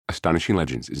Astonishing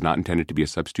Legends is not intended to be a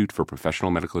substitute for professional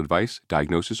medical advice,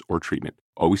 diagnosis, or treatment.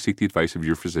 Always seek the advice of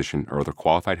your physician or other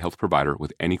qualified health provider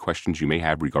with any questions you may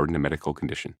have regarding a medical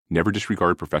condition. Never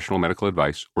disregard professional medical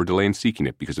advice or delay in seeking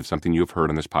it because of something you have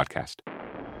heard on this podcast.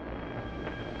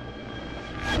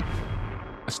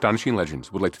 Astonishing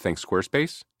Legends would like to thank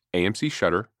Squarespace, AMC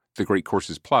Shutter, The Great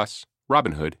Courses Plus,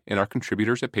 Robinhood, and our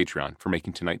contributors at Patreon for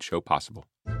making tonight's show possible.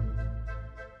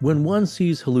 When one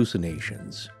sees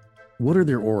hallucinations, what are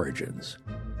their origins?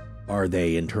 Are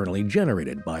they internally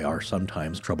generated by our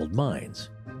sometimes troubled minds?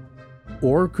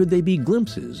 Or could they be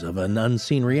glimpses of an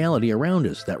unseen reality around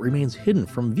us that remains hidden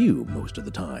from view most of the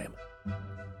time?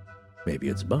 Maybe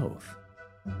it's both.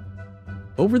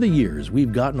 Over the years,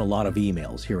 we've gotten a lot of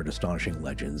emails here at Astonishing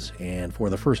Legends, and for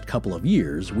the first couple of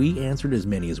years, we answered as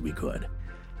many as we could.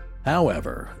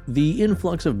 However, the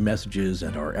influx of messages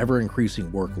and our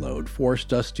ever-increasing workload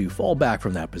forced us to fall back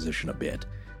from that position a bit.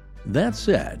 That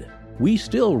said, we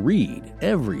still read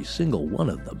every single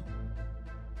one of them.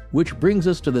 Which brings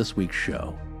us to this week's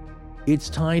show.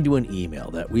 It's tied to an email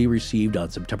that we received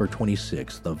on September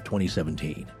 26th of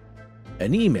 2017.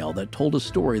 An email that told a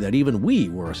story that even we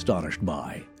were astonished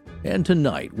by. And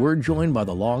tonight, we're joined by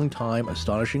the longtime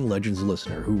Astonishing Legends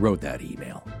listener who wrote that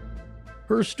email.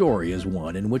 Her story is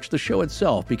one in which the show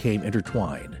itself became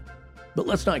intertwined. But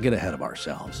let's not get ahead of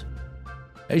ourselves.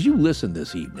 As you listen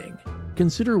this evening,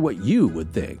 consider what you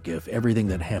would think if everything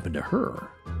that happened to her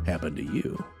happened to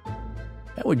you.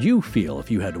 How would you feel if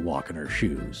you had to walk in her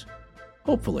shoes?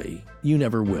 Hopefully, you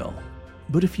never will.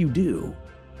 But if you do,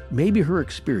 maybe her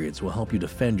experience will help you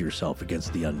defend yourself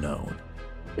against the unknown.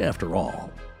 After all,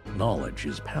 knowledge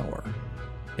is power,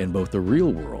 in both the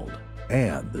real world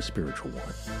and the spiritual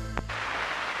one.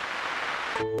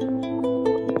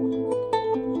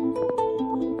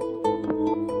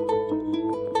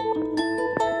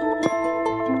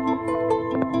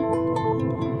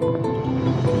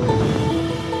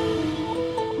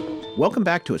 Welcome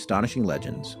back to Astonishing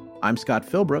Legends. I'm Scott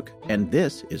Philbrook, and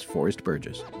this is Forrest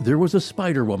Burgess. There was a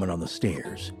spider woman on the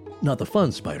stairs. Not the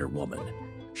fun spider woman.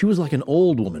 She was like an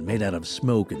old woman made out of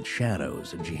smoke and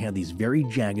shadows, and she had these very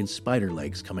jagged spider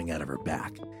legs coming out of her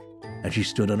back. And she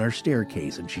stood on our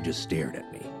staircase and she just stared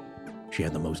at me. She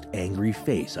had the most angry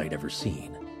face I'd ever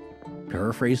seen.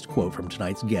 Paraphrased quote from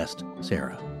tonight's guest,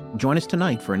 Sarah. Join us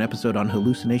tonight for an episode on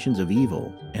hallucinations of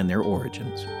evil and their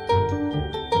origins.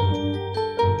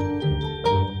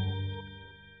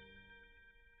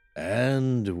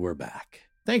 And we're back.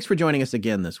 Thanks for joining us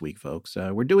again this week, folks.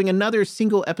 We're doing another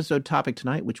single episode topic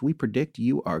tonight, which we predict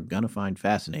you are going to find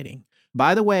fascinating.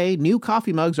 By the way, new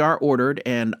coffee mugs are ordered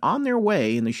and on their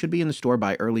way, and they should be in the store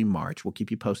by early March. We'll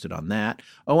keep you posted on that.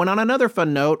 Oh, and on another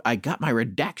fun note, I got my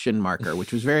redaction marker,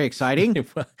 which was very exciting.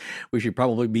 We should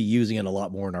probably be using it a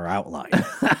lot more in our outline.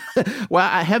 Well,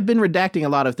 I have been redacting a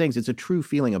lot of things. It's a true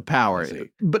feeling of power.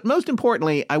 But most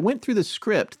importantly, I went through the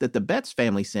script that the Betts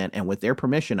family sent, and with their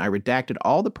permission, I redacted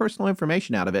all the personal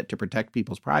information out of it to protect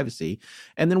people's privacy.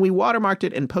 And then we watermarked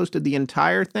it and posted the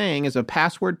entire thing as a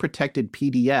password-protected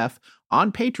PDF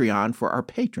on Patreon for our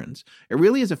patrons. It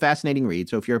really is a fascinating read,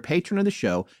 so if you're a patron of the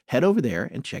show, head over there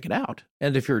and check it out.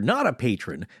 And if you're not a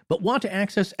patron, but want to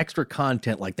access extra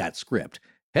content like that script,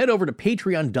 head over to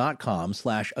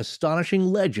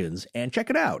patreon.com/astonishinglegends and check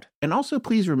it out. And also,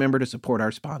 please remember to support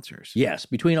our sponsors. Yes,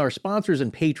 between our sponsors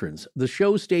and patrons, the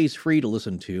show stays free to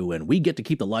listen to, and we get to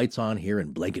keep the lights on here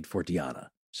in Blanket Fortiana.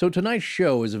 So tonight's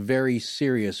show is a very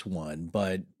serious one,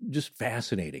 but just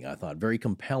fascinating, I thought. Very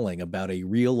compelling about a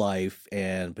real-life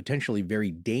and potentially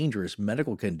very dangerous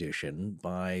medical condition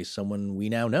by someone we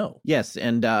now know. Yes,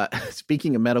 and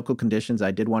speaking of medical conditions,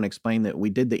 I did want to explain that we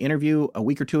did the interview a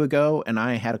week or two ago, and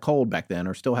I had a cold back then,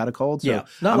 or still had a cold. So yeah,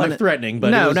 not life-threatening,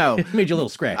 but it made you a little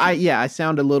scratchy. I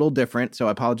sound a little different, so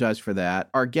I apologize for that.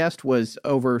 Our guest was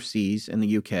overseas in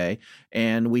the UK,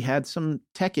 and we had some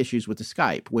tech issues with the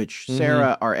Skype, which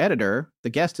Sarah, our editor, the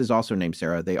guest is also named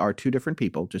Sarah. They are two different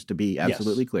people, just to be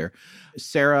absolutely clear.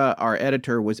 Sarah, our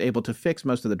editor, was able to fix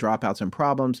most of the dropouts and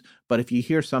problems, but if you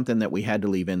hear something that we had to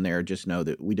leave in there, just know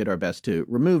that we did our best to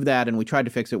remove that, and we tried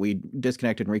to fix it. We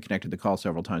disconnected and reconnected the call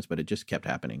several times, but it just kept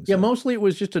happening. So. Yeah, mostly it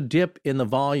was just a dip in the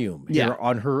volume here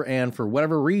on her end for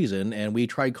whatever reason, and we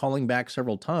tried calling back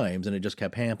several times, and it just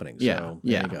kept happening. So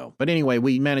there you go. But anyway,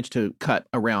 we managed to cut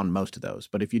around most of those.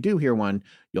 But if you do hear one,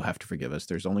 you'll have to forgive us.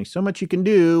 There's only so much you can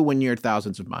do when you're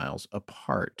thousands of miles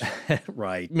apart.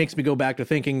 Right. Makes me go back to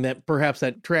thinking that perhaps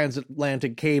that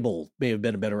transatlantic cable may have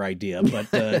been a better idea, but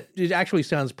it actually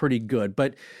sounds pretty good.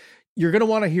 But you're going to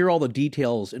want to hear all the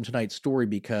details in tonight's story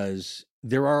because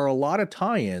there are a lot of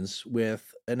tie-ins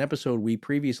with an episode we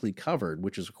previously covered,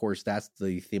 which is, of course, that's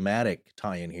the thematic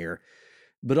tie-in here.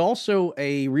 but also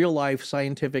a real-life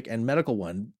scientific and medical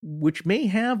one, which may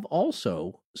have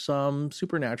also some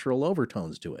supernatural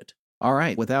overtones to it. All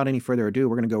right, without any further ado,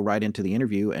 we're going to go right into the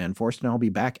interview, and Forrest and I will be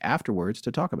back afterwards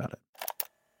to talk about it.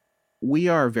 We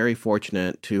are very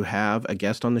fortunate to have a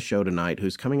guest on the show tonight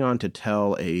who's coming on to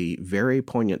tell a very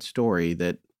poignant story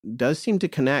that does seem to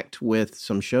connect with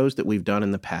some shows that we've done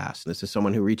in the past. This is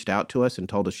someone who reached out to us and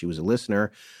told us she was a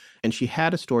listener, and she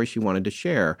had a story she wanted to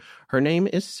share. Her name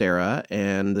is Sarah,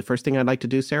 and the first thing I'd like to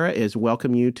do, Sarah, is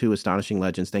welcome you to Astonishing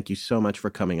Legends. Thank you so much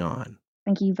for coming on.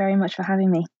 Thank you very much for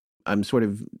having me. I'm sort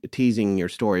of teasing your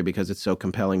story because it's so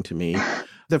compelling to me.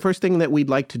 The first thing that we'd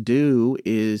like to do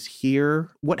is hear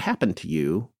what happened to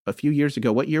you a few years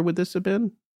ago. What year would this have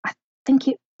been? I think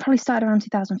it probably started around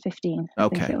 2015. I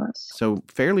think it was. So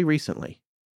fairly recently.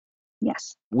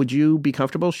 Yes. Would you be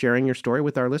comfortable sharing your story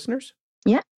with our listeners?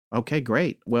 Yeah. Okay,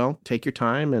 great. Well, take your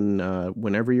time, and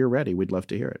whenever you're ready, we'd love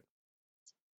to hear it.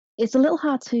 It's a little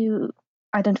hard to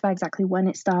identify exactly when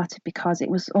it started because it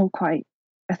was all quite,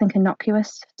 I think,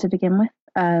 innocuous to begin with.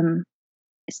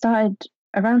 It started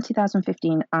around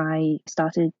 2015. I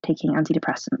started taking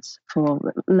antidepressants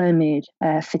for low mood,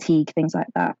 fatigue, things like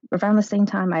that. Around the same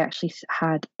time, I actually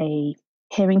had a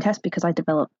hearing test because I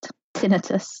developed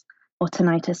tinnitus or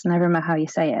tinnitus, and I remember how you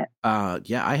say it.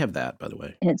 Yeah, I have that, by the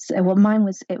way. It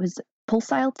was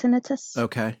pulsatile tinnitus.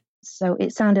 Okay. So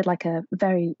it sounded like a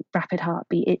very rapid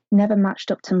heartbeat. It never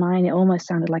matched up to mine. It almost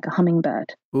sounded like a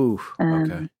hummingbird. Oof.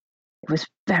 Okay. It was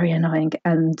very annoying.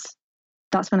 And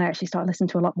that's when I actually started listening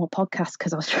to a lot more podcasts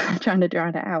because I was trying to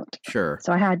drown it out. Sure.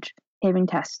 So I had hearing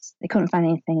tests. They couldn't find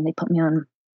anything and they put me on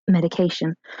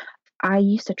medication. I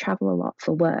used to travel a lot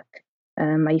for work.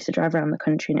 I used to drive around the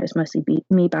country and it was mostly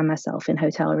me by myself in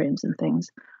hotel rooms and things.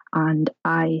 And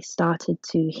I started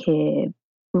to hear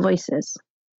voices.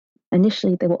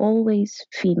 Initially, they were always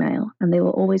female and they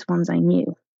were always ones I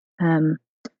knew.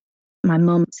 My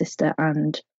mum, sister,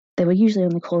 and they were usually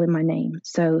only calling my name.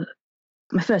 So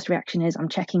my first reaction is I'm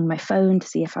checking my phone to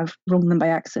see if I've rung them by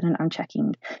accident. I'm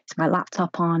checking, is my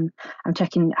laptop on? I'm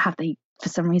checking, have they, for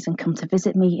some reason, come to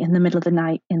visit me in the middle of the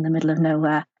night, in the middle of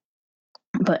nowhere?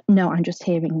 But no, I'm just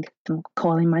hearing them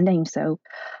calling my name. So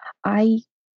I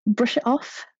brush it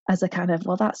off as a kind of,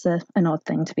 well, that's an odd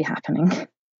thing to be happening.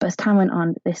 But as time went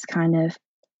on, this kind of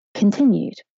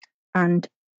continued. And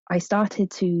I started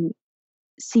to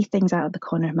see things out of the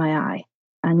corner of my eye.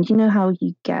 And you know how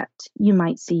you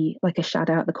might see like a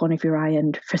shadow out the corner of your eye,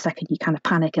 and for a second you kind of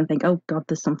panic and think, oh God,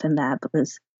 there's something there, but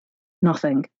there's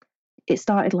nothing. It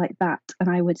started like that. And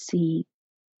I would see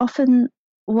often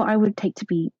what I would take to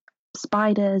be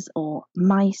spiders or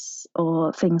mice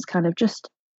or things kind of just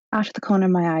out of the corner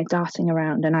of my eye darting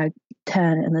around, and I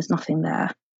turn and there's nothing there.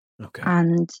 Okay.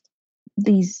 And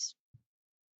these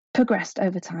progressed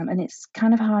over time, and it's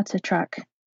kind of hard to track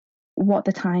what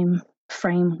the time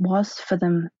frame was for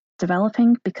them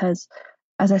developing because,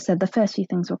 as I said, the first few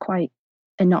things were quite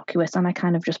innocuous and I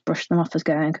kind of just brushed them off as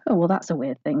going, oh, well, that's a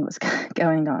weird thing that's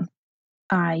going on.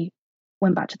 I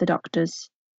went back to the doctors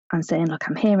and saying, look,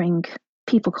 I'm hearing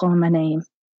people calling my name.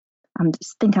 I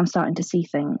think I'm starting to see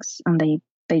things, and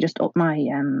they just upped my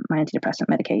antidepressant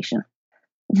medication.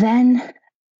 Then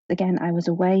again, I was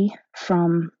away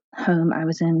from home. I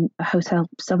was in a hotel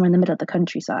somewhere in the middle of the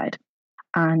countryside,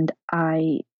 and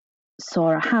I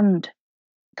saw a hand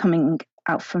coming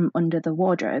out from under the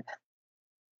wardrobe.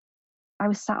 I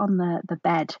was sat on the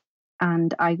bed,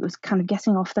 and I was kind of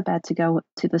getting off the bed to go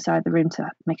to the side of the room to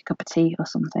make a cup of tea or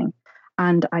something.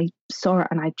 And I saw it,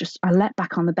 and I leapt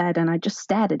back on the bed, and I just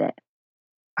stared at it.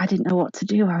 I didn't know what to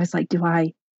do. I was like, do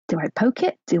I poke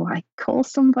it? Do I call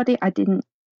somebody? I don't know.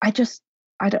 I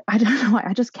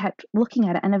just kept looking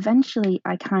at it, and eventually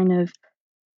I kind of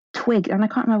twigged, and I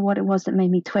can't remember what it was that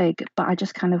made me twig, but I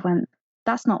just kind of went,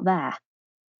 that's not there.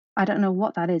 I don't know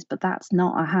what that is, but that's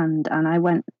not a hand. And I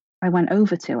went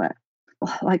over to it.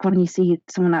 Like when you see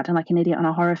someone acting like an idiot on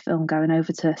a horror film going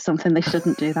over to something they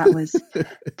shouldn't do. That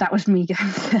was me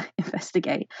going to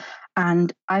investigate.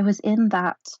 And I was in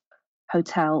that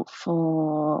hotel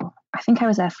I think I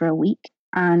was there for a week.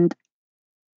 And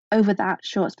over that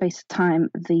short space of time,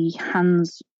 the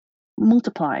hands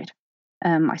multiplied.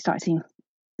 I started seeing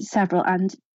several.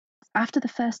 And after the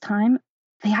first time,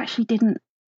 they actually didn't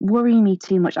worry me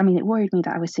too much. I mean, it worried me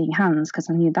that I was seeing hands because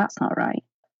I knew that's not right.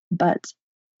 But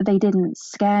they didn't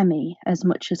scare me as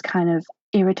much as kind of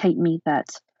irritate me that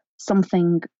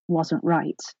something wasn't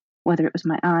right, whether it was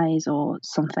my eyes or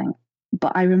something.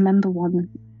 But I remember one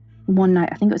night,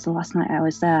 I think it was the last night I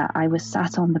was there, I was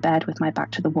sat on the bed with my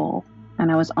back to the wall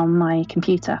and I was on my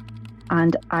computer,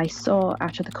 and I saw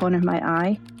out of the corner of my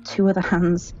eye 2 other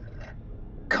hands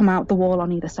come out the wall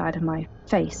on either side of my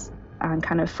face and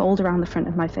kind of fold around the front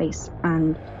of my face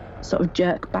and sort of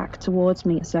jerk back towards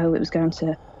me as though it was going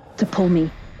to pull me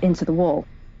into the wall.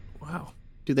 Wow.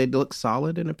 Do they look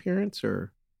solid in appearance,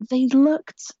 or? They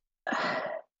looked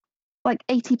like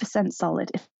 80%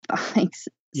 solid, if that makes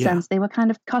sense. They were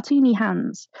kind of cartoony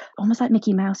hands, almost like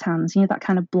Mickey Mouse hands, you know, that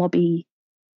kind of blobby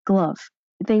glove.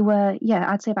 They were,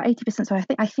 I'd say about 80%. So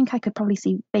I think I could probably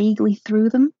see vaguely through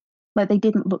them. Like, they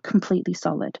didn't look completely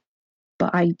solid.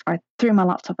 But I threw my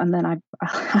laptop and then I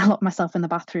locked myself in the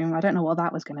bathroom. I don't know what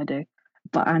that was going to do.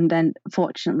 And then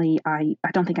fortunately, I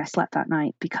don't think I slept that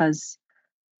night, because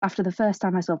after the first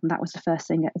time I saw them, that was the first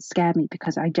thing that scared me,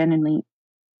 because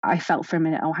I felt for a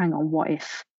minute, oh, hang on, what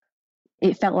if?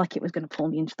 It felt like it was going to pull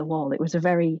me into the wall. It was a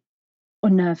very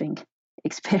unnerving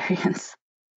experience.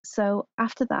 So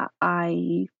after that,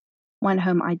 I went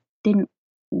home. I didn't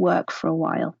work for a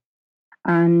while.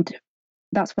 And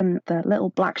that's when the little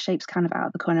black shapes kind of out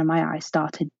of the corner of my eye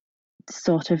started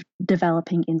sort of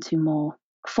developing into more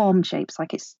formed shapes.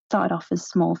 Like, it started off as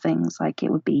small things, like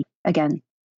it would be, again,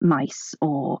 mice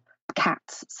or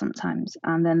cats sometimes.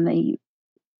 And then they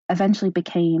eventually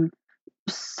became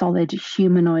solid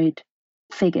humanoid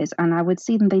figures. And I would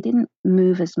see them, they didn't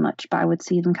move as much, but I would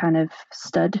see them kind of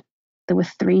stood. There were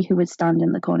 3 who would stand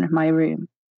in the corner of my room.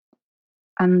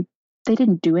 And they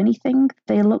didn't do anything.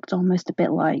 They looked almost a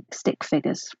bit like stick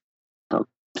figures, but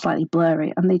slightly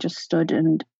blurry. And they just stood,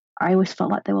 and I always felt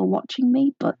like they were watching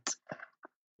me, but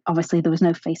obviously there was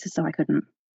no faces, so I couldn't,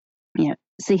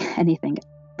 see anything.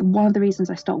 One of the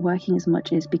reasons I stopped working as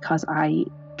much is because I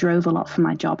drove a lot for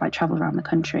my job. I traveled around the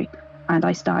country, and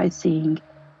I started seeing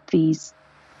these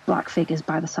black figures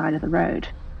by the side of the road.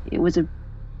 It was a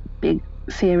big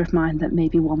fear of mine that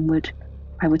maybe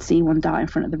I would see one dart in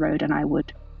front of the road, and I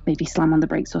would maybe slam on the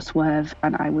brakes or swerve,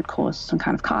 and I would cause some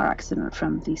kind of car accident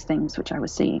from these things which I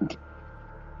was seeing.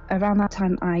 Around that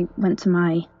time, I went to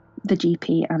the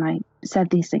GP, and I said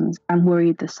these things. I'm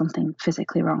worried there's something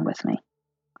physically wrong with me.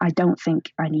 I don't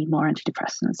think I need more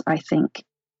antidepressants. I think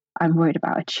I'm worried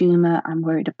about a tumor. I'm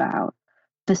worried about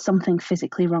there's something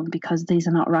physically wrong, because these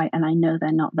are not right, and I know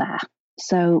they're not there.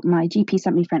 So my GP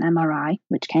sent me for an MRI,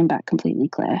 which came back completely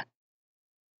clear.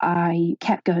 I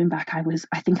kept going back.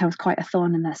 I think I was quite a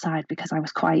thorn in their side, because I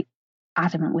was quite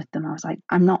adamant with them. I was like,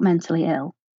 I'm not mentally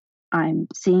ill. I'm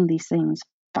seeing these things,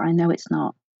 but I know it's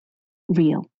not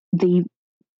real. The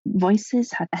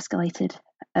voices had escalated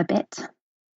a bit.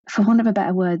 For want of a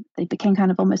better word, they became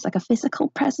kind of almost like a physical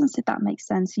presence, if that makes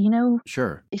sense.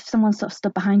 Sure. If someone sort of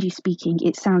stood behind you speaking,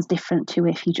 it sounds different to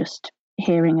if you're just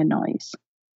hearing a noise.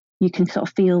 You can sort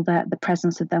of feel the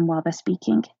presence of them while they're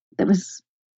speaking. It was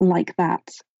like that.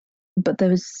 But there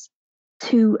was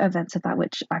 2 events of that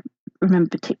which I remember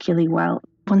particularly well.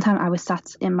 One time I was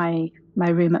sat in my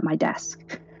room at my desk,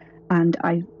 and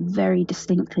I very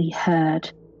distinctly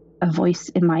heard a voice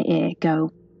in my ear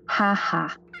go, "Ha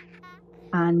ha."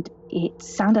 And it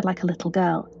sounded like a little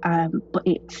girl, but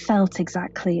it felt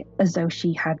exactly as though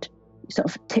she had sort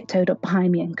of tiptoed up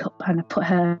behind me and kind of put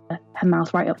her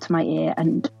mouth right up to my ear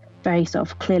and very sort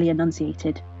of clearly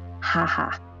enunciated, "Ha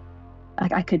ha."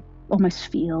 Like, I could almost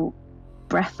feel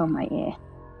breath on my ear.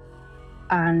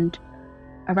 And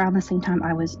around the same time,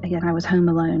 I was home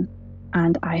alone,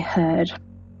 and I heard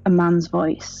a man's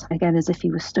voice, again, as if he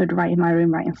was stood right in my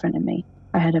room, right in front of me.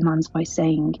 I heard a man's voice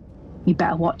saying, "You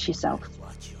better watch yourself."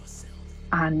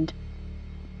 And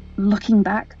looking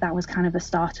back, that was kind of the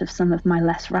start of some of my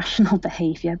less rational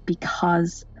behavior,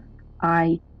 because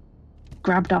I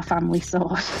grabbed our family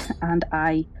sword and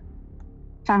I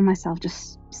found myself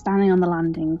just standing on the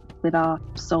landing with our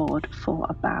sword for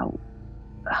about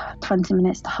 20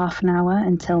 minutes to half an hour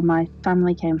until my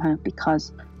family came home,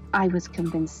 because I was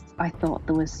convinced, I thought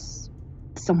there was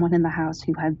someone in the house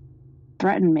who had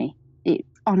threatened me. It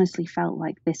honestly felt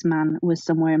like this man was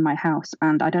somewhere in my house,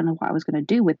 and I don't know what I was going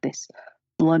to do with this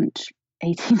blunt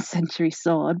 18th century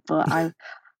sword, but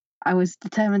I was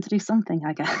determined to do something,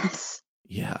 I guess.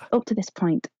 Yeah. Up to this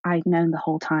point, I'd known the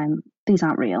whole time these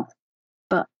aren't real.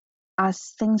 But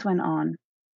as things went on,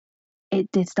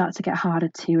 it did start to get harder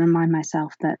to remind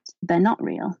myself that they're not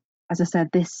real. As I said,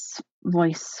 this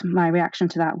voice, my reaction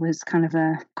to that was kind of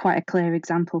quite a clear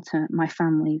example to my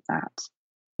family that,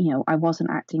 I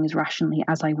wasn't acting as rationally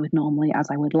as I would normally, as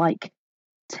I would like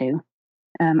to.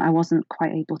 I wasn't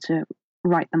quite able to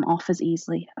write them off as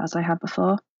easily as I had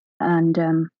before. And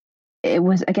it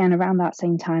was, again, around that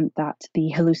same time that the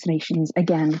hallucinations,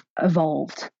 again,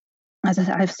 evolved. As I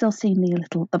said, I've still seen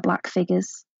the black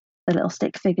figures, the little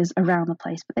stick figures around the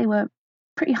place, but they were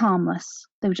pretty harmless.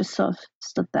 They were just sort of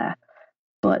stood there.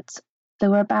 But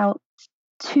there were about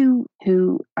 2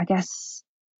 who, I guess,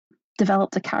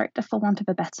 developed a character, for want of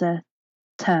a better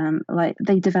term. Like,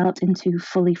 they developed into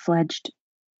fully fledged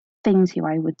things who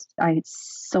I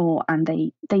saw, and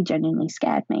they genuinely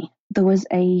scared me. There was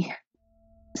a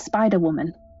spider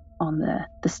woman on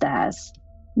the stairs,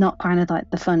 not kind of like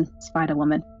the fun spider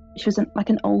woman. She was like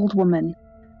an old woman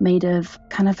made of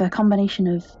kind of a combination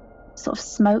of sort of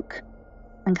smoke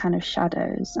and kind of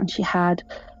shadows, and she had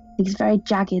these very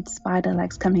jagged spider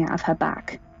legs coming out of her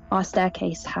back. Our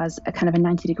staircase has a kind of a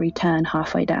 90-degree turn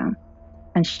halfway down,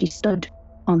 and she stood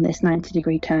on this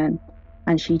 90-degree turn,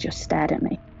 and she just stared at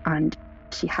me, and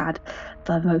she had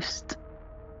the most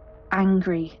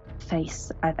angry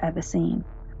face I've ever seen.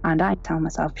 And I tell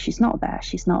myself, she's not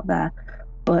there.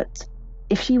 But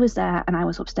if she was there and I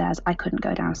was upstairs, I couldn't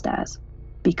go downstairs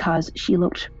because she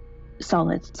looked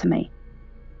solid to me,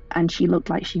 and she looked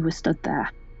like she was stood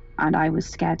there, and I was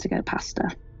scared to go past her.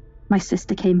 My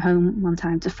sister came home one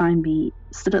time to find me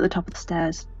stood at the top of the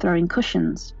stairs throwing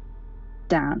cushions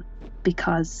down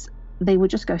because they would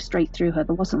just go straight through her.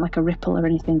 There wasn't like a ripple or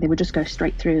anything. They would just go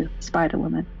straight through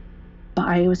Spider-Woman. But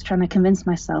I was trying to convince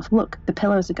myself, look, the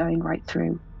pillows are going right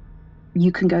through.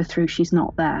 You can go through. She's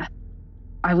not there.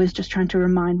 I was just trying to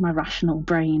remind my rational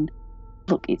brain,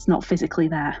 look, it's not physically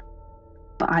there.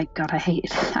 But I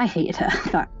hated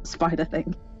her, that spider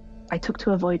thing. I took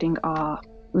to avoiding our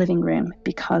living room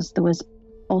because there was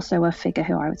also a figure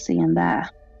who I would see in there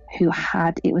who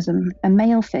had, it was a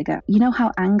male figure. You know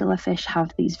how anglerfish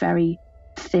have these very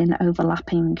thin,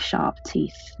 overlapping, sharp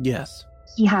teeth? Yes.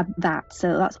 He had that,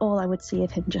 so that's all I would see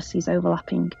of him, just these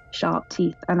overlapping, sharp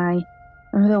teeth. And I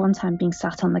remember one time being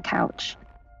sat on the couch,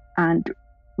 and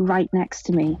right next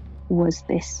to me was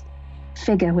this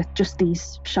figure with just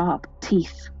these sharp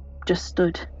teeth just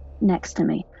stood next to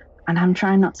me. And I'm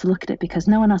trying not to look at it because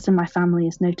no one else in my family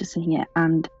is noticing it.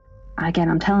 And again,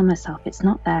 I'm telling myself, it's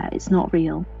not there, it's not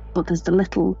real. But there's the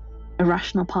little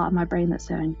irrational part of my brain that's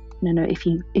saying, no, if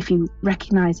you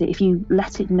recognize it, if you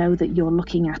let it know that you're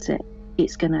looking at it,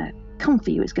 it's going to come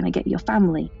for you, it's going to get your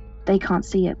family. They can't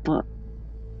see it, but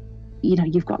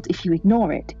you've got, if you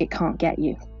ignore it, it can't get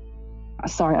you.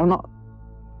 Sorry, I'm not...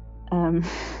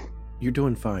 You're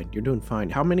doing fine.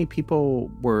 How many people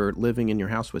were living in your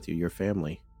house with you, your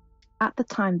family? At the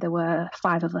time, there were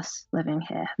 5 of us living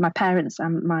here. My parents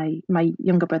and my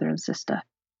younger brother and sister.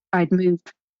 I'd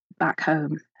moved back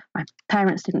home. My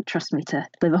parents didn't trust me to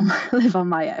live on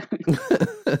my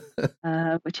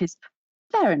own, which is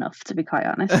fair enough, to be quite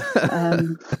honest.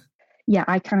 Yeah,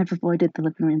 I kind of avoided the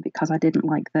living room because I didn't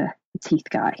like the teeth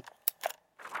guy.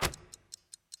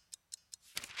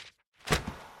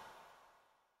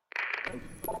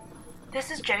 This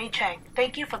is Jenny Cheng.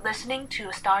 Thank you for listening to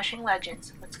Astonishing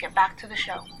Legends. Let's get back to the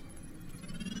show.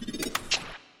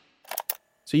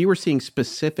 So you were seeing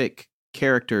specific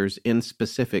characters in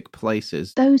specific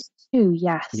places. Those 2,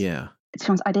 yes. Yeah. To be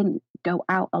honest, I didn't go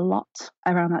out a lot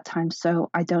around that time, so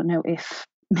I don't know if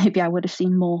maybe I would have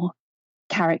seen more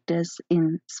characters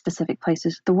in specific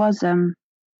places. There was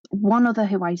one other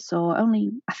who I saw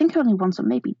only once or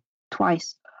maybe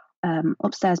twice,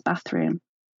 upstairs bathroom.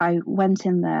 I went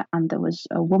in there and there was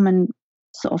a woman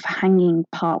sort of hanging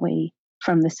partway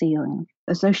from the ceiling,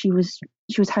 as though she was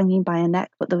hanging by her neck,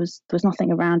 but there was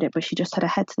nothing around it, but she just had her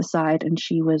head to the side and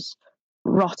she was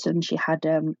rotten. She had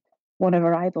one of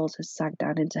her eyeballs had sagged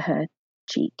down into her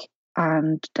cheek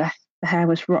and the hair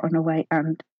was rotten away.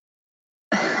 And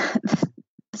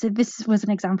so this was an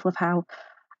example of how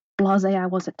blasé I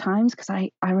was at times, because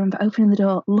I remember opening the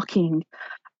door, looking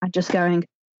and just going,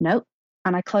 nope.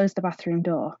 And I closed the bathroom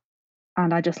door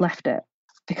and I just left it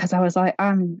because I was like,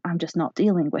 I'm just not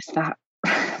dealing with that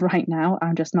right now.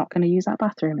 I'm just not going to use that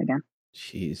bathroom again.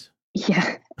 Jeez.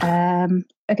 Yeah.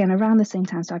 Again, around the same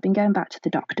time, so I've been going back to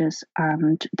the doctors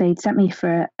and they'd sent me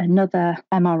for another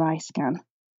MRI scan,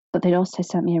 but they'd also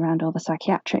sent me around all the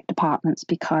psychiatric departments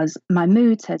because my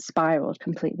moods had spiraled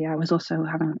completely. I was also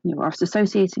having, I was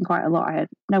associating quite a lot. I had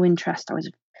no interest. I was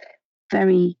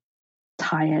very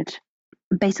tired.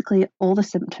 Basically all the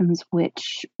symptoms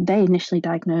which they initially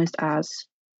diagnosed as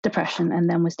depression and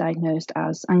then was diagnosed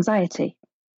as anxiety.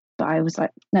 But I was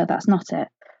like, no, that's not it.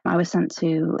 I was sent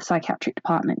to a psychiatric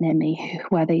department near me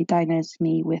where they diagnosed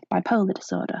me with bipolar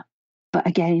disorder. But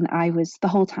again, the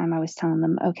whole time I was telling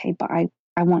them, okay, but I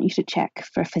want you to check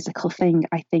for a physical thing.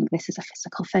 I think this is a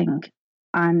physical thing.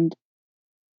 And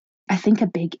I think a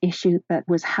big issue that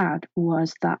was had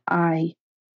was that I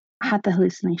had the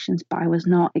hallucinations, but I was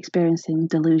not experiencing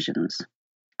delusions.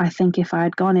 I think if I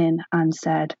had gone in and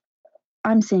said,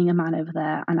 I'm seeing a man over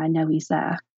there and I know he's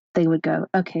there, they would go,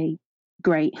 okay,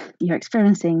 great, you're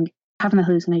having the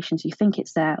hallucinations, you think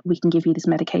it's there, we can give you this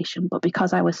medication. But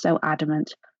because I was so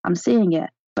adamant, I'm seeing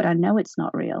it, but I know it's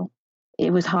not real.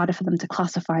 It was harder for them to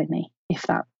classify me, if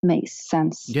that makes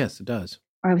sense. Yes, it does.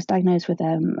 I was diagnosed with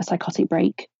a psychotic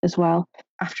break as well.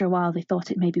 After a while, they thought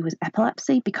it maybe was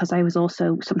epilepsy because I was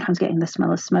also sometimes getting the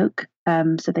smell of smoke.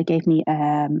 So they gave me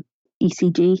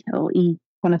ECG or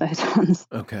one of those ones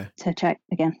to check.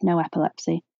 Again, no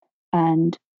epilepsy.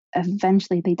 And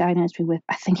eventually they diagnosed me with,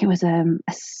 I think it was a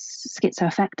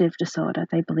schizoaffective disorder.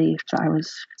 They believed that I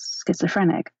was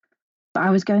schizophrenic. But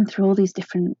I was going through all these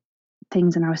different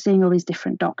things and I was seeing all these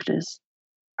different doctors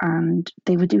and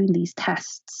they were doing these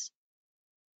tests.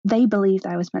 They believed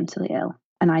I was mentally ill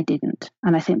and I didn't.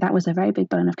 And I think that was a very big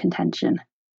bone of contention.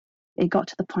 It got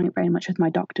to the point very much with my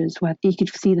doctors where you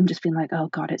could see them just being like, oh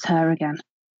God, it's her again.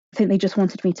 I think they just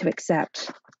wanted me to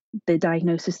accept the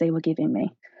diagnosis they were giving me.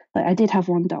 Like I did have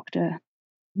one doctor,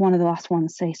 one of the last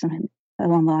ones, say something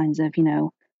along the lines of,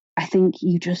 I think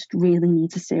you just really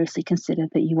need to seriously consider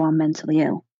that you are mentally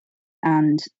ill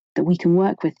and that we can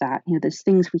work with that. There's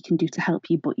things we can do to help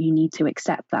you, but you need to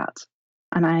accept that.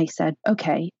 And I said,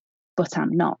 okay, but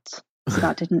I'm not. So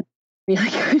that didn't really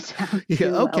go down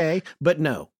too well. Okay, but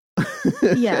no.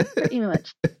 Yeah, pretty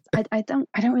much. I don't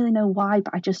really know why,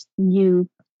 but I just knew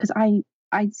because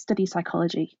I study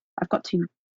psychology. I've got 2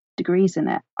 degrees in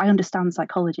it. I understand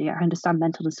psychology. I understand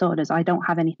mental disorders. I don't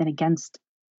have anything against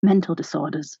mental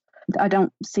disorders. I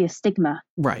don't see a stigma.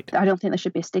 Right. I don't think there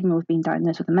should be a stigma with being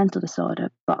diagnosed with a mental disorder,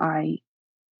 but I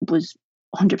was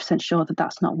 100% sure that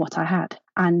that's not what I had.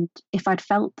 And if I'd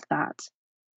felt that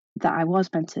I was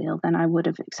mentally ill, then I would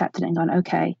have accepted it and gone,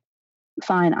 okay,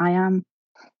 fine, I am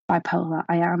bipolar,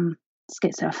 I am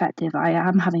schizoaffective, I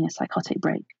am having a psychotic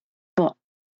break, but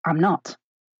I'm not.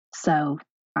 So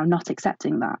I'm not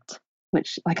accepting that,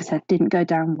 which, like I said, didn't go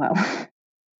down well.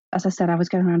 As I said, I was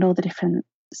going around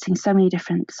seeing so many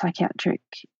different psychiatric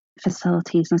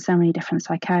facilities and so many different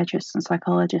psychiatrists and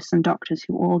psychologists and doctors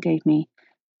who all gave me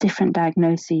different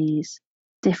diagnoses,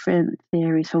 different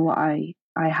theories for what I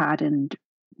had. And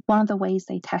one of the ways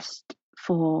they test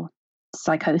for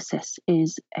psychosis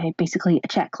is basically a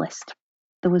checklist.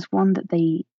 There was one that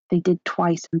they did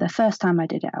twice. And the first time I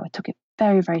did it, I took it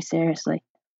very, very seriously.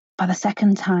 By the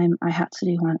second time I had to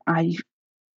do one, I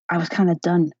was kind of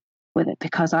done with it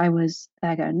because I was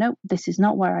there going, nope, this is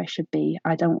not where I should be.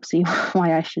 I don't see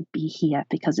why I should be here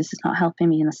because this is not helping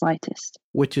me in the slightest.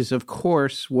 Which is, of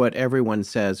course, what everyone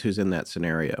says who's in that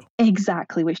scenario.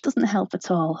 Exactly, which doesn't help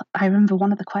at all. I remember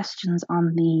one of the questions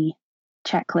on the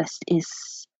checklist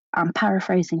is, I'm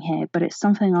paraphrasing here, but it's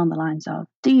something along the lines of,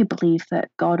 do you believe that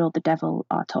God or the devil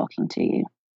are talking to you?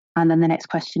 And then the next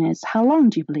question is, how long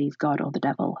do you believe God or the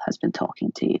devil has been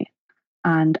talking to you?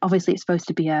 And obviously it's supposed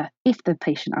to be if the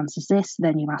patient answers this,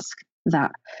 then you ask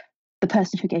that. The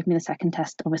person who gave me the second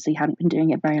test obviously hadn't been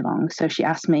doing it very long. So she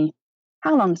asked me,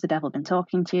 how long has the devil been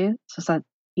talking to you? So I said,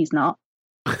 he's not.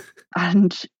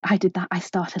 And I did that. I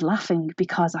started laughing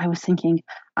because I was thinking,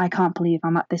 I can't believe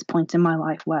I'm at this point in my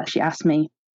life where she asked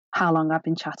me how long I've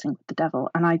been chatting with the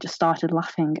devil. And I just started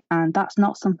laughing. And that's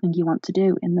not something you want to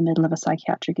do in the middle of a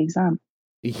psychiatric exam.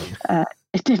 Yeah.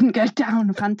 It didn't go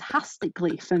down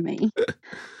fantastically for me.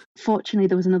 Fortunately,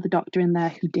 there was another doctor in there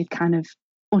who did kind of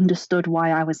understood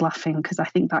why I was laughing, because I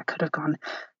think that could have gone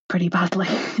pretty badly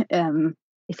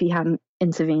if he hadn't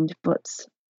intervened. But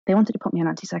they wanted to put me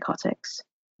on antipsychotics.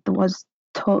 There was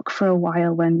talk for a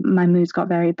while when my moods got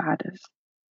very bad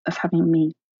of having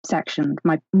me sectioned.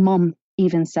 My mum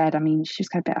even said, I mean, she was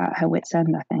kind of a bit at her wit's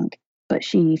end, I think, but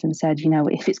she even said,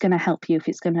 if it's going to help you, if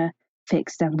it's going to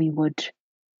fix, then we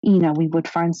would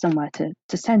find somewhere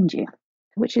to send you,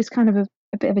 which is kind of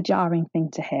a bit of a jarring thing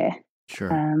to hear.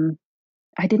 Sure.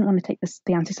 I didn't want to take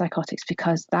the antipsychotics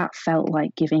because that felt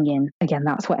like giving in. Again,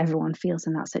 that's what everyone feels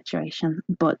in that situation.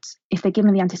 But if they give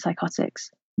me the antipsychotics,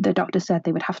 the doctor said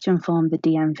they would have to inform the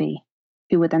DMV,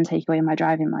 who would then take away my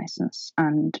driving license,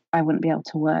 and I wouldn't be able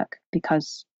to work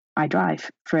because I drive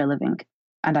for a living.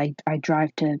 And I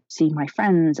drive to see my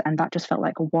friends, and that just felt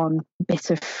like one bit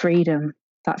of freedom.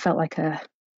 That felt like a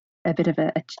bit of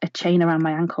a chain around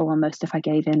my ankle almost if I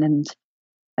gave in and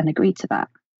agreed to that.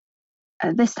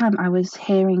 This time I was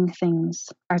hearing things.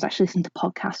 I was actually listening to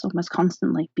podcasts almost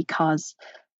constantly because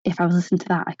if I was listening to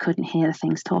that, I couldn't hear the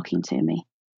things talking to me.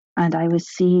 And I was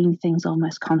seeing things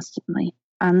almost constantly.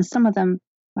 And some of them,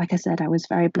 like I said, I was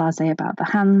very blasé about. The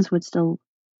hands would still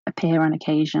appear on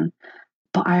occasion.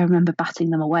 But I remember batting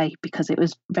them away because it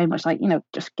was very much like,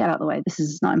 just get out of the way. This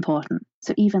is not important.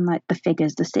 So even like the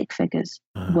figures, the stick figures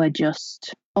were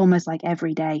just almost like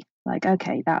every day. Like,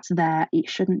 okay, that's there. It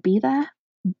shouldn't be there,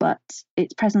 but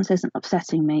its presence isn't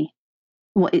upsetting me.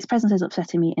 Well, its presence is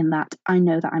upsetting me in that I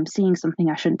know that I'm seeing something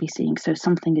I shouldn't be seeing. So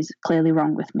something is clearly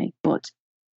wrong with me. But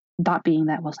that being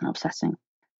there wasn't upsetting.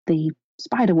 The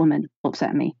Spider Woman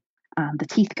upset me, and the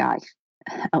teeth guy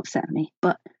upset me.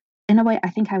 But in a way, I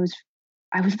think I was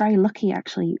very lucky,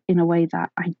 actually, in a way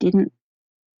that I didn't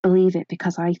believe it,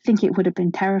 because I think it would have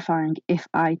been terrifying if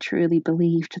I truly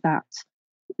believed that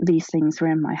these things were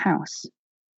in my house.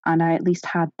 And I at least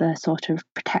had the sort of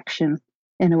protection,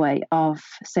 in a way, of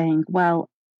saying, well,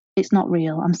 it's not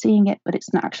real. I'm seeing it, but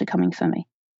it's not actually coming for me.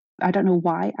 I don't know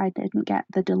why I didn't get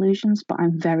the delusions, but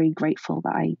I'm very grateful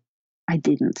that I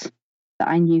didn't, that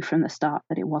I knew from the start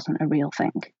that it wasn't a real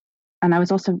thing. And I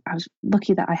was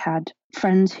lucky that I had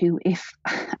friends who, if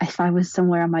I was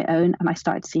somewhere on my own and I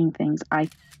started seeing things, I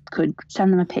could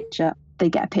send them a picture. They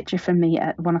get a picture from me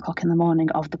at 1:00 in the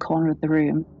morning of the corner of the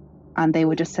room, and they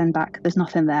would just send back, there's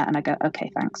nothing there. And I go,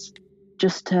 okay, thanks.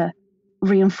 Just to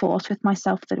reinforce with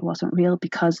myself that it wasn't real,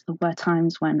 because there were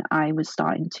times when I was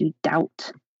starting to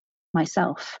doubt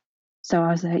myself. So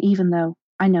I was there, even though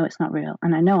I know it's not real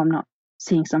and I know I'm not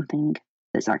seeing something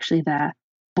that's actually there,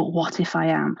 but what if I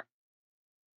am?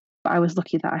 But I was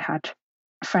lucky that I had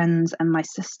friends and my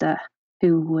sister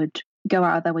who would go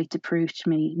out of their way to prove to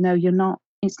me, no, you're not,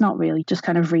 it's not real. You just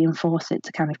kind of reinforce it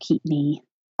to kind of keep me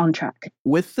on track.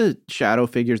 With the shadow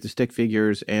figures, the stick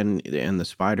figures, and the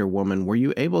Spider Woman, were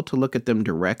you able to look at them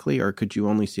directly, or could you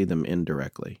only see them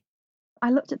indirectly?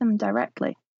 I looked at them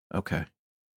directly. Okay.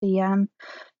 The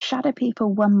shadow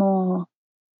people were more,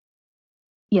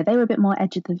 they were a bit more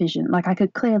edge of the vision. Like, I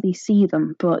could clearly see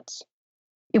them, but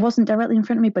it wasn't directly in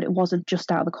front of me, but it wasn't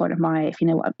just out of the corner of my eye, if you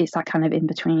know what, it's that kind of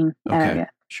in-between area.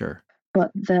 Sure. But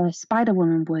the Spider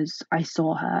Woman I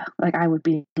saw her, like I would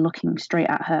be looking straight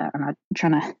at her and I'd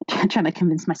trying to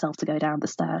convince myself to go down the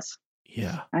stairs.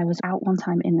 Yeah. I was out one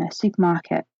time in a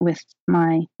supermarket with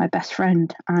my best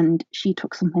friend, and she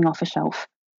took something off a shelf,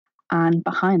 and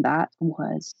behind that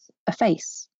was a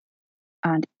face.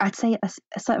 And I'd say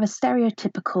a sort of a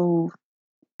stereotypical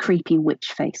creepy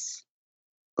witch face,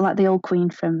 like the old queen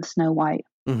from Snow White,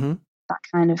 that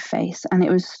kind of face. And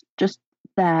it was just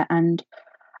there, and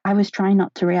I was trying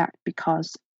not to react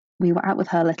because we were out with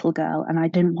her little girl, and I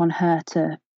didn't want her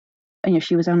to,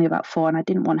 she was only about 4, and I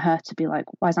didn't want her to be like,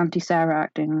 why is Auntie Sarah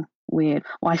acting weird?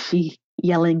 Why is she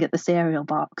yelling at the cereal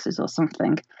boxes or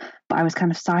something? But I was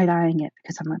kind of side-eyeing it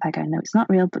because I'm like, no, it's not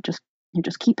real, but just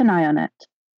keep an eye on it.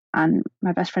 And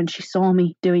my best friend, she saw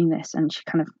me doing this, and she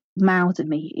kind of mouthed at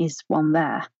me, is one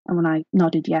there? And when I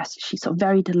nodded yes, she sort of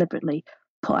very deliberately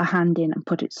put her hand in and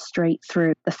put it straight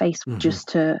through the face, just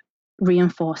to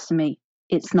reinforce to me,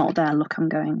 it's not there, look, I'm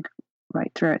going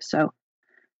right through it. So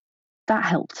that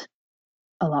helped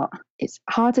a lot. It's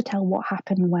hard to tell what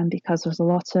happened when, because there was a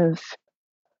lot of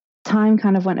time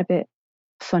kind of went a bit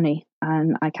funny,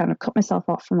 and I kind of cut myself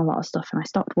off from a lot of stuff, and I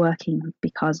stopped working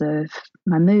because of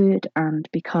my mood and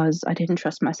because I didn't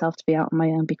trust myself to be out on my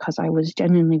own, because I was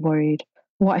genuinely worried,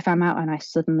 what if I'm out and I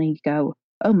suddenly go,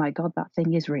 oh my God, that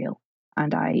thing is real,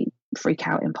 and I freak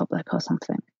out in public or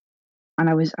something. And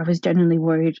I was genuinely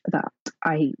worried that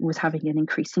I was having an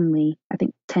increasingly, I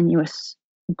think, tenuous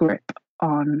grip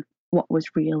on what was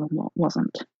real and what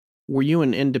wasn't. Were you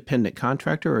an independent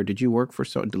contractor, or did you work for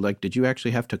did you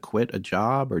actually have to quit a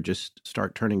job or just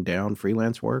start turning down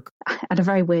freelance work? I had a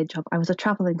very weird job. I was a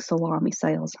traveling salami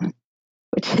salesman,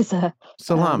 which is a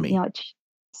salami.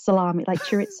 Salami, like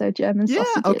chorizo German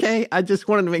sausages. Yeah, okay. I just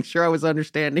wanted to make sure I was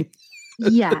understanding.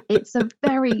 Yeah, it's a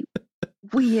very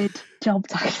weird job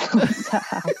title to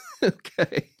have.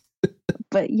 Okay.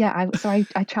 But yeah,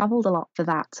 I traveled a lot for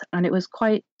that, and it was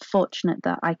quite fortunate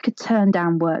that I could turn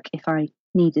down work if I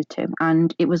needed to.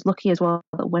 And it was lucky as well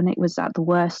that when it was at the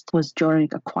worst was during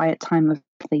a quiet time of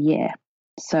the year.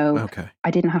 So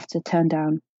I didn't have to turn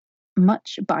down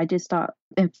much, but I did start,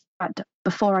 in fact,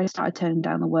 before I started turning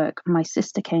down the work, my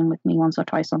sister came with me once or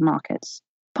twice on markets,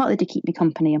 partly to keep me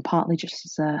company and partly just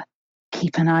as a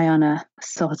keep an eye on her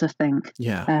sort of thing.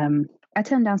 Yeah. I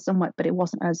turned down some work, but it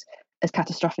wasn't as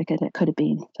catastrophic as it could have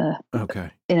been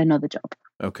in another job.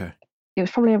 Okay. It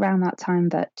was probably around that time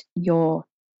that your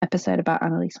episode about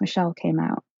Annalise Michel came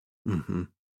out. Mm-hmm.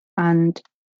 And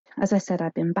as I said,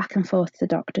 I've been back and forth to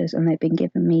doctors, and they've been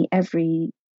giving me every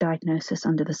diagnosis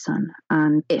under the sun.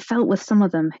 And it felt with some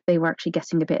of them, they were actually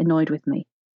getting a bit annoyed with me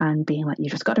and being like, you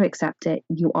just got to accept it.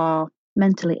 You are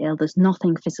mentally ill. There's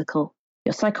nothing physical.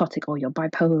 You're psychotic, or you're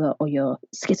bipolar, or you're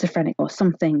schizophrenic or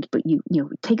something, but you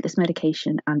take this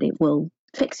medication and it will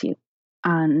fix you.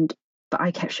 But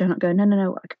I kept showing up going,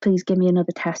 no, please give me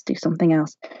another test, do something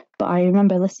else. But I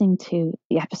remember listening to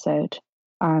the episode,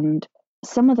 and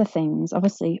some of the things,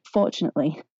 obviously,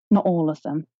 fortunately, not all of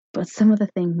them, but some of the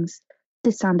things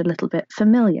did sound a little bit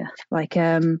familiar. Like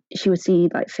she would see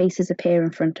like faces appear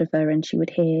in front of her, and she would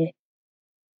hear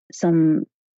some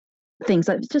things,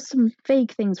 like just some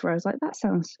vague things where I was like, that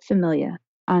sounds familiar.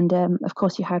 And of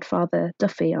course, you had Father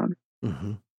Duffy on.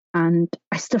 Mm-hmm. And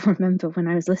I still remember when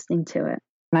I was listening to it.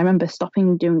 And I remember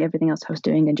stopping doing everything else I was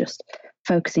doing and just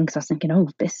focusing because I was thinking, oh,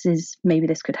 maybe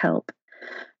this could help.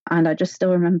 And I just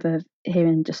still remember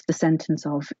hearing just the sentence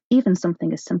of even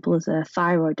something as simple as a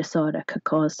thyroid disorder could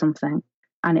cause something.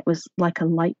 And it was like a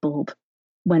light bulb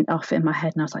went off in my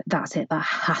head. And I was like, that's it. That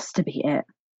has to be it.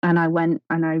 And I went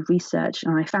and I researched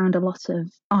and I found a lot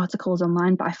of articles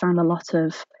online, but I found a lot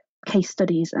of case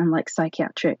studies and like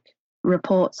psychiatric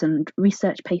reports and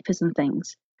research papers and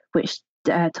things, which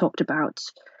talked about,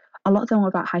 a lot of them were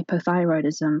about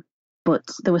hypothyroidism, but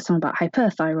there was some about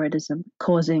hyperthyroidism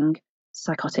causing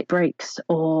psychotic breaks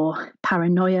or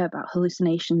paranoia about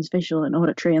hallucinations, visual and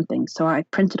auditory and things. So I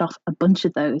printed off a bunch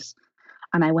of those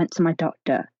and I went to my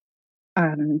doctor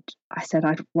and I said,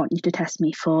 I want you to test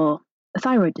me for a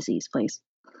thyroid disease, please.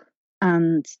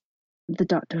 And the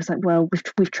doctor was like, well,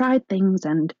 we've tried things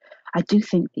and I do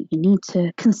think that you need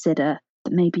to consider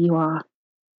that maybe you are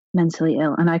mentally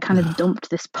ill. And I kind of dumped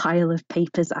this pile of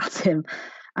papers at him.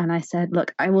 And I said,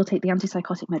 look, I will take the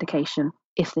antipsychotic medication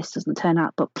if this doesn't turn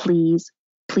out, but please,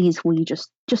 will you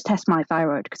just test my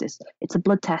thyroid? Because it's a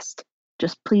blood test.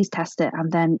 Just please test it. And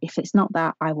then if it's not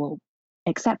that, I will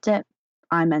accept it.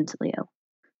 I'm mentally ill.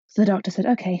 So the doctor said,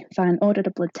 okay, fine, ordered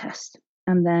a blood test.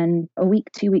 And then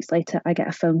 2 weeks later, I get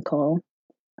a phone call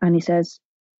and he says,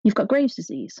 you've got Graves'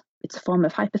 disease. It's a form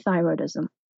of hypothyroidism.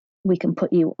 We can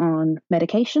put you on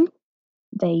medication.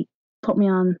 They put me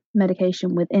on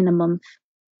medication. Within a month,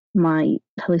 my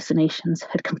hallucinations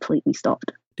had completely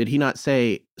stopped. Did he not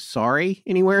say sorry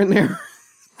anywhere in there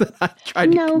that I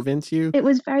tried to convince you? It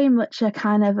was very much a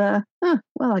kind of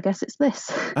well, I guess it's this.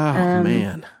 Oh,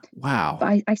 man. Wow.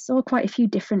 But I saw quite a few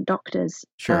different doctors.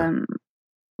 Sure.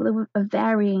 There were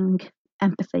varying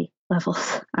empathy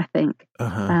levels, I think.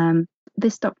 Uh-huh.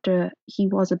 This doctor, he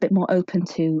was a bit more open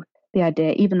to the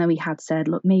idea, even though he had said,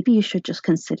 look, maybe you should just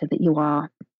consider that you are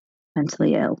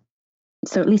mentally ill.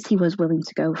 So at least he was willing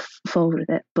to go forward with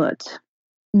it. But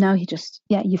no, he just,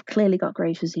 you've clearly got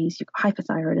Graves' disease, you've got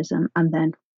hypothyroidism, and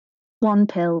then one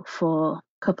pill for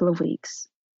a couple of weeks.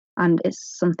 And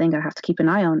it's something I have to keep an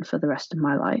eye on for the rest of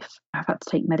my life. I've had to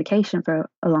take medication for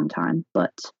a long time,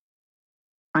 but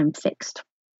I'm fixed.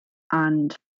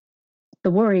 And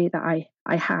the worry that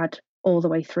I had all the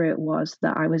way through it was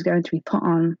that I was going to be put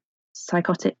on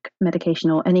psychotic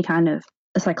medication or any kind of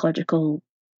psychological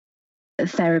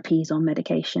therapies or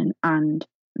medication, and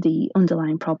the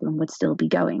underlying problem would still be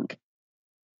going.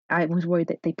 I was worried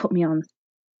that they put me on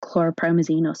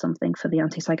chlorpromazine or something for the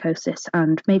antipsychosis,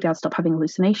 and maybe I'd stop having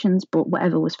hallucinations, but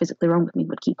whatever was physically wrong with me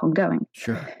would keep on going.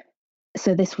 Sure.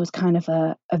 So this was kind of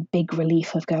a big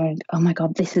relief of going, oh my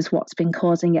God, this is what's been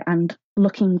causing it. And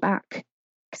looking back,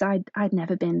 because I'd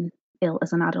never been ill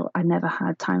as an adult. I'd never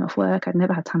had time off work. I'd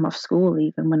never had time off school,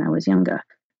 even when I was younger.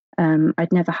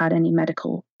 I'd never had any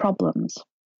medical problems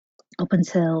up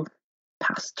until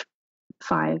past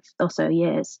 5 or so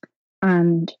years.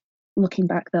 And looking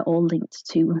back, they're all linked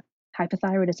to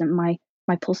hypothyroidism. My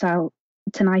pulsar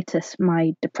tinnitus,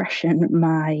 my depression,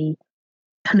 my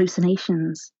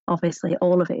hallucinations, obviously,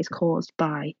 all of it is caused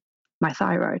by my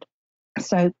thyroid.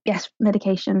 So yes,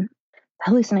 medication,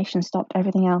 hallucinations stopped,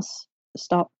 everything else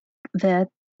stopped. The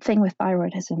thing with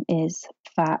thyroidism is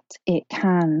that it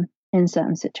can, in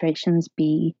certain situations,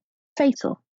 be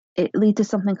fatal. It leads to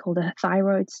something called a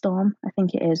thyroid storm, I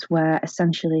think it is, where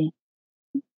essentially,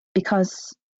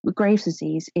 because Graves'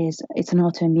 disease it's an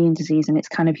autoimmune disease and it's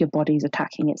kind of your body's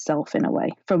attacking itself in a way,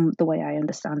 from the way I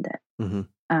understand it. Mm-hmm.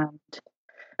 And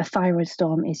a thyroid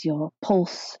storm is your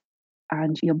pulse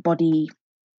and your body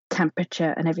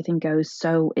temperature and everything goes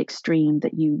so extreme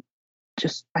that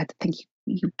I think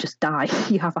you just die.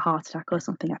 You have a heart attack or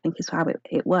something, I think is how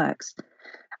it works.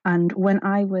 And when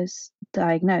I was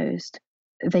diagnosed,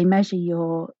 they measure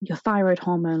your thyroid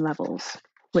hormone levels,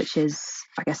 which is,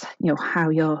 I guess, how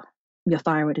your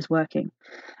thyroid is working.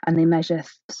 And they measure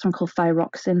something called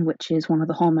thyroxine, which is one of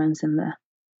the hormones in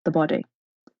the body.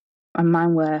 And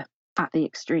mine were at the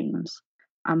extremes.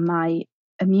 And my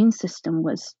immune system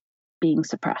was being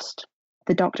suppressed.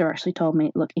 The doctor actually told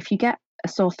me, look, if you get a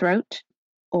sore throat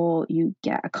or you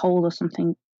get a cold or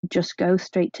something, just go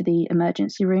straight to the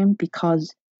emergency room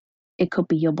because it could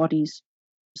be your body's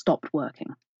stopped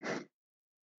working.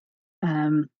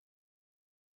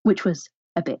 Which was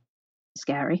a bit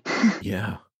scary.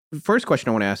 Yeah. First question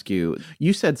I want to ask you,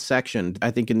 you said sectioned. I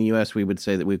think in the U.S. we would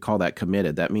say that we call that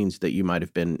committed. That means that you might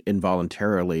have been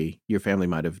involuntarily, your family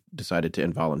might have decided to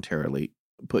involuntarily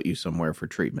put you somewhere for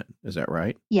treatment. Is that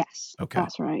right? Yes, okay.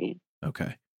 That's right.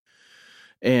 Okay.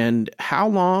 And how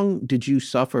long did you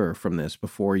suffer from this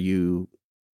before you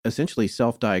essentially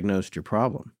self-diagnosed your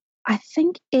problem? I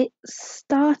think it was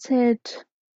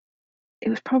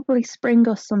probably spring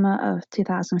or summer of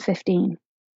 2015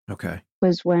 Okay.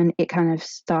 was when it kind of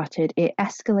started. It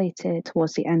escalated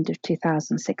towards the end of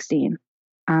 2016.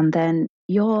 And then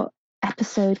your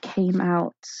episode came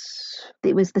out,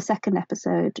 it was the second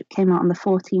episode, it came out on the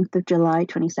 14th of July,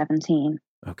 2017.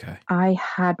 Okay. I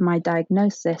had my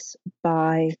diagnosis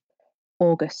by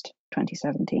August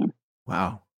 2017.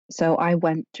 Wow. So I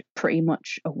went pretty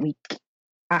much a week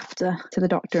after to the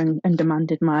doctor and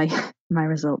demanded my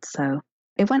results. So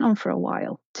it went on for a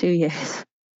while, 2 years.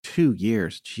 2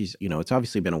 years. Geez, it's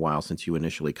obviously been a while since you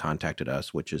initially contacted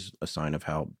us, which is a sign of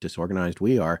how disorganized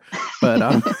we are.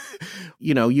 But,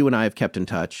 you and I have kept in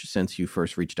touch since you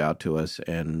first reached out to us,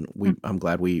 and I'm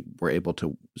glad we were able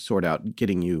to sort out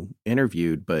getting you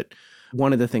interviewed. But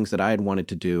one of the things that I had wanted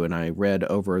to do, and I read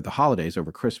over the holidays,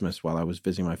 over Christmas, while I was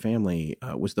visiting my family,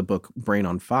 was the book Brain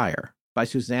on Fire by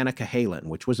Susanna Cahalan,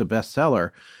 which was a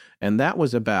bestseller. And that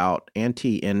was about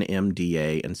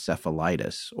anti-NMDA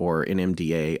encephalitis, or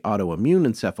NMDA autoimmune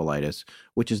encephalitis,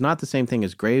 which is not the same thing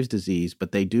as Graves' disease,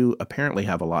 but they do apparently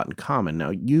have a lot in common. Now,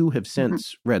 you have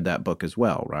since read that book as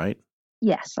well, right?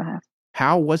 Yes, I have.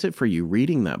 How was it for you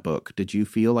reading that book? Did you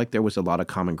feel like there was a lot of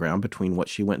common ground between what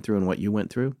she went through and what you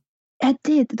went through? It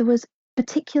did. There was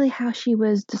particularly how she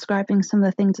was describing some of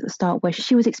the things at the start where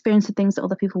she was experiencing things that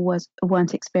other people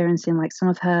weren't experiencing, like some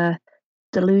of her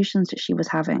delusions that she was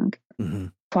having.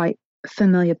 Quite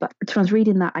familiar. But when I was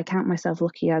reading that, I count myself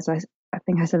lucky, as I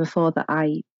think I said before, that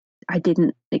I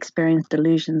didn't experience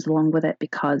delusions along with it,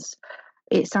 because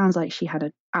it sounds like she had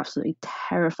an absolutely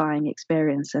terrifying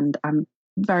experience, and I'm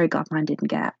very glad mine didn't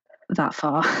get that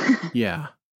far. Yeah.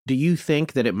 Do you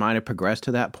think that it might have progressed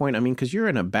to that point? I mean, because you're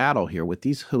in a battle here with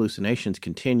these hallucinations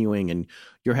continuing, and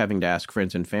you're having to ask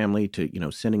friends and family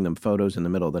to, sending them photos in the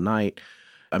middle of the night.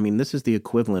 I mean, this is the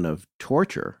equivalent of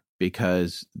torture,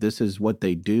 because this is what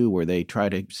they do, where they try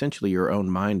to, essentially your own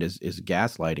mind is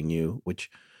gaslighting you, which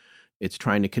it's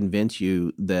trying to convince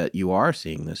you that you are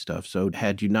seeing this stuff. So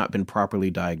had you not been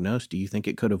properly diagnosed, do you think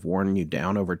it could have worn you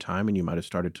down over time and you might have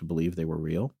started to believe they were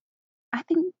real? I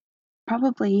think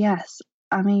probably yes.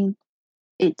 I mean,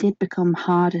 it did become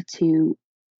harder to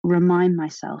remind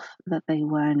myself that they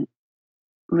weren't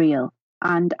real.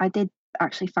 And I did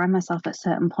actually find myself at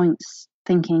certain points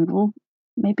thinking, well,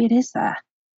 maybe it is there.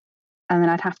 And then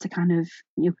I'd have to kind of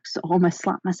almost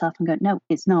slap myself and go, no,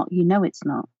 it's not. It's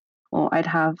not. Or I'd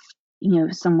have,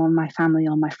 someone, my family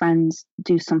or my friends,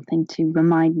 do something to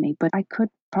remind me. But I could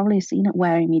probably have seen it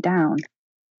wearing me down,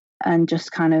 and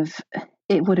just kind of,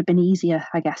 it would have been easier,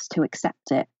 I guess, to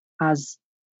accept it as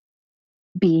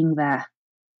being there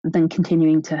than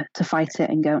continuing to fight it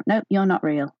and go, no, you're not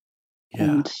real. Yeah.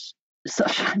 And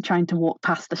sort of trying to walk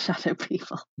past the shadow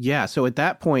people. Yeah. So at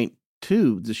that point,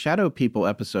 too, the Shadow People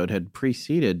episode had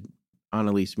preceded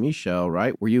Annalise Michel,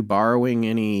 right? Were you borrowing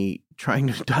trying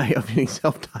to die of any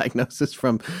self-diagnosis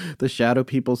from the Shadow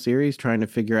People series, trying to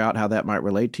figure out how that might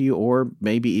relate to you, or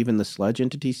maybe even the Sludge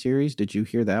Entity series? Did you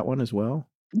hear that one as well?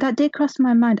 That did cross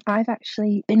my mind. I've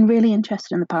actually been really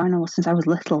interested in the paranormal since I was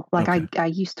little. Like, okay. I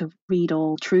used to read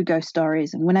all true ghost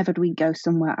stories, and whenever we'd go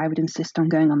somewhere, I would insist on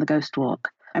going on the ghost walk.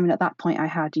 I mean, at that point, I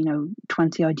had,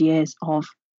 20 odd years of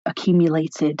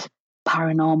accumulated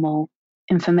paranormal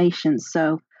information.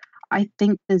 So I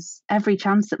think there's every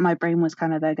chance that my brain was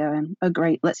kind of there going, oh,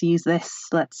 great, let's use this.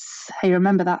 Hey,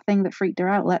 remember that thing that freaked her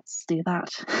out? Let's do that.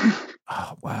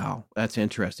 Oh, wow. That's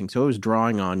interesting. So it was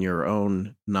drawing on your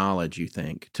own knowledge, you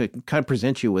think, to kind of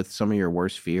present you with some of your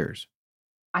worst fears.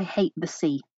 I hate the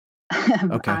sea.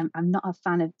 Okay. I'm not a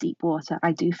fan of deep water.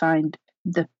 I do find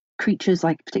the creatures,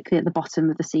 like particularly at the bottom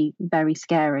of the sea, very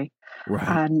scary. Right.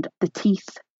 And the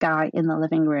teeth guy in the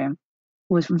living room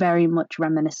was very much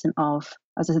reminiscent of,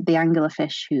 as I said, the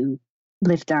anglerfish who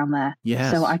lived down there.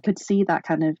 Yes. So I could see that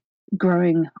kind of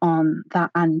growing on that.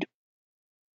 And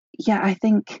yeah, I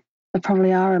think there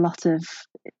probably are a lot of,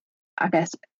 I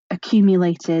guess,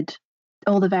 accumulated,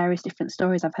 all the various different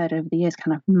stories I've heard over the years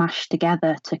kind of mashed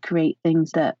together to create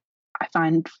things that I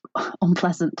find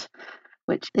unpleasant,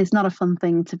 which is not a fun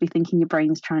thing to be thinking your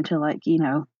brain's trying to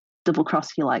double cross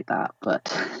you like that.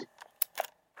 But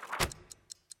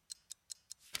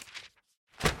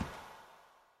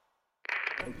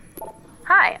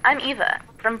Hi, I'm Eva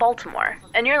from Baltimore,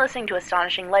 and you're listening to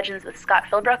Astonishing Legends with Scott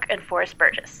Philbrook and Forrest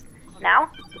Burgess.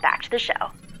 Now, back to the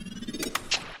show.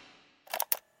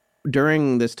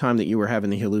 During this time that you were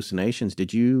having the hallucinations,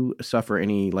 did you suffer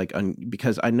any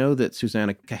because I know that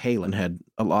Susanna Cahalan had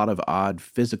a lot of odd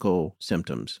physical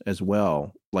symptoms as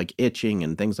well, like itching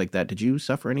and things like that. Did you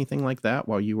suffer anything like that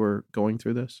while you were going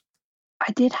through this?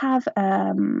 I did have,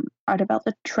 I developed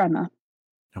a tremor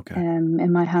Okay.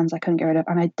 in my hands I couldn't get rid of.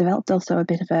 And I developed also a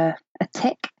bit of a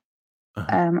tic.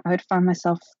 Uh-huh. I would find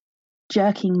myself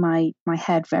jerking my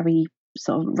head very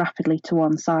sort of rapidly to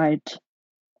one side.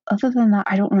 Other than that,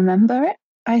 I don't remember it.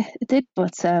 I did,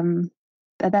 but they're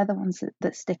the ones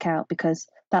that stick out because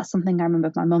that's something I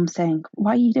remember my mum saying,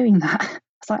 "Why are you doing that?"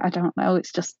 It's like, I don't know.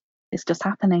 It's just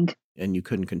happening. And you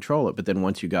couldn't control it, but then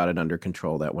once you got it under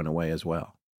control, that went away as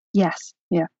well. Yes.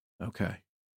 Yeah. Okay.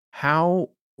 How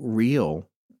real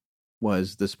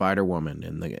was the Spider Woman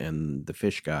and the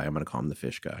fish guy? I'm going to call him the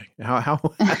fish guy.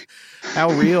 How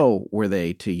real were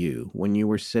they to you when you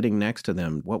were sitting next to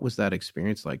them? What was that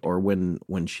experience like? Or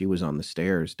when she was on the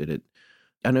stairs,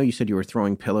 I know you said you were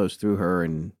throwing pillows through her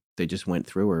and they just went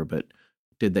through her, but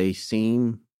did they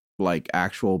seem like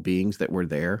actual beings that were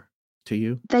there to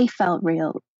you? They felt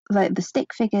real. Like the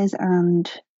stick figures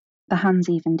and the hands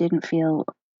even didn't feel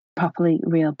properly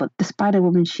real, but the Spider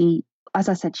Woman, as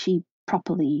I said, she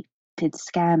properly did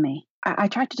scare me. I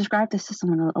tried to describe this to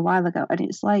someone a while ago, and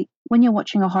it's like when you're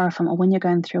watching a horror film or when you're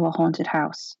going through a haunted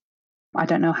house. I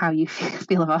don't know how you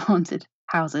feel about haunted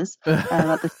houses,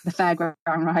 like the fairground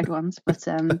ride ones, but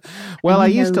well, I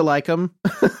used to like them.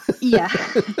 Yeah.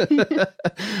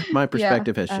 My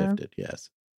perspective has shifted. Yes.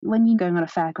 When you're going on a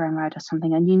fairground ride or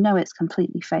something, and you know it's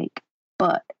completely fake,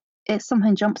 but if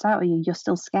something jumps out at you, you're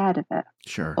still scared of it.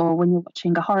 Sure. Or when you're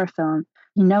watching a horror film,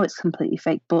 you know it's completely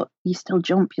fake, but you still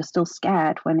jump, you're still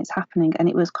scared when it's happening. And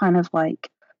it was kind of like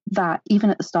that, even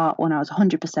at the start when I was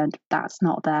 100%, that's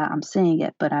not there, I'm seeing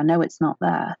it, but I know it's not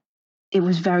there. It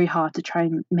was very hard to try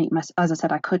and as I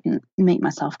said, I couldn't make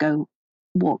myself go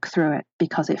walk through it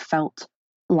because it felt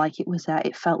like it was there.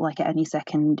 It felt like at any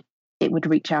second it would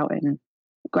reach out and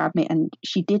grab me. And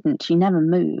she didn't. She never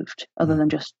moved other than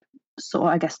just sort of,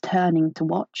 I guess, turning to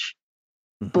watch.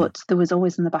 Mm-hmm. But there was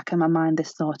always in the back of my mind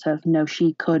this sort of, no,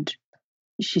 she's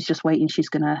just waiting. She's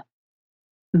going to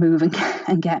move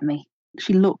and get me.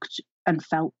 She looked and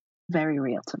felt very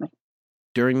real to me.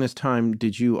 During this time,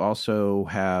 did you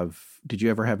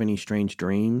ever have any strange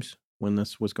dreams when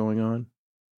this was going on?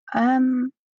 I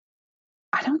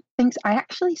don't think so.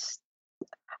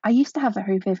 I used to have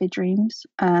very vivid dreams.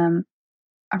 Around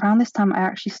this time, I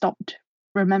actually stopped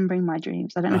remembering my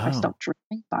dreams. I don't know if I stopped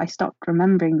dreaming, but I stopped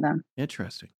remembering them.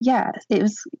 Interesting. Yeah, it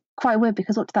was quite weird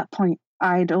because up to that point,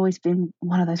 I'd always been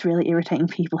one of those really irritating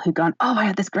people who'd gone, "Oh, I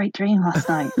had this great dream last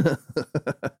night."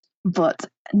 But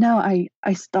no, I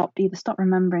stopped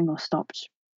remembering or stopped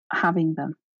having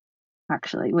them,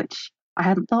 actually, which I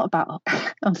hadn't thought about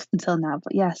up until now.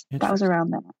 But yes, that was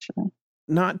around then, actually.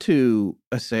 Not to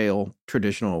assail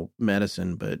traditional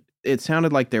medicine, but it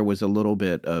sounded like there was a little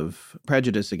bit of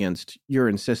prejudice against your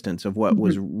insistence of what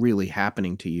was really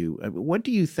happening to you. What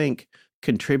do you think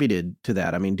contributed to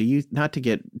that? I mean, not to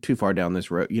get too far down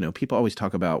this road, people always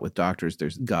talk about with doctors,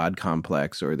 there's God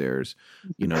complex, or there's,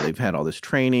 they've had all this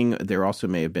training. There also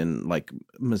may have been like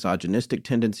misogynistic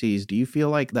tendencies. Do you feel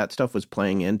like that stuff was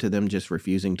playing into them just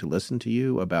refusing to listen to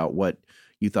you about what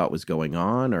you thought was going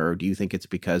on? Or do you think it's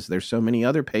because there's so many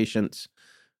other patients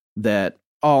that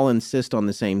all insist on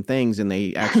the same things and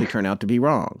they actually turn out to be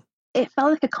wrong? It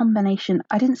felt like a combination.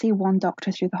 I didn't see one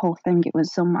doctor through the whole thing. It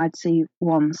was some I'd see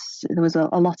once. There was a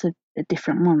lot of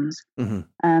different ones.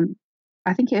 Mm-hmm.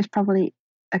 I think it was probably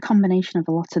a combination of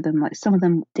a lot of them. Like some of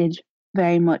them did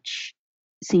very much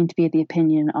seem to be of the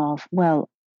opinion of, well,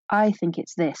 I think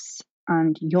it's this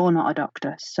and you're not a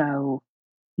doctor, so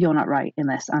you're not right in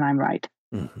this and I'm right.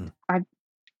 Mm-hmm. I've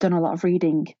done a lot of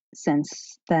reading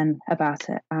since then about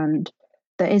it, and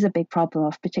there is a big problem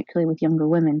of, particularly with younger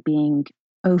women, being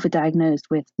overdiagnosed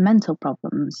with mental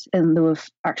problems in lieu of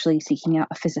actually seeking out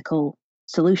a physical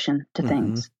solution to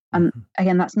things. And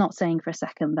again, that's not saying for a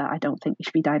second that I don't think you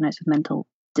should be diagnosed with mental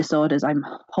disorders. I'm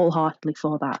wholeheartedly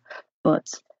for that. But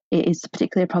it is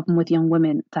particularly a problem with young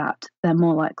women that they're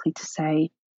more likely to say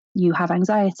you have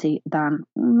anxiety than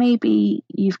maybe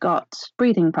you've got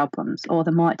breathing problems, or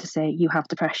they're more likely to say you have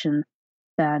depression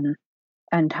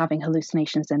and having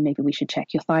hallucinations, then maybe we should check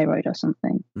your thyroid or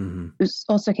something. Mm-hmm. It's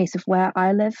also a case of where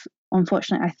I live.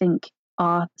 Unfortunately, I think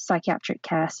our psychiatric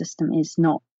care system is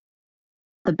not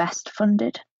the best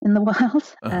funded in the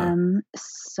world.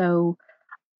 So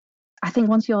I think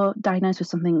once you're diagnosed with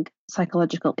something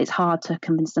psychological, it's hard to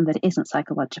convince them that it isn't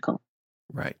psychological.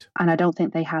 Right. And I don't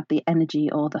think they had the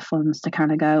energy or the funds to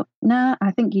kind of go, nah,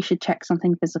 I think you should check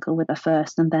something physical with her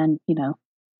first and then,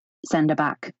 send her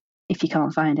back. if you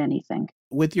can't find anything.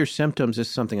 With your symptoms, this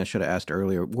is something I should have asked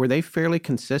earlier. Were they fairly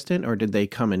consistent, or did they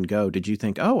come and go? Did you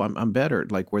think, oh, I'm better?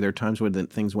 Like, were there times when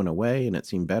things went away and it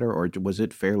seemed better, or was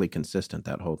it fairly consistent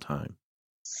that whole time?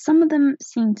 Some of them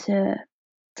seem to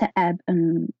ebb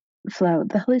and flow.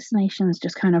 The hallucinations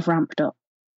just kind of ramped up.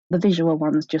 The visual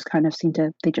ones just kind of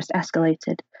they just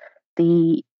escalated.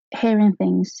 The hearing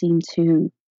things seem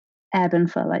to ebb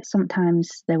and flow. Like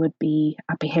sometimes I'd be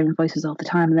hearing voices all the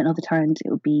time, and then other times it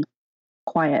would be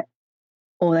quiet.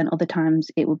 Or then other times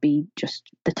it would be just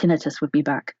the tinnitus would be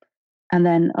back. And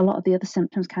then a lot of the other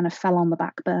symptoms kind of fell on the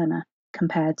back burner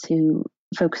compared to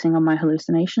focusing on my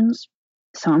hallucinations.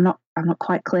 So I'm not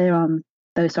quite clear on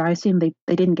those. So I assume they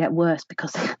didn't get worse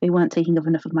because they weren't taking up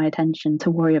enough of my attention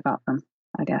to worry about them,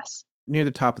 I guess. Near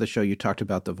the top of the show, you talked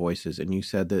about the voices, and you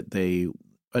said that they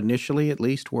initially, at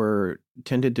least,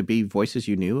 tended to be voices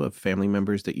you knew of family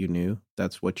members that you knew.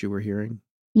 That's what you were hearing?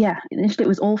 Yeah, initially it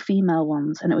was all female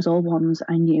ones, and it was all ones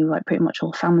I knew, like pretty much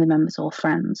all family members, all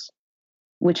friends,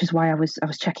 which is why I was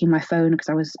checking my phone, because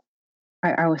I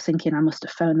was thinking I must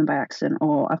have phoned them by accident,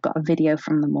 or I've got a video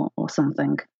from them or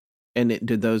something. And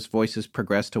did those voices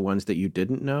progress to ones that you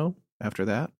didn't know after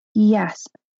that? Yes,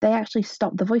 they actually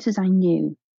stopped. The voices I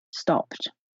knew stopped,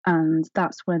 and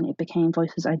that's when it became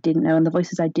voices I didn't know, and the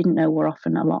voices I didn't know were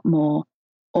often a lot more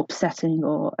upsetting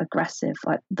or aggressive.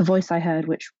 Like the voice I heard,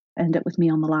 which ended up with me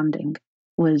on the landing,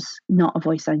 was not a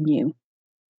voice I knew.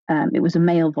 It was a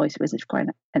male voice. It was quite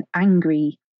an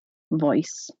angry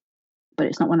voice, but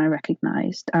it's not one I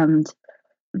recognized. And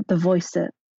the voice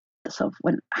that sort of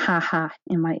went ha ha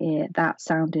in my ear, that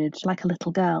sounded like a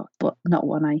little girl, but not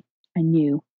one I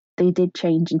knew. They did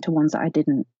change into ones that I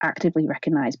didn't actively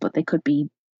recognize, but they could be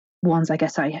ones I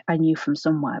guess I knew from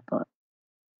somewhere, but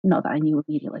not that I knew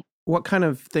immediately. What kind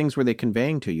of things were they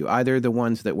conveying to you? Either the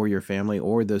ones that were your family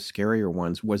or the scarier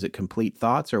ones. Was it complete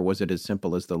thoughts, or was it as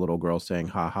simple as the little girl saying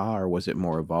ha ha, or was it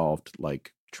more evolved,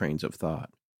 like trains of thought?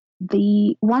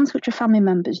 The ones which were family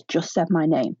members just said my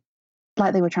name,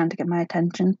 like they were trying to get my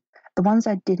attention. The ones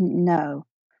I didn't know,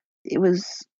 it was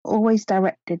always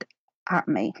directed at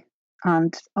me,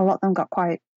 and a lot of them got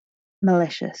quite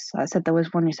malicious. Like I said, there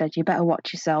was one who said, "You better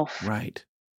watch yourself." Right.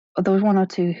 There was one or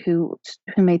two who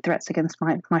made threats against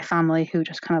my family, who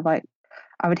just kind of like,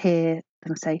 I would hear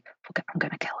them say, "I'm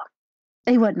going to kill them."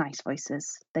 They weren't nice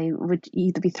voices. They would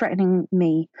either be threatening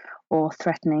me or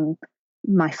threatening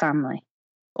my family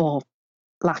or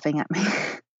laughing at me.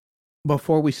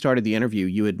 Before we started the interview,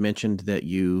 you had mentioned that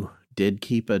you did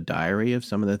keep a diary of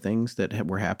some of the things that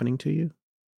were happening to you?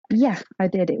 Yeah, I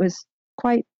did. It was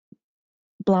quite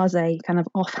blasé, kind of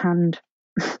offhand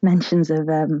mentions of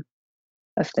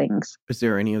things. Is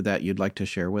there any of that you'd like to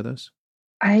share with us?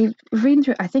 I reading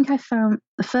through, I think I found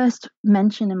the first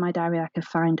mention in my diary I could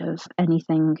find of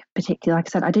anything particular. Like I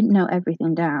said, I didn't know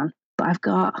everything down, but I've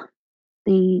got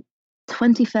the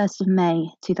 21st of May,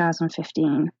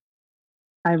 2015.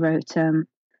 I wrote,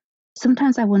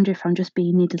 sometimes I wonder if I'm just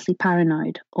being needlessly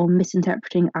paranoid or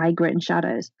misinterpreting eye grit and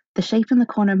shadows. The shape in the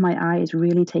corner of my eye is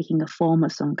really taking a form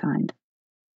of some kind.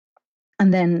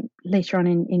 And then later on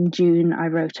in June, I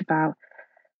wrote about,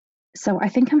 so I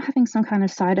think I'm having some kind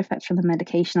of side effects from the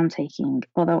medication I'm taking,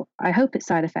 although I hope it's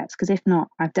side effects, because if not,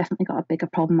 I've definitely got a bigger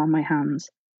problem on my hands.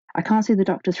 I can't see the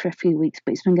doctors for a few weeks,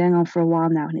 but it's been going on for a while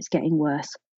now and it's getting worse.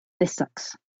 This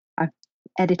sucks. I've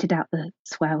edited out the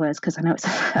swear words because I know it's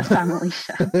a family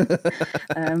show.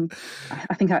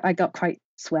 I think I got quite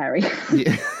sweary.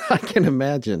 Yeah, I can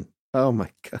imagine. Oh my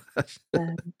gosh.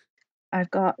 I've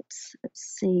got,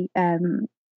 let's see,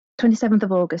 27th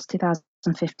of August,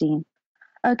 2015.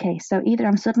 Okay, so either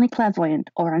I'm suddenly clairvoyant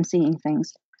or I'm seeing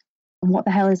things. And what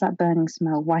the hell is that burning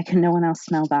smell? Why can no one else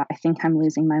smell that? I think I'm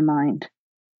losing my mind.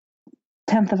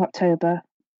 10th of October.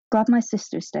 Glad my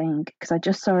sister's staying, because I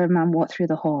just saw a man walk through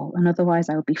the hall, and otherwise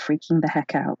I would be freaking the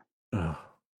heck out. Oh.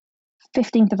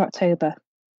 15th of October.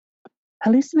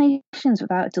 Hallucinations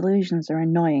without delusions are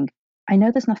annoying. I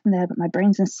know there's nothing there, but my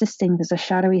brain's insisting there's a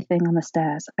shadowy thing on the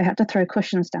stairs. I had to throw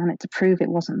cushions down it to prove it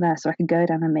wasn't there so I could go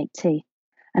down and make tea.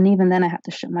 And even then I had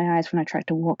to shut my eyes when I tried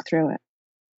to walk through it.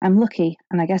 I'm lucky,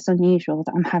 and I guess unusual,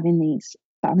 that I'm having these,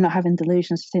 that I'm not having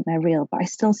delusions to think they're real, but I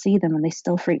still see them and they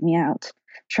still freak me out.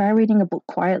 Try reading a book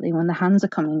quietly when the hands are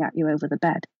coming at you over the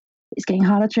bed. It's getting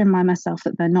harder to remind myself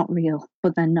that they're not real,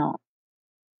 but they're not.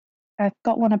 I've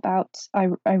got one about, I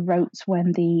wrote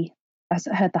when I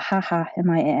heard the ha-ha in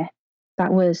my ear.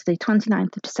 That was the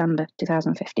 29th of December,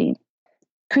 2015.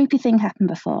 Creepy thing happened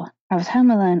before. I was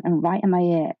home alone and right in my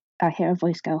ear, I hear a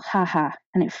voice go, ha-ha,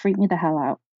 and it freaked me the hell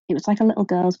out. It was like a little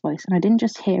girl's voice, and I didn't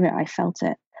just hear it, I felt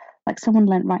it. Like someone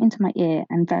leant right into my ear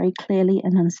and very clearly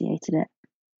enunciated it.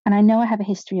 And I know I have a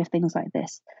history of things like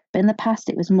this, but in the past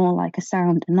it was more like a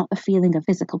sound and not the feeling of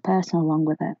physical person along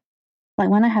with it. Like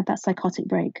when I had that psychotic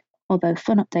break, although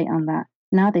fun update on that,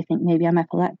 now they think maybe I'm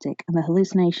epileptic and the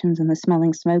hallucinations and the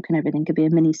smelling smoke and everything could be a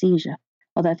mini seizure.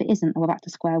 Although if it isn't, we're back to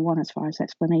square one as far as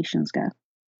explanations go.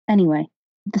 Anyway,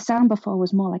 the sound before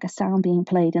was more like a sound being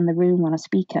played in the room on a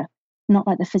speaker, not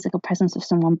like the physical presence of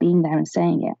someone being there and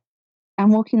saying it.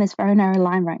 I'm walking this very narrow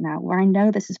line right now where I know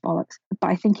this is bollocks, but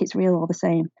I think it's real all the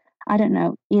same. I don't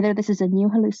know. Either this is a new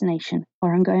hallucination,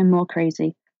 or I'm going more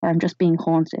crazy, or I'm just being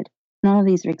haunted. None of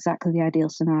these are exactly the ideal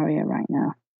scenario right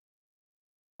now.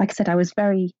 Like I said, I was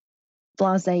very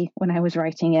blasé when I was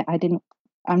writing it.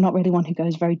 I'm not really one who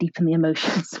goes very deep in the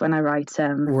emotions when I write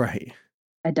Right.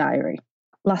 a diary.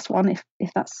 Last one,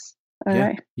 if that's all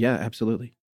right. Yeah,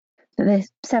 absolutely. So the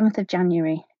 7th of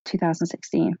January,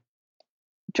 2016.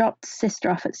 Dropped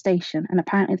sister off at station, and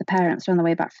apparently the parents are on the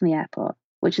way back from the airport,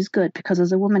 which is good because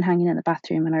there's a woman hanging in the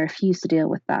bathroom and I refuse to deal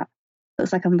with that.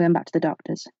 Looks like I'm going back to the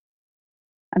doctors.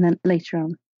 And then later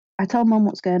on, I told Mum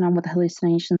what's going on with the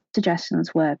hallucinations.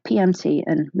 Suggestions were PMT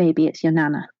and maybe it's your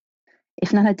Nana.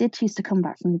 If Nana did choose to come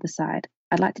back from the other side,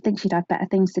 I'd like to think she'd have better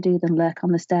things to do than lurk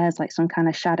on the stairs like some kind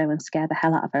of shadow and scare the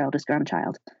hell out of her eldest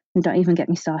grandchild. And don't even get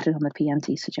me started on the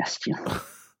PMT suggestion.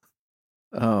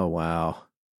 Oh, wow.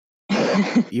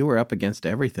 You were up against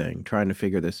everything trying to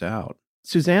figure this out.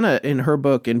 Susanna, in her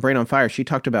book, In Brain on Fire, she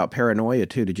talked about paranoia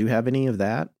too. Did you have any of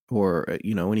that? Or,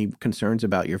 any concerns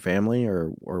about your family,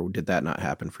 or did that not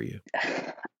happen for you?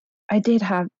 I did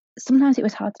have, sometimes it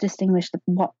was hard to distinguish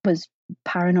what was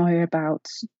paranoia about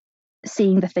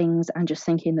seeing the things and just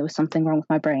thinking there was something wrong with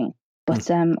my brain. But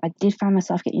I did find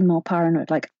myself getting more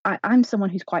paranoid. Like I'm someone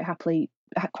who's quite happy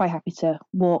to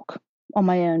walk on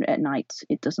my own at night.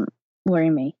 It doesn't worry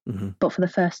me. Mm-hmm. But for the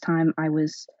first time,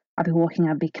 I'd be walking,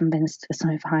 I'd be convinced there's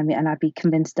something behind me, and I'd be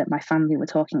convinced that my family were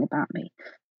talking about me.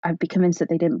 I'd be convinced that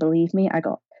they didn't believe me. I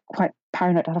got quite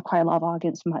paranoid. I'd have quite a lot of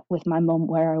arguments with my mum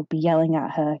where I would be yelling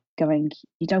at her, going,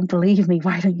 "You don't believe me.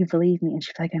 Why don't you believe me?" And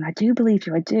she'd be like, "I do believe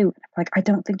you. I do." Like, I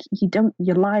don't think you don't.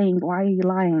 You're lying. Why are you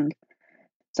lying?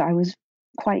 So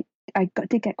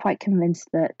did get quite convinced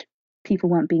that people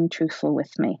weren't being truthful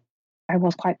with me. I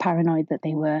was quite paranoid that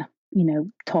they were,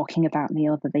 talking about me,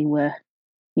 or that they were,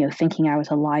 thinking I was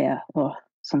a liar or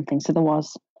something. So there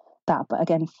was that. But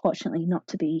again, fortunately, not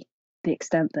to the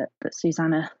extent that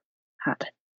Susanna had.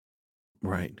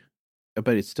 Right.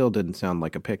 But it still didn't sound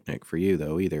like a picnic for you,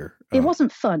 though, either. It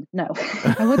wasn't fun. No,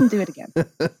 I wouldn't do it again.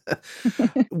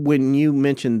 When you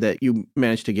mentioned that you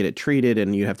managed to get it treated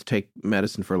and you have to take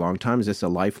medicine for a long time, is this a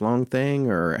lifelong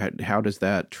thing, or how does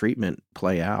that treatment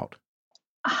play out?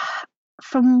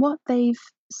 From what they've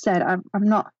said, I'm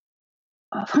not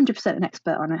 100% an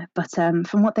expert on it, but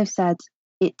from what they've said,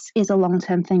 it is a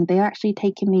long-term thing. They're actually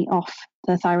taking me off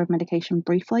the thyroid medication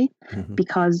briefly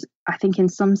because I think in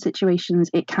some situations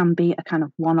it can be a kind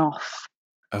of one-off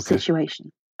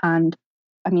situation. And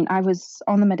I mean, I was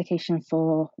on the medication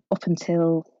for up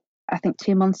until I think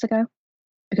 2 months ago,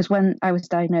 because when I was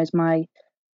diagnosed, my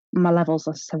levels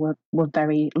were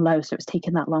very low, so it was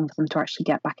taking that long for them to actually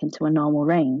get back into a normal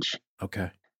range.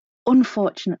 Okay.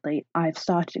 Unfortunately, I've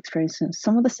started experiencing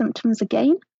some of the symptoms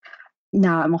again.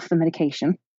 Now I'm off the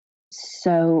medication,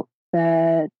 so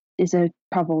there is a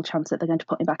probable chance that they're going to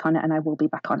put me back on it, and I will be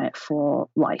back on it for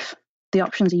life. The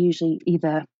options are usually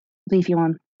either leave you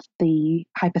on the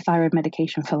hypothyroid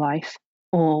medication for life,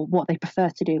 or what they prefer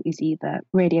to do is either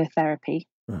radiotherapy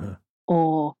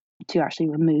or to actually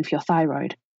remove your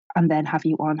thyroid and then have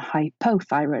you on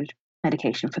hypothyroid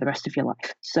medication for the rest of your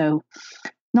life. So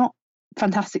not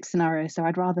fantastic scenario. So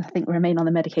I'd rather remain on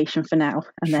the medication for now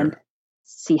and then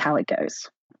see how it goes.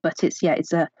 But it's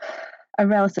a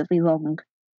relatively long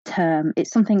term.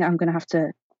 It's something I'm going to have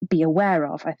to be aware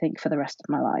of, I think, for the rest of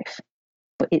my life.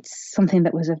 But it's something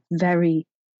that was a very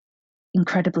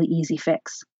incredibly easy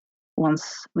fix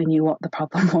once we knew what the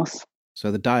problem was.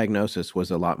 So the diagnosis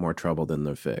was a lot more trouble than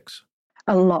the fix.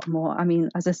 A lot more. I mean,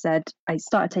 as I said, I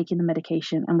started taking the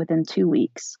medication, and within 2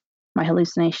 weeks, my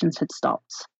hallucinations had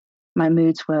stopped. My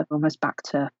moods were almost back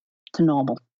to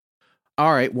normal.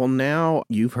 All right. Well, now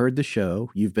you've heard the show.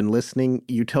 You've been listening.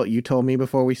 You told me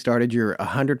before we started you're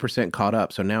 100% caught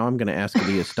up. So now I'm going to ask you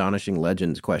the Astonishing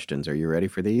Legends questions. Are you ready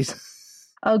for these?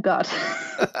 Oh, God.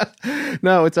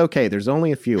 No, it's okay. There's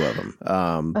only a few of them.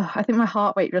 I think my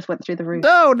heart rate just went through the roof.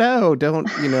 No, don't,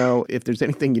 if there's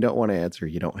anything you don't want to answer,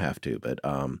 you don't have to. But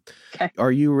okay.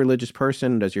 Are you a religious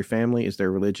person? Is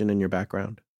there religion in your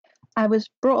background? I was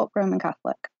brought up Roman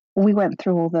Catholic. We went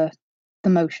through all the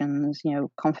motions,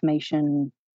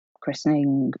 confirmation,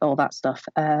 christening, all that stuff.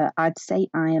 I'd say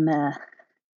I am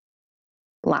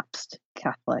lapsed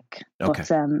Catholic. Okay.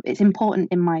 But it's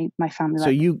important in my family. So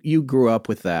you grew up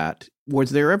with that.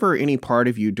 Was there ever any part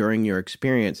of you during your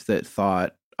experience that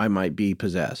thought, I might be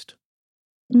possessed?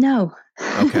 No.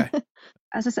 Okay.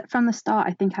 As I said from the start,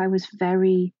 I think I was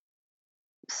very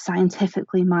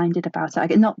scientifically minded about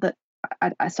it. Not that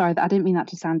sorry, I didn't mean that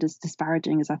to sound as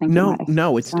disparaging as I think. No,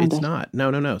 it's not.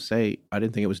 No. Say, I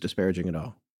didn't think it was disparaging at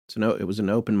all. So it was an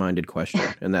open-minded question,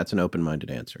 and that's an open-minded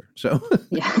answer. So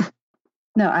yeah.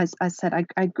 No, as I said,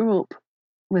 I grew up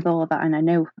with all of that, and I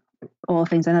know all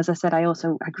things. And as I said, I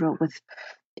grew up with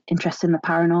interest in the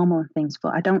paranormal and things,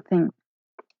 but I don't think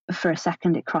for a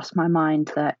second it crossed my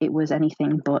mind that it was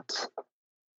anything but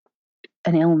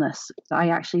an illness. I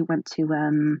actually went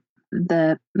to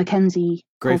the Mackenzie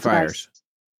Greyfriars.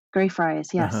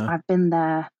 Greyfriars, yes. Uh-huh. I've been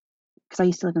there because I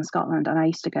used to live in Scotland, and I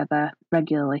used to go there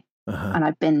regularly. Uh-huh. And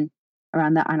I've been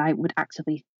around there, and I would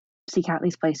actively seek out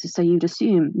these places. So you'd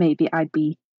assume maybe I'd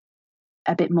be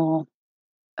a bit more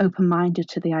open-minded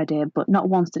to the idea, but not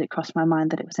once did it cross my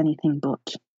mind that it was anything but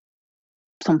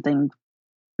something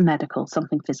medical,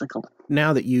 something physical.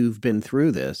 Now that you've been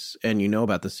through this and you know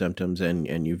about the symptoms,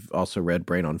 and you've also read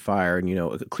Brain on Fire,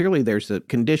 and clearly there's a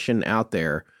condition out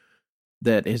there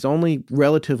that has only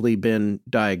relatively been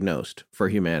diagnosed for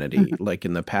humanity, like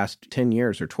in the past 10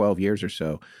 years or 12 years or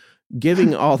so.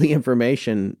 Giving all the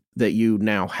information that you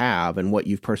now have and what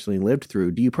you've personally lived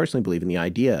through, do you personally believe in the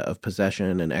idea of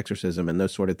possession and exorcism and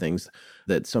those sort of things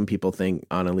that some people think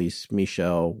Anneliese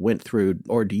Michel went through?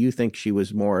 Or do you think she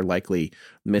was more likely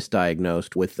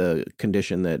misdiagnosed with the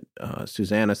condition that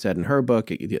Susanna said in her book,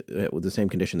 with the same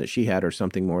condition that she had, or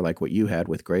something more like what you had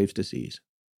with Graves' disease?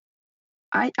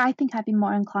 I think I'd be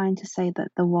more inclined to say that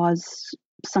there was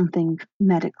something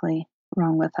medically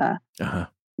wrong with her. Uh-huh.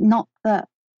 Not that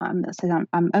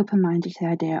I'm open-minded to the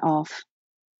idea of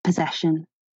possession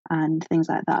and things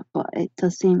like that, but it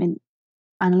does seem in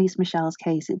Anneliese Michel's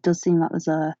case, it does seem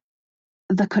that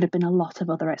there could have been a lot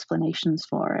of other explanations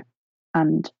for it,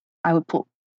 and I would put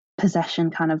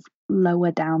possession kind of lower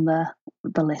down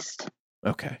the list.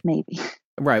 Okay, maybe.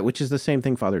 Right, which is the same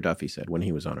thing Father Duffy said when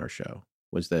he was on our show,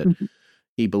 was that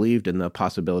he believed in the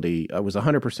possibility, was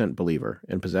 100% believer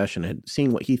in possession, had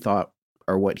seen what he thought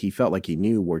or what he felt like he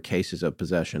knew were cases of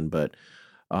possession, but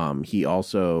he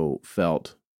also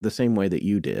felt the same way that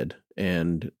you did.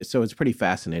 And so it's pretty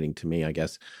fascinating to me, I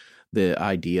guess, the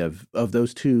idea of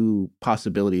those two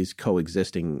possibilities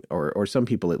coexisting, or some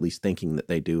people at least thinking that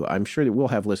they do. I'm sure that we'll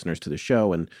have listeners to the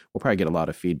show, and we'll probably get a lot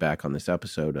of feedback on this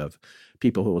episode of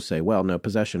people who will say, well, no,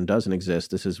 possession doesn't exist.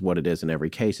 This is what it is in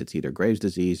every case. It's either Graves'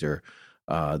 disease or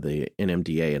the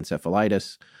NMDA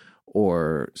encephalitis,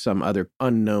 or some other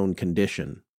unknown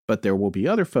condition. But there will be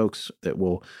other folks that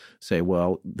will say,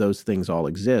 well, those things all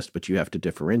exist, but you have to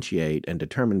differentiate and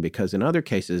determine, because in other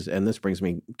cases, and this brings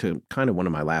me to kind of one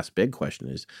of my last big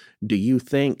questions is, do you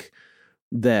think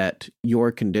that your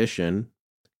condition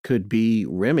could be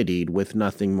remedied with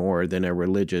nothing more than a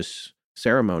religious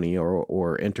ceremony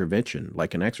or intervention,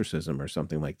 like an exorcism or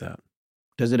something like that?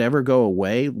 Does it ever go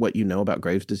away, what you know about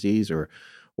Graves' disease, or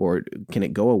can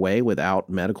it go away without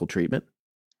medical treatment?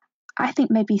 I think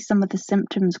maybe some of the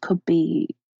symptoms could be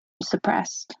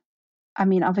suppressed. I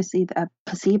mean, obviously, the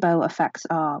placebo effects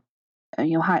are,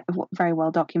 very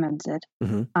well documented.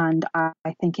 And I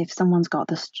think if someone's got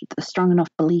the strong enough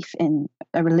belief in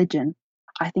a religion,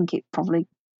 I think it probably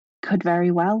could very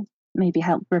well maybe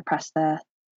help repress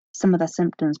some of their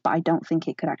symptoms. But I don't think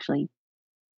it could actually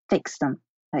fix them.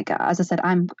 Like, as I said,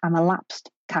 I'm a lapsed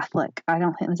Catholic. I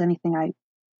don't think there's anything I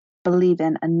believe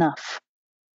in enough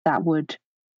that would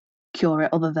cure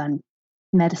it other than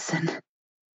medicine.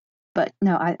 But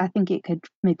no, I think it could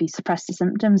maybe suppress the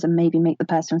symptoms and maybe make the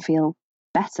person feel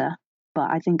better.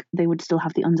 But I think they would still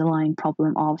have the underlying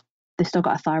problem of they've still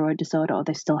got a thyroid disorder, or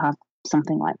they still have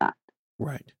something like that.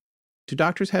 Right. Do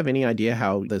doctors have any idea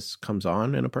how this comes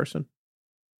on in a person?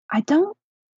 I don't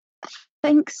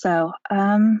think so.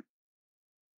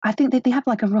 I think that they have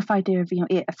like a rough idea of,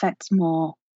 it affects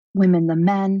more women than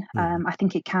men. I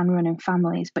think it can run in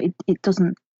families, but it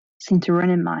doesn't seem to run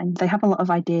in mine. They have a lot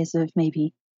of ideas of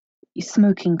maybe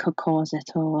smoking could cause it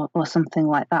or something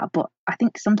like that. But I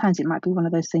think sometimes it might be one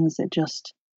of those things that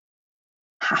just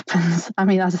happens. I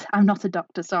mean, I'm not a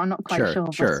doctor, so I'm not quite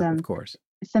sure. Sure, but, of course.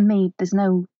 For me, there's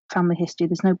no family history.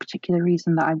 There's no particular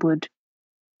reason that I would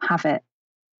have it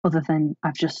other than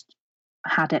I've just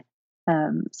had it.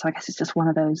 So I guess it's just one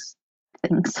of those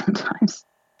things sometimes.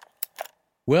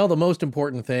 Well, the most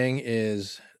important thing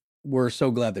is we're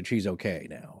so glad that she's okay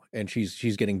now, and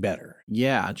she's getting better.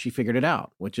 Yeah, she figured it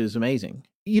out, which is amazing.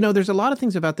 There's a lot of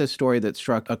things about this story that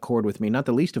struck a chord with me, not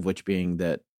the least of which being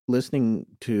that listening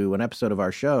to an episode of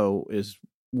our show is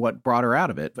what brought her out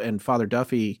of it. And Father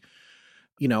Duffy,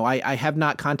 I have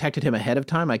not contacted him ahead of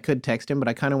time. I could text him, but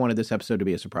I kind of wanted this episode to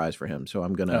be a surprise for him. So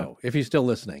I'm going to... Oh, if he's still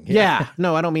listening. Yeah.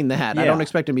 No, I don't mean that. Yeah. I don't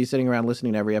expect him to be sitting around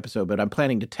listening to every episode, but I'm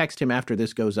planning to text him after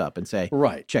this goes up and say,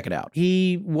 right, check it out.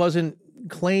 He wasn't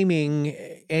claiming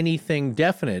anything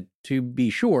definite, to be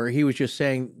sure. He was just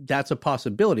saying that's a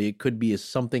possibility. It could be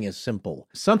something as simple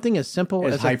as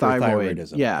a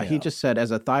thyroid. Yeah, he just said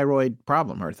as a thyroid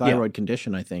problem or thyroid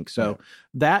condition, I think. So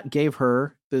that gave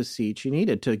her the seed she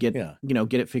needed to get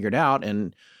it figured out.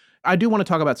 And I do want to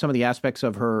talk about some of the aspects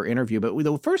of her interview, but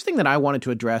the first thing that I wanted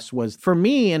to address was, for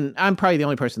me, and I'm probably the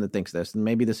only person that thinks this, and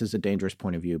maybe this is a dangerous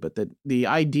point of view, but the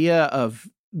idea of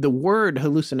the word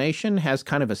hallucination has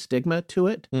kind of a stigma to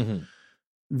it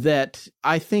that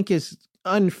I think is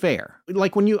unfair.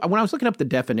 Like when I was looking up the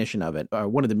definition of it,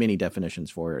 one of the many definitions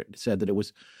for it, said that it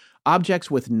was objects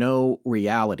with no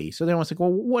reality. So then I was like, well,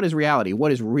 what is reality?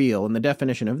 What is real? And the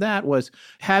definition of that was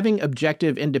having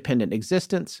objective independent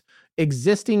existence,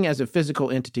 existing as a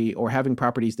physical entity, or having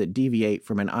properties that deviate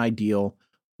from an ideal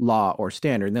law or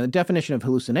standard. Now, the definition of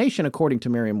hallucination, according to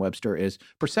Merriam-Webster, is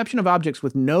perception of objects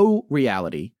with no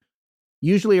reality,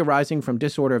 usually arising from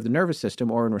disorder of the nervous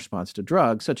system or in response to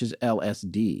drugs, such as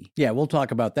LSD. Yeah, we'll talk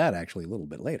about that actually a little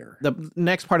bit later. The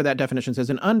next part of that definition says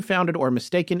an unfounded or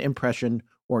mistaken impression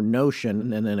or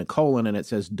notion, and then a colon, and it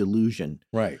says delusion.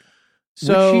 Right.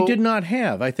 So, which she did not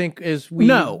have, I think, as we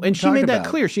and she made that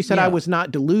clear. She said, I was not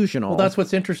delusional. Well, that's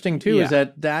what's interesting, too, is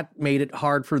that made it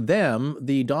hard for them,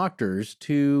 the doctors,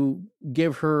 to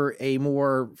give her a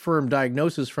more firm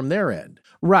diagnosis from their end.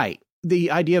 Right.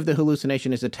 The idea of the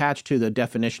hallucination is attached to the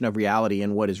definition of reality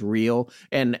and what is real.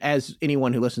 And as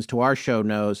anyone who listens to our show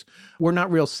knows, we're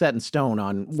not real set in stone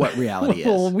on what reality is.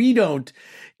 Well, we don't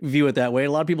view it that way.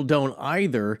 A lot of people don't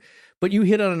either. But you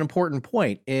hit on an important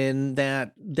point in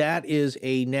that is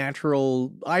a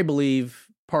natural, I believe,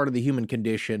 part of the human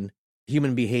condition,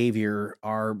 human behavior,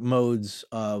 our modes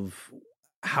of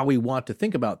how we want to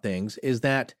think about things, is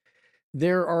that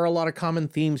there are a lot of common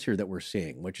themes here that we're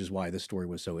seeing, which is why this story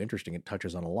was so interesting. It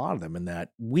touches on a lot of them, and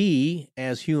that we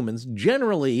as humans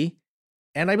generally,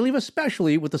 and I believe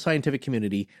especially with the scientific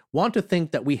community, want to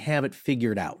think that we have it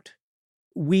figured out.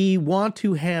 We want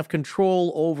to have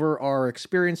control over our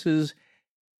experiences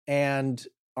and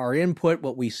our input,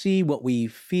 what we see, what we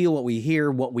feel, what we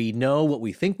hear, what we know, what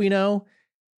we think we know,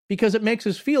 because it makes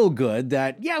us feel good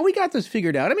that, we got this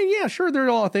figured out. I mean, sure, there are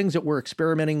a lot of things that we're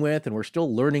experimenting with and we're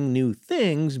still learning new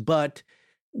things, but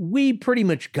we pretty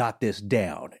much got this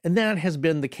down. And that has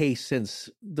been the case since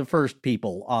the first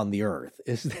people on the earth,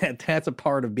 is that that's a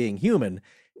part of being human.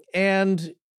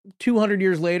 And 200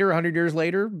 years later, 100 years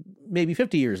later, maybe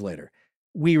 50 years later,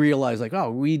 we realize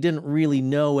we didn't really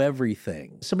know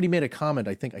everything. Somebody made a comment,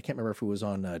 I can't remember if it was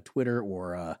on Twitter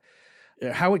or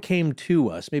how it came to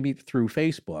us, maybe through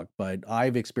Facebook, but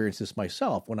I've experienced this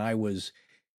myself. When I was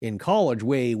in college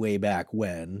way, way back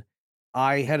when,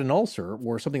 I had an ulcer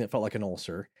or something that felt like an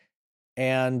ulcer.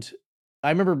 And I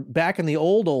remember back in the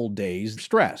old days,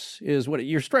 stress is what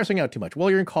you're stressing out too much. Well,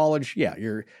 you're in college. Yeah,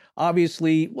 you're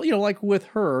obviously, like with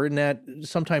her, in that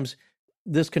sometimes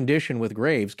this condition with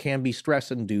Graves can be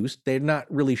stress induced. They're not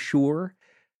really sure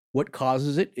what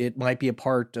causes it. It might be a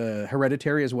part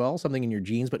hereditary as well, something in your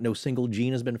genes, but no single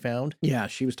gene has been found. Yeah,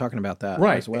 she was talking about that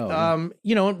right. as well.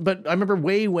 But I remember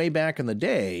way, way back in the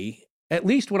day, at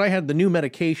least when I had the new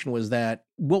medication, was that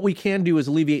what we can do is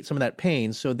alleviate some of that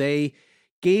pain. So they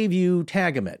gave you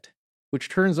Tagamet, which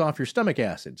turns off your stomach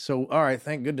acid. So, all right,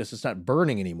 thank goodness it's not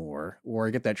burning anymore, or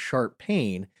I get that sharp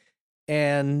pain,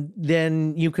 and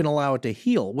then you can allow it to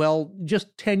heal. Well,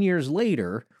 just 10 years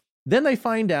later, then they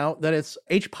find out that it's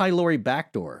H. pylori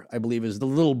bacter, I believe, is the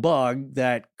little bug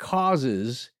that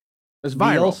causes it's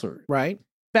viral, the ulcer. Right?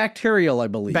 Bacterial, I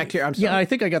believe. I'm sorry. Yeah, I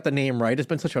think I got the name right. It's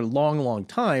been such a long, long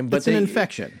time. But it's an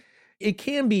infection. It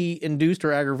can be induced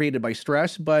or aggravated by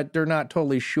stress, but they're not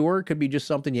totally sure. It could be just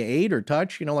something you ate or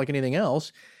touch, like anything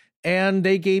else. And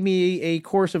they gave me a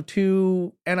course of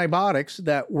 2 antibiotics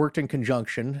that worked in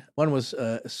conjunction. One was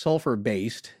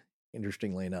sulfur-based,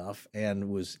 interestingly enough, and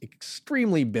was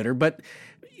extremely bitter. But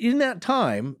in that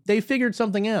time, they figured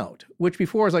something out, which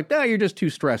before was like, you're just too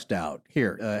stressed out.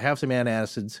 Here, have some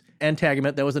antacids,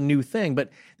 Tagamet. That was a new thing. But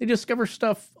they discover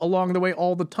stuff along the way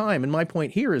all the time. And my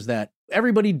point here is that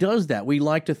everybody does that. We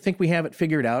like to think we have it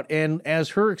figured out. And as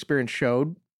her experience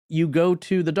showed, you go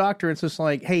to the doctor and it's just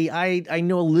like, hey, I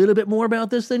know a little bit more about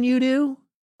this than you do.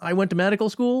 I went to medical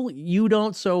school. You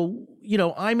don't. So,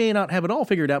 I may not have it all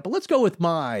figured out, but let's go with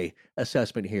my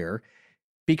assessment here,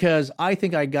 because I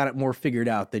think I got it more figured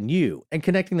out than you. And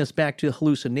connecting this back to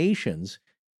hallucinations,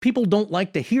 people don't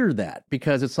like to hear that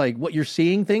because it's like, what you're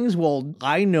seeing things, well,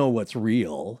 I know what's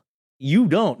real. You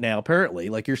don't now, apparently.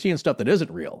 Like, you're seeing stuff that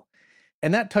isn't real.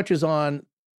 And that touches on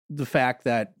the fact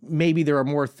that maybe there are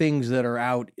more things that are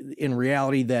out in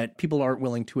reality that people aren't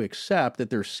willing to accept that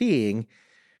they're seeing,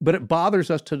 but it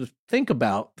bothers us to think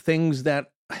about things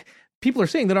that people are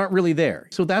seeing that aren't really there.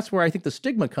 So that's where I think the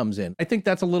stigma comes in. I think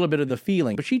that's a little bit of the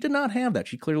feeling, but she did not have that.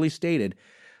 She clearly stated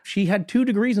she had 2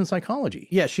 degrees in psychology.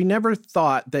 Yeah, she never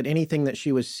thought that anything that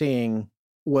she was seeing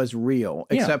was real,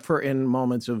 except for in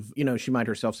moments of, she might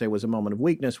herself say was a moment of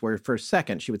weakness where for a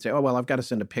second she would say, oh, well, I've got to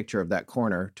send a picture of that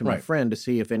corner to my friend to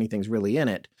see if anything's really in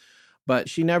it. But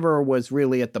she never was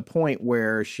really at the point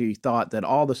where she thought that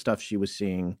all the stuff she was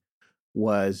seeing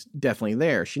was definitely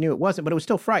there. She knew it wasn't, but it was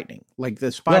still frightening. Like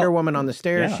the spider woman on the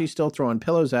stairs, she's still throwing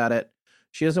pillows at it.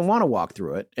 She doesn't want to walk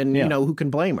through it. And, who can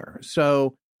blame her?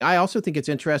 So I also think it's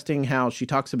interesting how she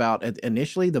talks about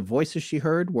initially the voices she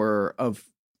heard were of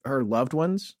her loved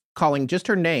ones calling just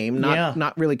her name,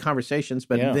 not really conversations,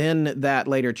 but then that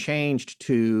later changed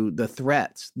to the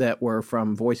threats that were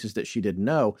from voices that she didn't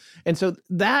know. And so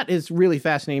that is really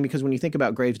fascinating because when you think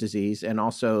about Graves' disease and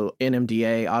also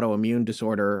NMDA, autoimmune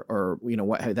disorder, or,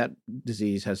 that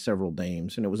disease has several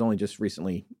names, and it was only just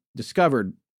recently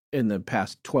discovered in the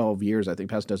past 12 years, I think,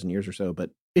 past dozen years or so.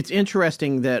 But it's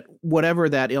interesting that whatever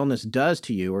that illness does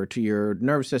to you or to your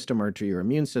nervous system or to your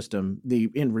immune system, the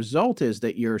end result is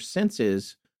that your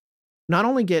senses not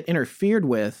only get interfered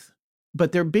with,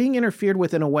 but they're being interfered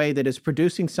with in a way that is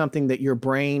producing something that your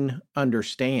brain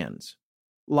understands.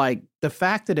 Like the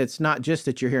fact that it's not just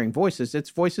that you're hearing voices, it's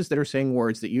voices that are saying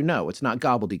words that you know. It's not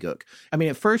gobbledygook. I mean,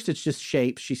 at first it's just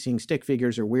shapes. She's seeing stick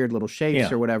figures or weird little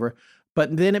shapes or whatever.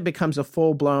 But then it becomes a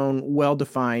full-blown,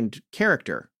 well-defined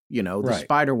character, the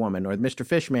Spider-Woman or Mr.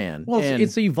 Fishman. Well,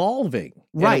 it's evolving.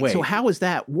 Right. So how is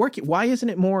that working? Why isn't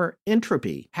it more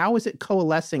entropy? How is it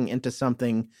coalescing into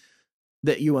something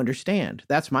that you understand?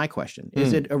 That's my question.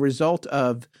 Is it a result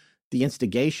of the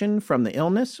instigation from the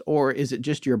illness, or is it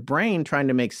just your brain trying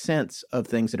to make sense of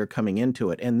things that are coming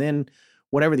into it? And then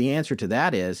whatever the answer to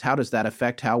that is, how does that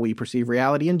affect how we perceive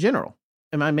reality in general?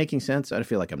 Am I making sense? I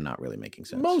feel like I'm not really making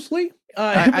sense. Mostly.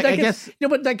 I guess.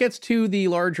 But that gets to the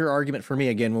larger argument for me,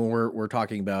 again, when we're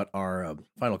talking about our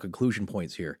final conclusion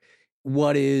points here.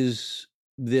 What is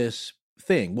this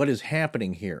thing? What is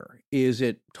happening here? Is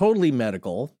it totally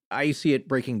medical? I see it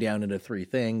breaking down into 3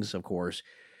 things, of course.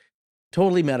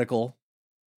 Totally medical.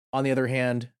 On the other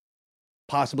hand,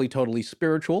 possibly totally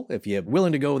spiritual, if you're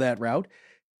willing to go that route.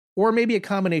 Or maybe a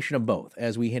combination of both,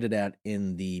 as we hinted at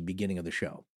in the beginning of the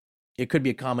show. It could be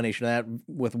a combination of that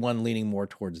with one leaning more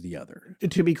towards the other.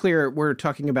 To be clear, we're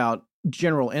talking about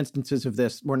general instances of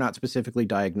this. We're not specifically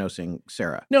diagnosing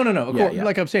Sarah. No.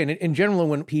 Like I'm saying, in general,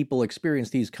 when people experience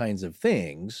these kinds of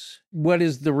things, what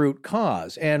is the root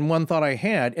cause? And one thought I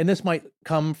had, and this might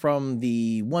come from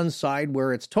the one side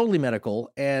where it's totally medical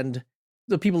and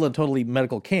the people in totally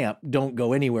medical camp don't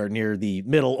go anywhere near the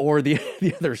middle or the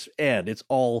other end. It's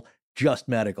all just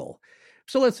medical.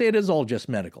 So let's say it is all just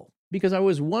medical. Because I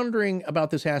was wondering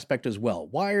about this aspect as well.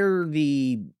 Why are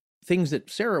the things that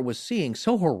Sarah was seeing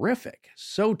so horrific,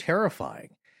 so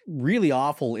terrifying, really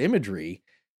awful imagery?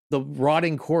 The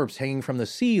rotting corpse hanging from the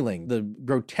ceiling, the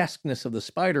grotesqueness of the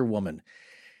Spider-Woman,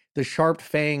 the sharp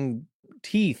fanged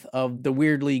teeth of the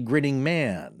weirdly grinning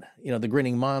man, the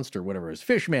grinning monster, whatever it is.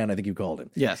 Fishman, I think you called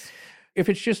him. Yes. If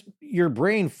it's just your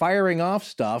brain firing off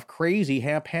stuff crazy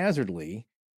haphazardly,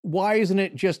 why isn't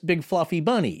it just big fluffy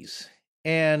bunnies?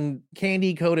 And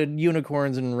candy-coated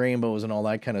unicorns and rainbows and all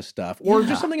that kind of stuff. Or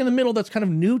just something in the middle that's kind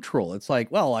of neutral. It's like,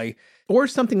 or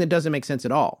something that doesn't make sense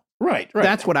at all. Right.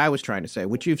 That's what I was trying to say,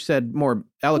 which you've said more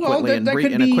eloquently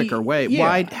in a quicker way.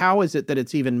 Yeah. How is it that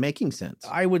it's even making sense?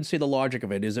 I would say the logic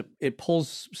of it is it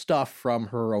pulls stuff from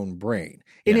her own brain.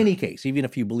 In any case, even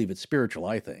if you believe it's spiritual,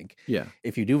 I think. Yeah.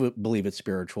 If you do believe it's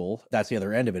spiritual, that's the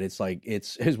other end of it. It's like,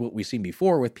 it's what we've seen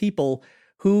before with people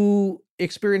who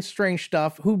experience strange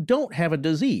stuff who don't have a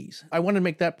disease. I want to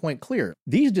make that point clear.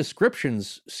 These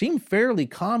descriptions seem fairly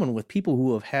common with people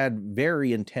who have had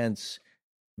very intense,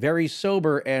 very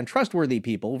sober and trustworthy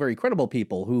people, very credible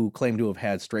people who claim to have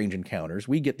had strange encounters.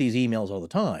 We get these emails all the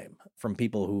time from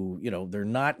people who, they're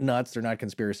not nuts, they're not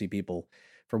conspiracy people,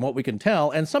 from what we can tell.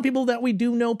 And some people that we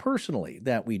do know personally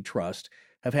that we trust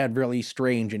have had really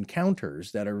strange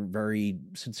encounters that are very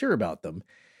sincere about them.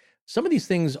 Some of these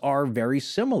things are very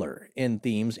similar in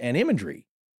themes and imagery.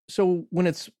 So when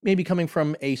it's maybe coming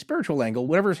from a spiritual angle,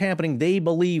 whatever's happening, they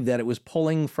believe that it was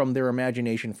pulling from their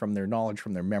imagination, from their knowledge,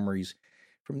 from their memories,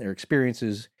 from their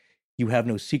experiences. You have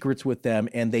no secrets with them,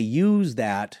 and they use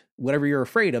that, whatever you're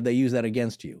afraid of, they use that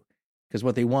against you. because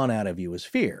what they want out of you is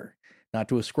fear, not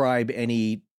to ascribe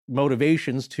any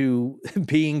motivations to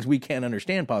beings we can't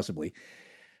understand possibly,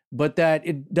 but that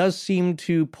it does seem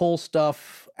to pull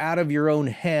stuff out of your own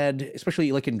head,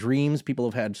 especially like in dreams. People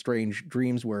have had strange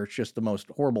dreams where it's just the most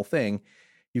horrible thing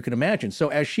you can imagine. So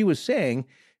as she was saying,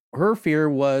 her fear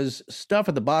was stuff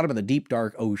at the bottom of the deep,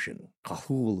 dark ocean,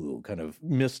 Cthulhu, kind of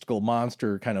mystical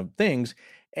monster kind of things,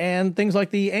 and things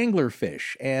like the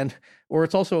anglerfish, or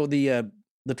it's also the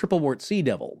triple wart sea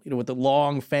devil, with the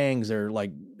long fangs. They're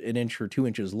like an inch or 2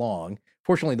 inches long.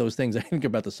 Fortunately, those things, I think, are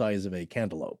about the size of a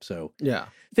cantaloupe. So yeah,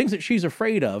 things that she's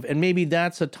afraid of, and maybe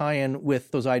that's a tie-in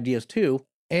with those ideas too.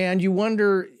 And you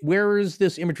wonder, where is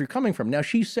this imagery coming from? Now,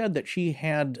 she said that she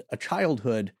had a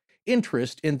childhood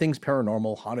interest in things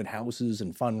paranormal, haunted houses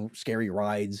and fun, scary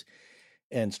rides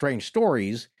and strange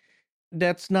stories.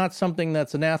 That's not something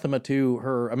that's anathema to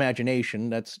her imagination.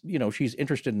 That's, she's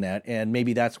interested in that, and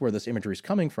maybe that's where this imagery is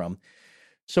coming from.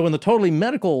 So in the totally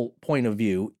medical point of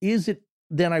view, is it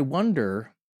then, I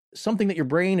wonder, something that your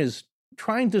brain is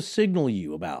trying to signal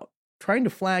you about, trying to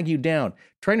flag you down,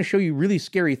 trying to show you really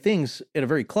scary things in a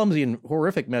very clumsy and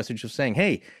horrific message of saying,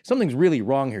 hey, something's really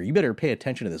wrong here. You better pay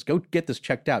attention to this. Go get this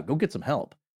checked out. Go get some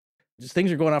help. Just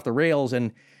things are going off the rails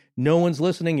and no one's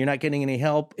listening. You're not getting any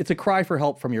help. It's a cry for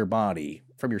help from your body,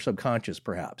 from your subconscious,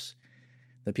 perhaps,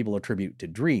 that people attribute to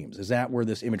dreams. Is that where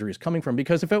this imagery is coming from?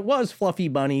 Because if it was fluffy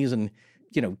bunnies and,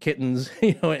 kittens,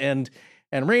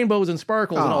 and rainbows and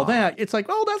sparkles and all that, it's like,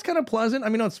 oh, that's kind of pleasant. I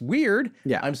mean, it's weird.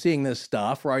 Yeah. I'm seeing this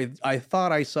stuff where I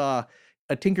thought I saw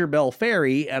a Tinkerbell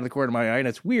fairy out of the corner of my eye, and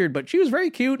it's weird, but she was very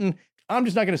cute, and I'm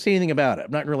just not going to say anything about it.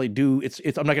 I'm not really I'm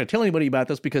not going to tell anybody about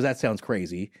this because that sounds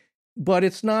crazy. But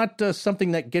it's not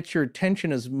something that gets your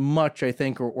attention as much, I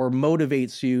think, or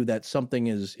motivates you that something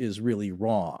is really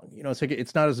wrong. It's like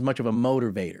it's not as much of a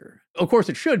motivator. Of course,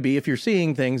 it should be if you're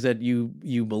seeing things that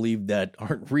you believe that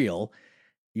aren't real.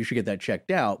 You should get that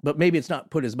checked out, but maybe it's not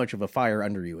put as much of a fire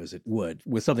under you as it would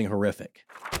with something horrific.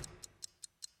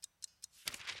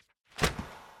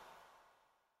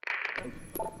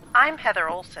 I'm Heather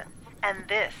Olson, and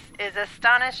this is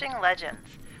Astonishing Legends.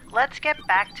 Let's get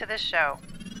back to the show.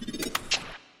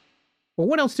 Well,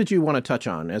 what else did you want to touch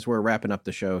on as we're wrapping up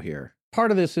the show here?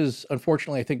 Part of this is,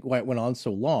 unfortunately, I think why it went on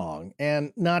so long,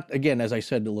 and not, again, as I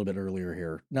said a little bit earlier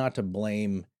here, not to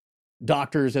blame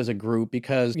doctors as a group,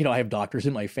 because, I have doctors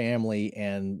in my family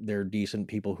and they're decent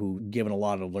people who've given a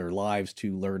lot of their lives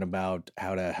to learn about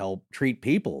how to help treat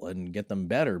people and get them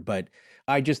better. But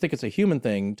I just think it's a human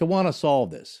thing to want to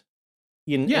solve this.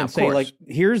 And say, course. like,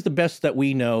 here's the best that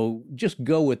we know, just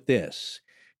go with this.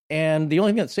 And the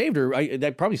only thing that saved her,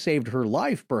 that probably saved her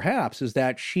life perhaps, is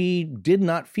that she did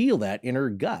not feel that in her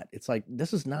gut. It's like,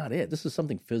 this is not it. This is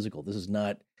something physical. This is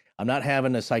not, I'm not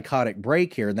having a psychotic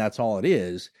break here and that's all it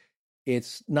is.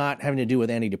 It's not having to do with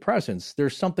antidepressants.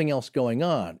 There's something else going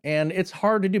on. And it's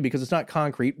hard to do because it's not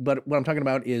concrete. But what I'm talking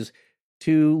about is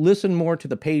to listen more to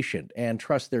the patient and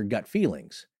trust their gut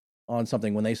feelings on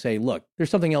something when they say, look,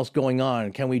 there's something else going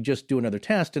on. Can we just do another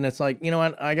test? And it's like, you know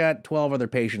what? I got 12 other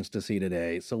patients to see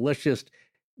today. So let's just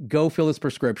go fill this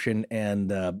prescription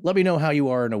and let me know how you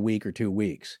are in a week or 2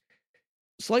 weeks.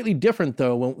 Slightly different,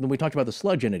 though, when we talked about the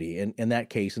sludge entity in that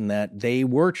case, in that they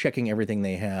were checking everything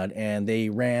they had and they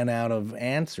ran out of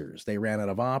answers. They ran out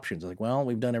of options. Like, well,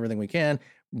 we've done everything we can.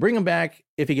 Bring him back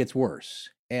if he gets worse.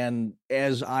 And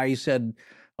as I said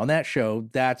on that show,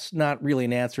 that's not really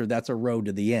an answer. That's a road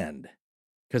to the end,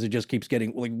 because it just keeps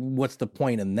getting, like, what's the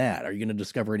point in that? Are you going to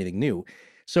discover anything new?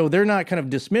 So they're not kind of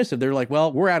dismissive. They're like,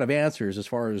 well, we're out of answers as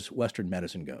far as Western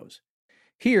medicine goes.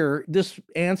 Here, this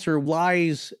answer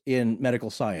lies in medical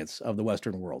science of the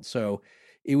Western world. So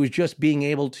it was just being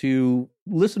able to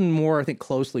listen more, I think,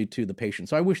 closely to the patient.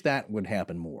 So I wish that would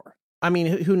happen more. I mean,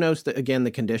 who knows,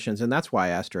 the conditions, and that's why I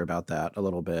asked her about that a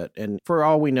little bit. And for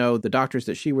all we know, the doctors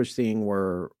that she was seeing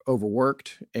were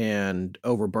overworked and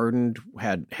overburdened,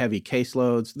 had heavy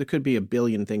caseloads. There could be a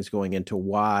billion things going into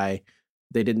why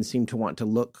they didn't seem to want to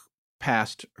look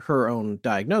past her own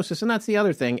diagnosis. And that's the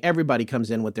other thing. Everybody comes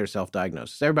in with their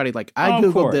self-diagnosis. Everybody like, I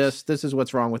Googled this is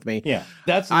what's wrong with me. Yeah.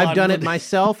 I've done it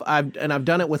myself. I've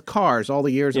done it with cars all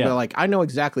the years. Yeah. And like, I know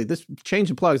exactly this change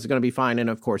the plugs is going to be fine. And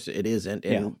of course it isn't.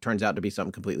 And it turns out to be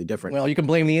something completely different. Well, you can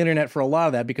blame the internet for a lot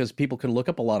of that because people can look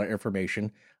up a lot of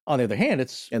information. On the other hand,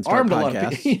 it's armed a lot of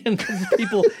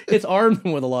people. It's armed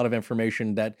with a lot of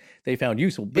information that they found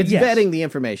useful. But it's vetting the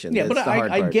information. Yeah, but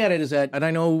I get it is that, and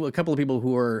I know a couple of people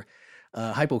who are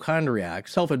hypochondriac,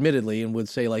 self-admittedly, and would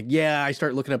say like, yeah, I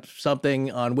start looking up something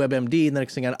on WebMD, and the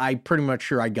next thing I'm pretty much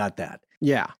sure I got that.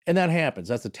 Yeah. And that happens.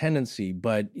 That's a tendency.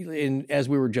 But as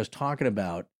we were just talking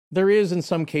about, There is, in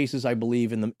some cases, I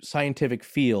believe, in the scientific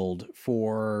field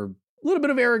for a little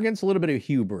bit of arrogance, a little bit of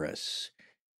hubris,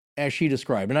 as she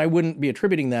described. And I wouldn't be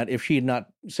attributing that if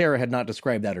Sarah had not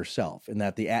described that herself, and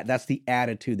that's the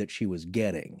attitude that she was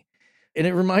getting. And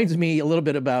it reminds me a little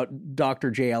bit about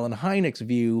Dr. J. Allen Hynek's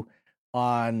view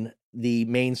on the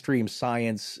mainstream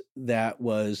science that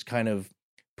was kind of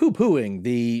poo-pooing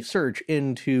the search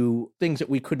into things that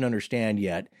we couldn't understand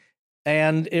yet.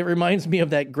 And it reminds me of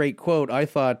that great quote, I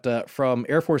thought, from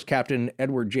Air Force Captain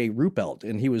Edward J. Ruppelt,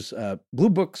 and he was Blue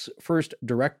Book's first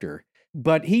director.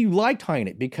 But he liked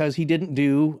Hynek because he didn't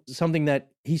do something that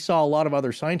he saw a lot of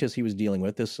other scientists he was dealing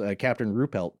with, this Captain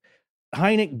Ruppelt.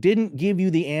 Hynek didn't give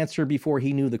you the answer before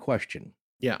he knew the question.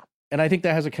 Yeah. And I think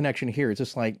that has a connection here. It's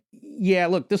just like, yeah,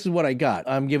 look, this is what I got.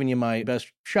 I'm giving you my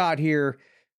best shot here.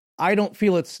 I don't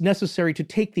feel it's necessary to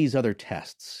take these other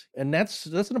tests. And that's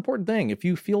an important thing. If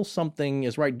you feel something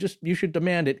is right, you should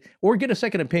demand it or get a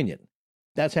second opinion.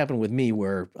 That's happened with me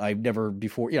where I never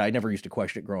used to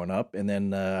question it growing up. And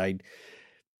then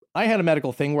I had a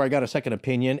medical thing where I got a second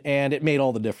opinion and it made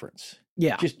all the difference.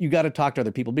 Yeah. Just, you got to talk to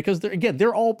other people because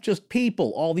they're all just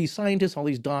people. All these scientists, all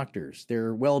these doctors,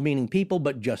 they're well-meaning people,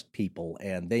 but just people,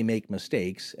 and they make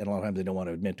mistakes. And a lot of times they don't want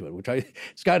to admit to it,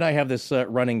 Scott and I have this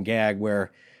running gag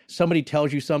where somebody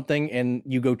tells you something and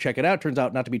you go check it out, turns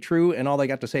out not to be true. And all they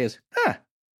got to say is, huh.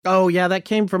 Oh, yeah, that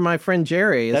came from my friend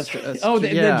Jerry.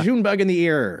 The June bug in the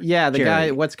ear. Yeah, the Jerry.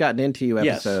 guy, What's Gotten Into You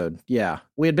episode. Yes. Yeah.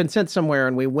 We had been sent somewhere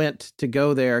and we went to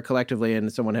go there collectively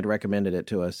and someone had recommended it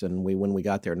to us. And when we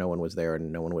got there, no one was there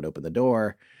and no one would open the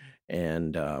door.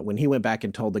 And when he went back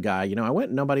and told the guy, I went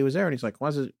and nobody was there. And he's like,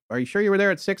 are you sure you were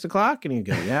there at 6 o'clock? And he'd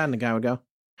go, yeah. And the guy would go,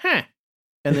 huh.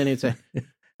 And then he'd say,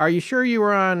 are you sure you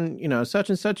were on, such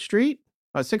and such street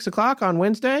at 6 o'clock on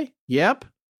Wednesday? Yep.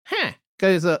 Huh.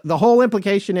 Because the whole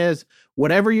implication is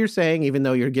whatever you're saying, even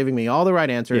though you're giving me all the right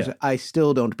answers, I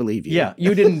still don't believe you. Yeah,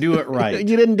 you didn't do it right.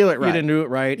 You didn't do it right. You didn't do it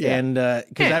right. Yeah. And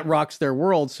because that rocks their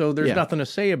world. So there's nothing to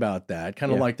say about that.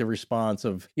 Kind of like the response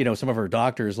of, some of our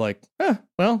doctors like,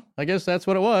 well, I guess that's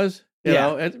what it was. You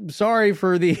know, sorry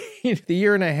for the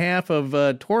year and a half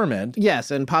of torment.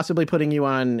 Yes, and possibly putting you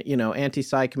on,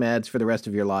 anti-psych meds for the rest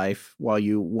of your life while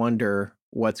you wonder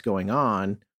what's going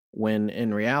on. When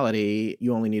in reality,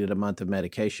 you only needed a month of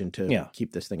medication to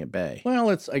keep this thing at bay. Well,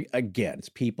 it's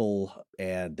people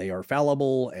and they are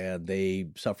fallible and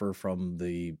they suffer from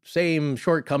the same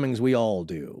shortcomings we all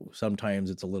do. Sometimes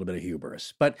it's a little bit of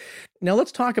hubris. But now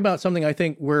let's talk about something I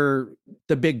think where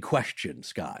the big question,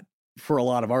 Scott. For a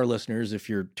lot of our listeners, if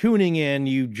you're tuning in,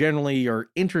 you generally are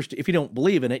interested, if you don't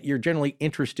believe in it, you're generally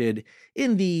interested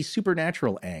in the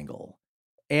supernatural angle.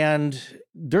 And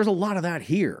there's a lot of that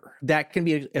here that can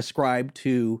be ascribed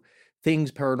to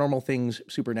things, paranormal things,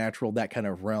 supernatural, that kind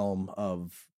of realm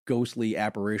of ghostly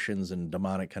apparitions and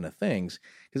demonic kind of things.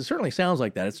 Because it certainly sounds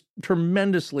like that. It's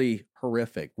tremendously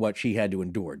horrific what she had to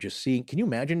endure. Can you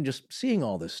imagine just seeing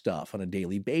all this stuff on a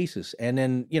daily basis? And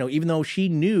then, even though she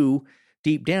knew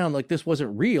deep down, like this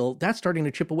wasn't real, that's starting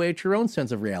to chip away at your own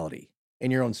sense of reality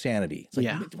and your own sanity. It's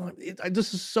like,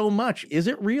 this is so much. Is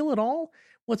it real at all?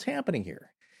 What's happening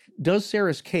here? Does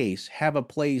Sarah's case have a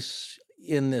place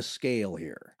in this scale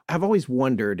here? I've always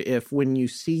wondered if when you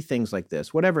see things like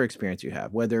this, whatever experience you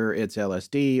have, whether it's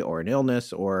LSD or an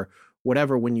illness or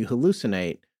whatever, when you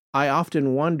hallucinate, I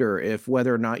often wonder if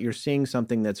whether or not you're seeing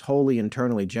something that's wholly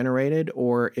internally generated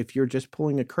or if you're just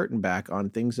pulling a curtain back on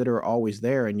things that are always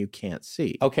there and you can't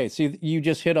see. Okay, so you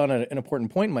just hit on an important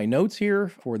point in my notes here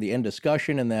for the end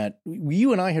discussion, and that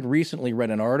you and I had recently read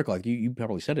an article, like you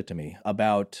probably sent it to me,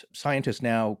 about scientists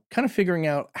now kind of figuring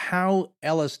out how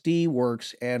LSD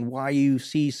works and why you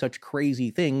see such crazy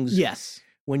things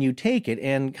when you take it.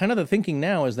 And kind of the thinking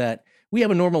now is that we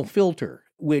have a normal filter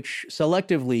which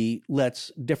selectively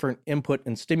lets different input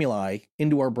and stimuli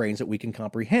into our brains that we can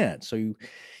comprehend. So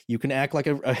you can act like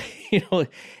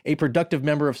a productive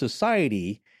member of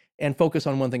society and focus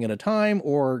on one thing at a time,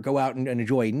 or go out and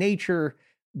enjoy nature,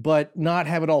 but not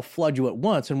have it all flood you at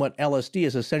once. And what LSD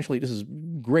is essentially, this is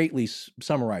greatly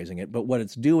summarizing it, but what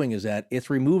it's doing is that it's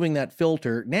removing that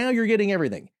filter. Now you're getting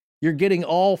everything. You're getting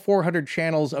all 400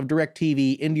 channels of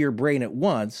DirecTV into your brain at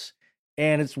once,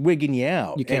 and it's wigging you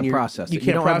out. You can't process it.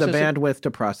 You don't have the bandwidth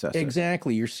to process it.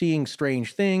 Exactly. You're seeing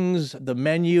strange things. The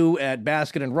menu at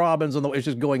Baskin and Robbins, it's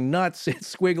just going nuts.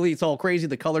 It's squiggly. It's all crazy.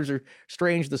 The colors are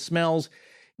strange. The smells.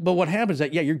 But what happens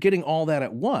is that, you're getting all that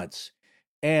at once.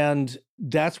 And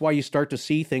that's why you start to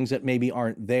see things that maybe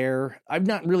aren't there. I've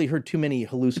not really heard too many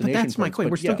hallucinations. But that's my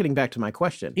question. We're still getting back to my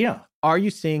question. Yeah. Are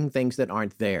you seeing things that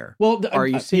aren't there? Well, are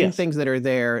you seeing yes. things that are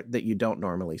there that you don't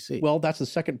normally see? Well, that's the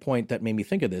second point that made me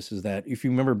think of this, is that if you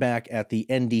remember back at the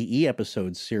NDE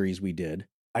episodes series we did,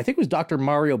 I think it was Dr.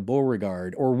 Mario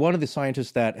Beauregard, or one of the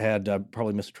scientists that had,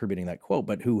 probably misattributing that quote,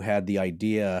 but who had the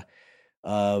idea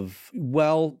of,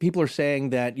 well, people are saying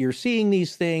that you're seeing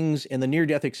these things in the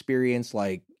near-death experience,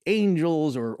 like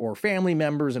angels or family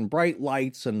members and bright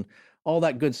lights and all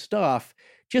that good stuff,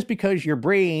 just because your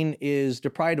brain is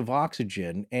deprived of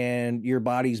oxygen and your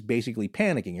body's basically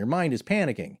panicking. Your mind is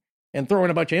panicking and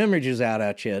throwing a bunch of images out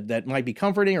at you that might be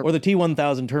comforting, or the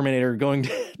T-1000 Terminator going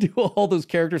to do all those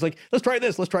characters like, let's try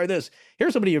this, let's try this.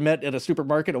 Here's somebody you met at a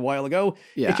supermarket a while ago.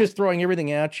 Yeah. It's just throwing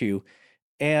everything at you.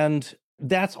 And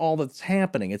that's all that's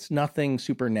happening. It's nothing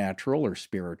supernatural or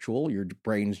spiritual. Your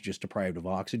brain's just deprived of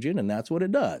oxygen, and that's what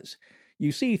it does.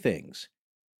 You see things,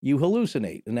 you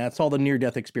hallucinate, and that's all the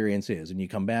near-death experience is, and you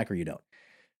come back or you don't.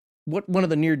 What one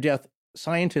of the near-death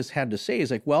scientists had to say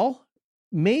is like, well,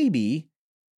 maybe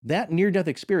that near-death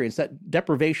experience, that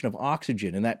deprivation of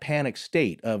oxygen and that panic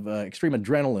state of extreme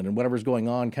adrenaline and whatever's going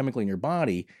on chemically in your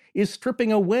body is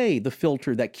stripping away the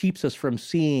filter that keeps us from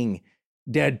seeing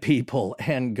dead people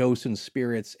and ghosts and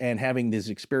spirits and having these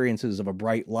experiences of a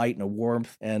bright light and a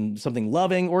warmth and something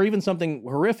loving or even something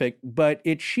horrific, but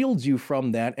it shields you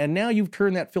from that. And now you've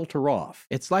turned that filter off.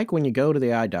 It's like when you go to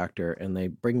the eye doctor and they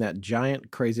bring that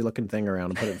giant crazy looking thing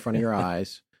around and put it in front of your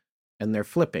eyes and they're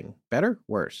flipping. Better?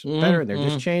 Worse? Better? They're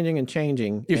just changing and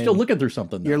changing. You're still looking through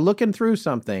something, though. You're looking through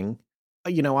something.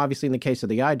 You know, obviously in the case of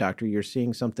the eye doctor, you're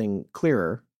seeing something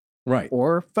clearer. Right.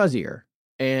 Or fuzzier.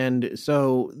 And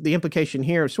so the implication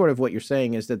here, sort of what you're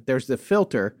saying, is that there's the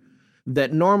filter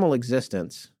that normal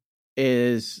existence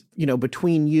is, you know,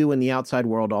 between you and the outside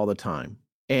world all the time.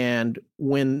 And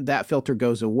when that filter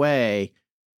goes away,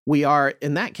 we are,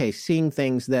 in that case, seeing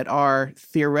things that are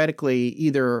theoretically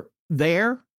either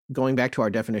there, going back to our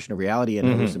definition of reality and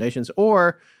hallucinations,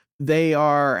 or they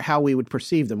are how we would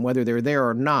perceive them, whether they're there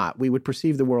or not. We would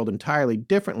perceive the world entirely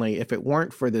differently if it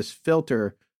weren't for this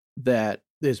filter that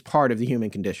is part of the human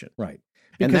condition. Right.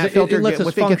 And Because that filter it lets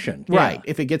us function. Right.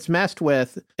 If it gets messed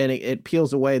with and it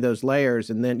peels away those layers,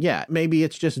 and then, maybe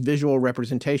it's just visual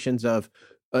representations of,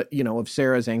 of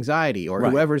Sarah's anxiety or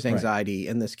whoever's anxiety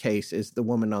in this case is the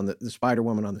woman on the spider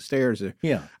woman on the stairs.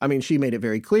 Yeah. I mean, she made it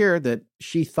very clear that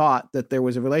she thought that there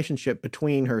was a relationship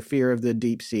between her fear of the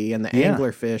deep sea and the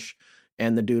anglerfish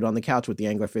and the dude on the couch with the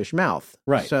anglerfish mouth.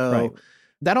 Right. So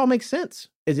that all makes sense.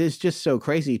 It is just so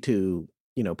crazy to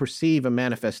perceive a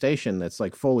manifestation that's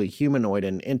like fully humanoid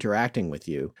and interacting with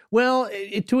you. Well,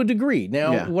 to a degree.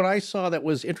 Now, what I saw that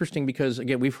was interesting, because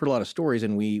again, we've heard a lot of stories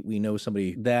and we know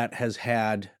somebody that has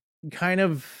had kind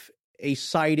of a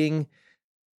sighting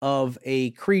of a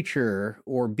creature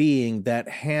or being that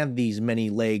had these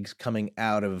many legs coming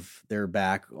out of their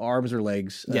back, arms or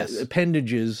legs,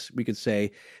 appendages, we could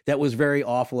say, that was very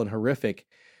awful and horrific,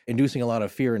 inducing a lot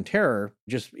of fear and terror,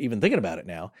 just even thinking about it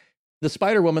now. The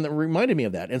Spider Woman that reminded me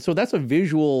of that. And so that's a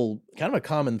visual, kind of a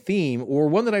common theme, or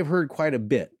one that I've heard quite a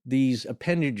bit. These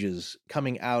appendages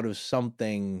coming out of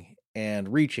something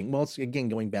and reaching. Well, it's again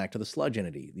going back to the sludge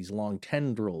entity, these long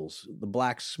tendrils, the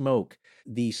black smoke,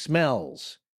 the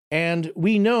smells. And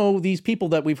we know these people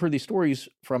that we've heard these stories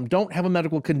from don't have a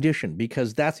medical condition,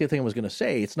 because that's the other thing I was going to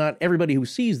say. It's not everybody who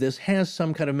sees this has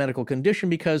some kind of medical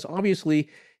condition, because obviously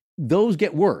those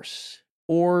get worse,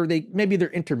 or maybe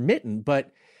they're intermittent,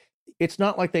 but it's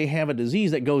not like they have a disease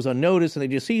that goes unnoticed and they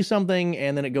just see something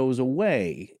and then it goes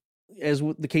away. As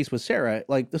the case with Sarah,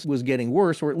 like this was getting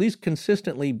worse, or at least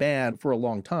consistently bad for a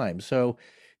long time. So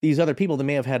these other people, they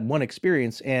may have had one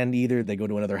experience and either they go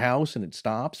to another house and it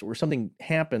stops, or something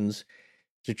happens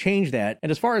to change that.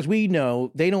 And as far as we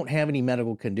know, they don't have any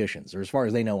medical conditions, or as far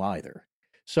as they know either.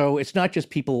 So it's not just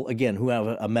people, again, who have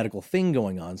a medical thing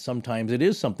going on. Sometimes it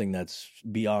is something that's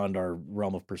beyond our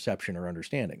realm of perception or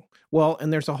understanding. Well,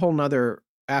 and there's a whole nother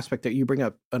aspect that you bring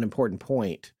up, an important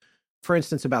point. For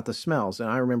instance, about the smells. And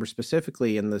I remember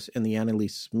specifically in the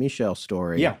Anneliese Michel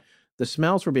story, the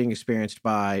smells were being experienced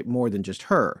by more than just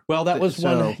her. Well, that was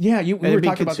one. Yeah, we were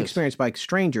talking about this. Experienced by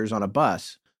strangers on a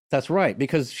bus. That's right,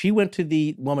 because she went to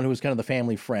the woman who was kind of the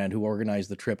family friend who organized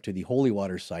the trip to the Holy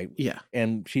Water site. Yeah.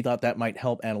 And she thought that might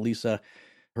help Annalisa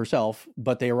herself,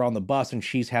 but they were on the bus and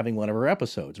she's having one of her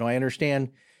episodes. Now, I understand,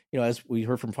 as we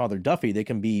heard from Father Duffy,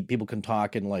 people can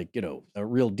talk in a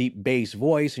real deep bass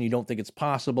voice and you don't think it's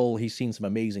possible. He's seen some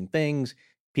amazing things,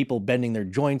 people bending their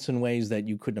joints in ways that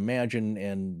you couldn't imagine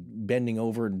and bending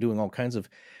over and doing all kinds of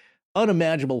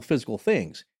unimaginable physical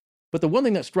things. But the one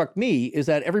thing that struck me is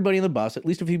that everybody in the bus, at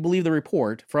least if you believe the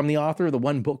report from the author of the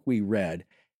one book we read,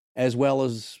 as well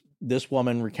as this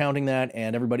woman recounting that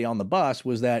and everybody on the bus,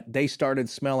 was that they started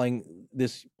smelling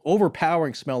this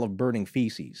overpowering smell of burning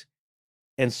feces.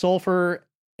 And sulfur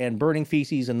and burning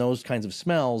feces and those kinds of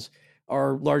smells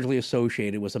are largely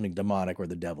associated with something demonic or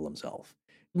the devil himself.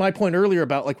 My point earlier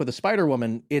about like with the Spider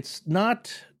Woman, it's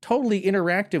not totally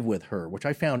interactive with her, which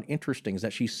I found interesting, is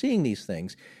that she's seeing these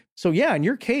things. So yeah, in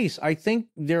your case, I think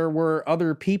there were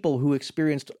other people who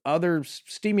experienced other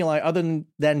stimuli other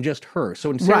than just her. So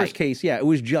in Sarah's case, yeah, it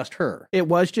was just her. It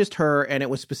was just her, and it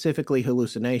was specifically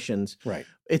hallucinations. Right.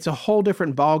 It's a whole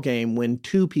different ballgame when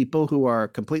two people who are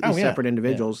completely separate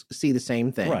individuals see the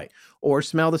same thing. Right. Or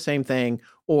smell the same thing,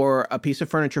 or a piece of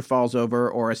furniture falls over,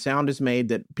 or a sound is made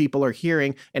that people are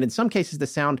hearing. And in some cases, the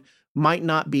sound might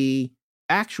not be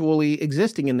actually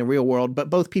existing in the real world, but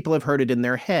both people have heard it in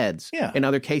their heads. Yeah. In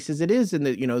other cases, it is in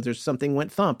the, there's something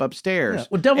went thump upstairs. Yeah.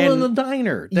 Well, Devil in the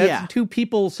Diner. That's two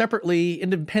people separately,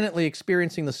 independently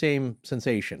experiencing the same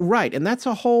sensation. Right. And that's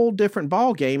a whole different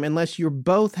ballgame unless you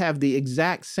both have the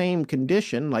exact same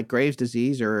condition, like Graves'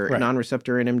 disease or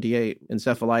non-receptor NMDA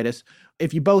encephalitis.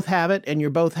 If you both have it and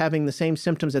you're both having the same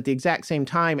symptoms at the exact same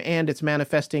time and it's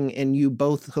manifesting in you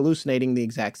both hallucinating the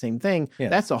exact same thing,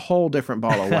 that's a whole different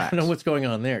ball of wax. I don't know what's going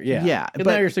on there. Yeah. Yeah. But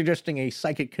now you're suggesting a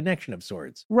psychic connection of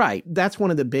sorts. Right. That's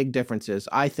one of the big differences,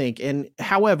 I think. And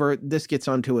however, this gets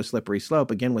onto a slippery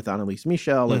slope. Again, with Anneliese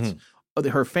Michel, it's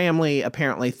her family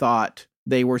apparently thought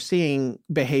they were seeing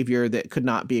behavior that could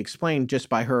not be explained just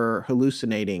by her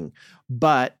hallucinating.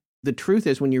 But the truth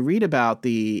is, when you read about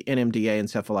the NMDA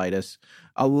encephalitis,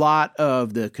 a lot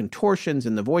of the contortions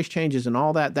and the voice changes and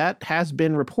all that has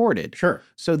been reported. Sure.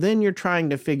 So then you're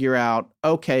trying to figure out,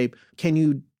 okay, can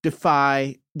you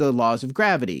defy the laws of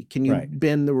gravity? Can you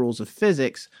bend the rules of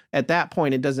physics? At that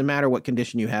point, it doesn't matter what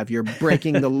condition you have. You're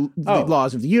breaking the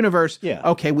laws of the universe. Yeah.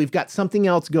 Okay, we've got something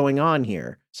else going on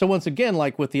here. So once again,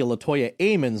 like with the LaToya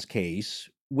Amons case,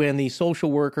 when the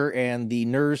social worker and the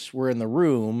nurse were in the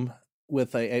room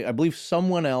with, I believe,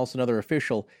 someone else, another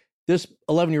official, this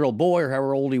 11-year-old boy, or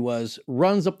however old he was,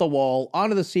 runs up the wall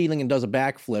onto the ceiling and does a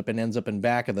backflip and ends up in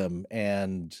back of them.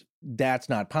 And that's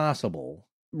not possible.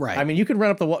 Right. I mean, you can run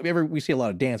up the wall. We see a lot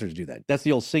of dancers do that. That's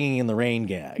the old singing in the rain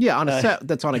gag. Yeah, on a set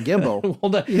that's on a gimbal. No,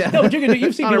 but you can do,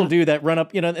 you've seen people do that, run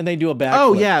up, and they do a backflip.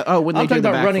 Oh, yeah. Oh, when they do the I'm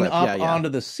talking about running backflip. up onto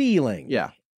the ceiling. Yeah.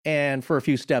 And for a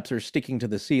few steps or sticking to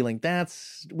the ceiling,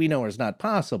 we know it's not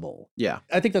possible. Yeah.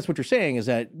 I think that's what you're saying, is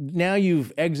that now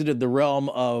you've exited the realm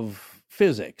of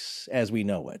physics as we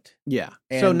know it. Yeah.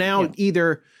 And, so now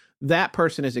either that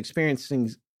person is experiencing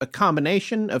a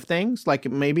combination of things, like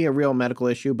maybe a real medical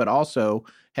issue, but also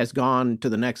has gone to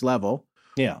the next level.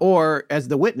 Yeah. Or as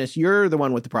the witness, you're the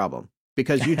one with the problem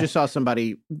because you just saw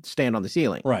somebody stand on the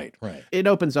ceiling. Right. It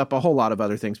opens up a whole lot of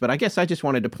other things. But I guess I just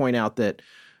wanted to point out that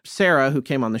Sarah, who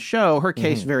came on the show, her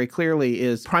case very clearly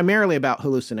is primarily about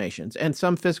hallucinations and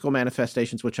some physical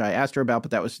manifestations, which I asked her about,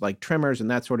 but that was like tremors and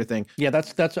that sort of thing. Yeah,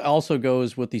 that's also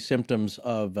goes with the symptoms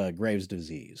of Graves'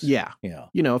 disease. Yeah. Yeah.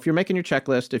 If you're making your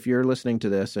checklist, if you're listening to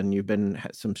this and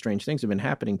some strange things have been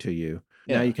happening to you,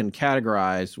 now you can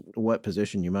categorize what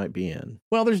position you might be in.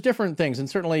 Well, there's different things. And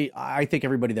certainly I think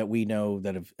everybody that we know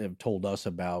that have told us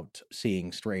about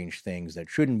seeing strange things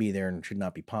that shouldn't be there and should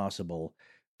not be possible,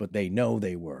 but they know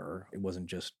they were. It wasn't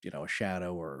just, a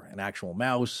shadow or an actual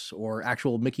mouse or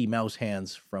actual Mickey Mouse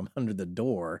hands from under the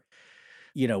door.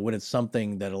 When it's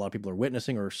something that a lot of people are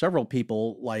witnessing, or several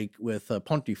people, like with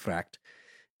Pontefract,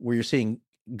 where you're seeing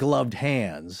gloved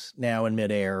hands now in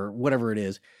midair, whatever it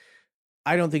is.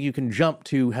 I don't think you can jump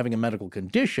to having a medical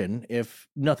condition if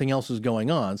nothing else is going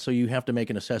on. So you have to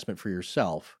make an assessment for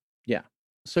yourself. Yeah.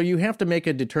 So you have to make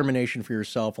a determination for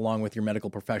yourself, along with your medical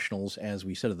professionals, as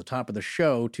we said at the top of the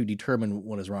show, to determine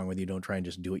what is wrong with you. Don't try and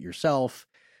just do it yourself.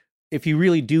 If you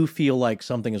really do feel like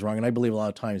something is wrong, and I believe a lot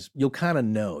of times you'll kind of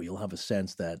know, you'll have a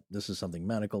sense that this is something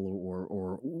medical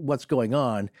or what's going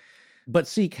on, but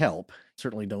seek help.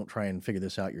 Certainly don't try and figure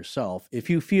this out yourself. If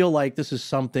you feel like this is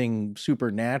something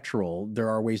supernatural, there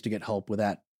are ways to get help with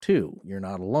that too. You're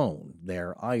not alone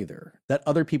there either. That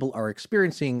other people are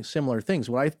experiencing similar things.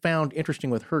 What I found interesting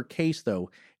with her case,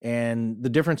 though, and the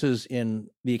differences in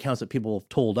the accounts that people have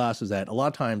told us, is that a lot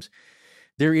of times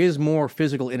there is more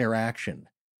physical interaction.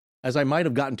 As I might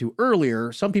have gotten to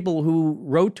earlier, some people who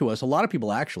wrote to us, a lot of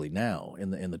people actually now in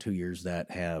the 2 years that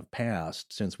have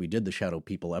passed since we did the Shadow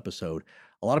People episode,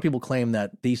 a lot of people claim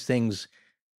that these things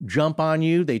jump on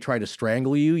you, they try to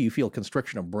strangle you, you feel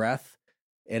constriction of breath.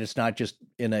 And it's not just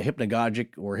in a hypnagogic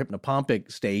or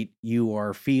hypnopompic state. You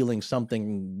are feeling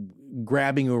something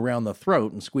grabbing you around the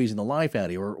throat and squeezing the life out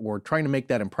of you, or trying to make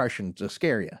that impression to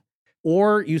scare you.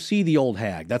 Or you see the old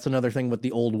hag. That's another thing with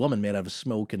the old woman made out of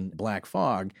smoke and black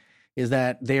fog, is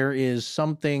that there is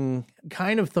something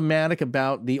kind of thematic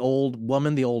about the old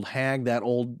woman, the old hag, that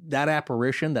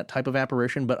apparition, that type of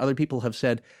apparition. But other people have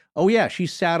said, oh yeah, she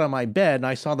sat on my bed and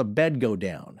I saw the bed go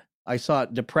down. I saw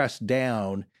it depressed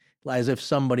down as if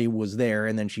somebody was there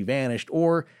and then she vanished,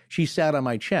 or she sat on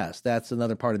my chest. That's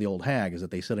another part of the old hag, is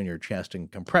that they sit on your chest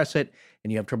and compress it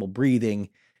and you have trouble breathing.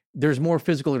 There's more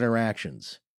physical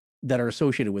interactions that are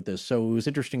associated with this. So it was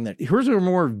interesting that hers were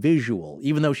more visual,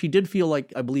 even though she did feel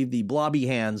like, I believe the blobby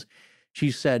hands, she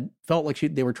said, felt like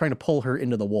they were trying to pull her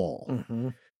into the wall. Mm-hmm.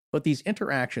 But these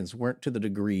interactions weren't to the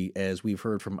degree as we've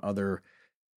heard from other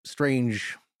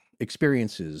strange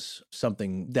experiences,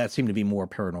 something that seemed to be more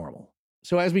paranormal.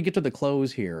 So as we get to the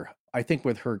close here, I think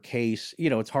with her case,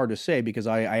 it's hard to say, because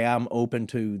I am open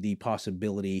to the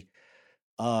possibility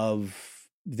of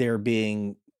there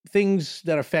being things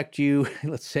that affect you,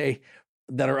 let's say,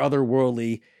 that are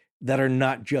otherworldly, that are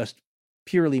not just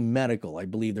purely medical. I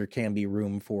believe there can be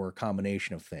room for a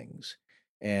combination of things.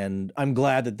 And I'm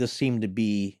glad that this seemed to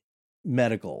be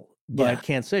medical, but I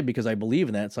can't say because I believe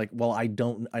in that. It's like, well, I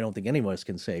don't think any of us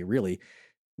can say really.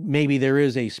 Maybe there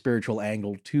is a spiritual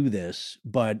angle to this,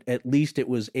 but at least it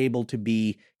was able to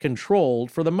be controlled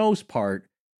for the most part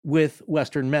with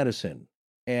Western medicine.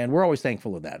 And we're always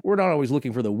thankful of that. We're not always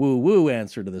looking for the woo-woo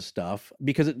answer to this stuff,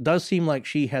 because it does seem like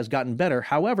she has gotten better.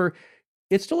 However,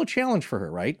 it's still a challenge for her,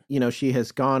 right? She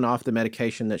has gone off the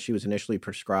medication that she was initially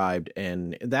prescribed,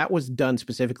 and that was done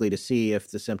specifically to see if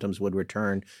the symptoms would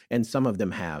return, and some of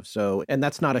them have. So, and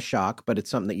that's not a shock, but it's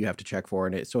something that you have to check for.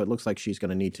 And so it looks like she's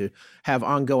going to need to have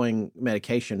ongoing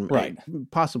medication, right,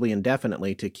 possibly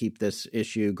indefinitely, to keep this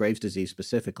issue, Graves' disease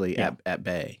specifically, at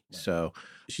bay. Right. So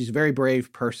she's a very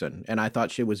brave person, and I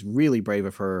thought she was really brave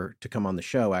of her to come on the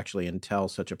show, actually, and tell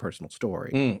such a personal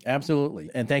story. Absolutely.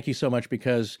 And thank you so much,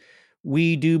 because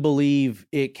we do believe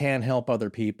it can help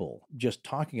other people. Just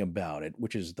talking about it,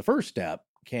 which is the first step,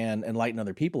 can enlighten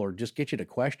other people or just get you to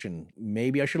question,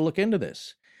 maybe I should look into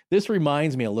this. This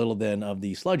reminds me a little then of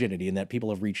the sludge entity, in that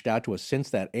people have reached out to us since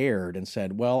that aired and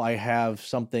said, well, I have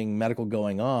something medical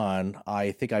going on.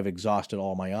 I think I've exhausted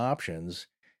all my options.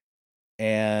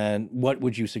 And what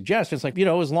would you suggest? It's like,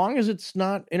 as long as it's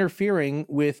not interfering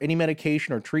with any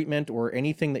medication or treatment or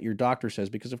anything that your doctor says,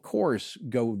 because of course,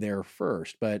 go there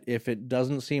first. But if it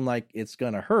doesn't seem like it's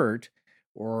going to hurt,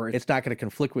 or it's not going to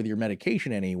conflict with your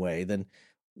medication anyway, then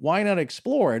why not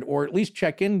explore it, or at least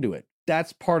check into it?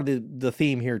 That's part of the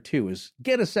theme here too, is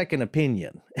get a second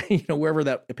opinion, wherever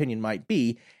that opinion might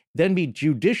be, then be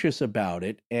judicious about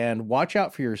it and watch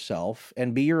out for yourself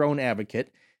and be your own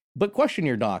advocate. But question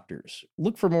your doctors,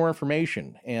 look for more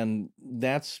information. And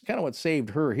that's kind of what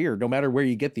saved her here, no matter where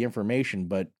you get the information.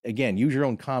 But again, use your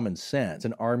own common sense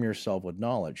and arm yourself with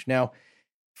knowledge. Now,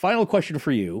 final question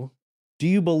for you. Do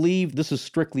you believe this is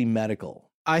strictly medical?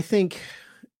 I think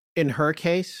in her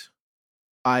case,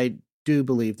 I do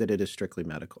believe that it is strictly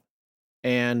medical.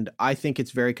 And I think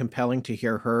it's very compelling to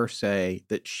hear her say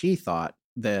that she thought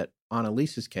that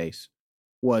Annalise's case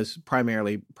was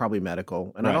primarily probably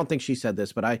medical. And right. I don't think she said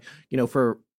this, but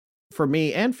for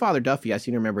me and Father Duffy, I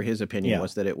seem to remember his opinion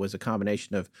was that it was a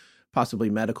combination of possibly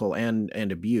medical and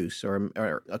abuse, or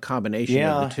a combination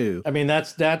of the two. I mean,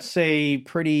 that's it's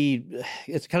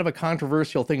kind of a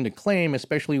controversial thing to claim,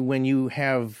 especially when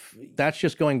that's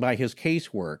just going by his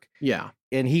casework. Yeah.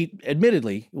 And he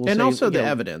admittedly will and say, also the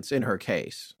evidence in her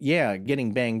case. Yeah,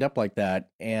 getting banged up like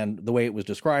that, and the way it was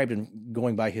described and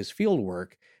going by his field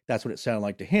work, that's what it sounded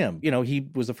like to him. He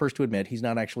was the first to admit he's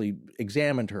not actually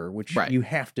examined her, which you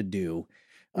have to do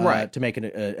to make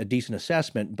a decent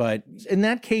assessment. But in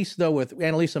that case, though, with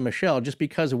Annalisa Michel, just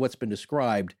because of what's been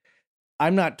described,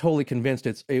 I'm not totally convinced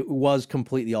it was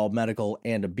completely all medical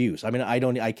and abuse. I mean,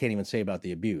 I can't even say about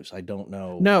the abuse. I don't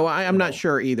know. No, I'm not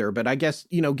sure either. But I guess,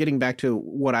 getting back to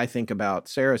what I think about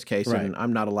Sarah's case, and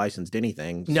I'm not a licensed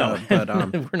anything. So, no,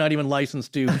 but we're not even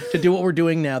licensed to do what we're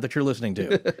doing now that you're listening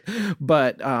to.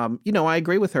 But, I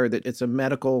agree with her that it's a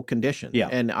medical condition. Yeah.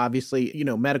 And obviously,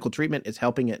 medical treatment is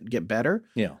helping it get better.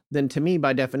 Yeah. Then to me,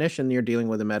 by definition, you're dealing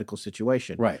with a medical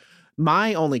situation. Right.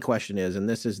 My only question is, and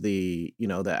this is the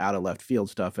out of left field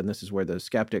stuff, and this is where the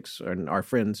skeptics and our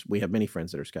friends, we have many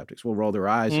friends that are skeptics, will roll their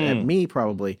eyes at me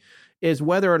probably, is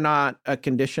whether or not a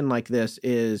condition like this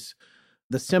is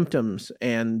the symptoms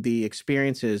and the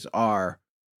experiences are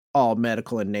all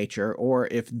medical in nature, or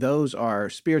if those are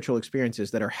spiritual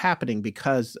experiences that are happening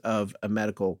because of a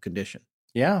medical condition.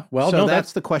 Yeah. Well, so no,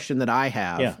 that's the question that I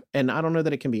have. Yeah. And I don't know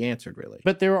that it can be answered, really.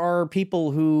 But there are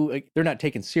people who, they're not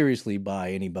taken seriously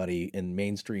by anybody in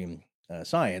mainstream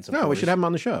science. No, we should have them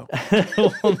on the show.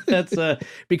 Well, that's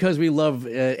because we love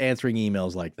answering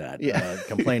emails like that,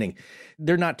 complaining.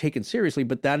 They're not taken seriously,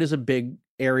 but that is a big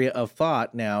area of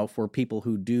thought now for people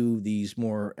who do these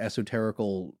more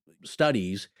esoterical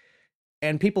studies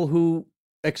and people who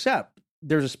accept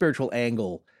there's a spiritual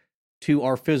angle to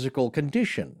our physical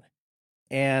condition.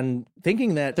 And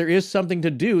thinking that there is something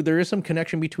to do, there is some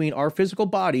connection between our physical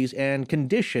bodies and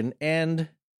condition and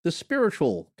the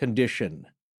spiritual condition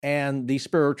and the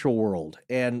spiritual world.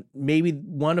 And maybe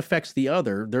one affects the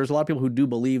other. There's a lot of people who do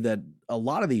believe that a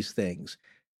lot of these things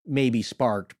may be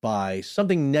sparked by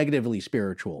something negatively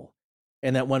spiritual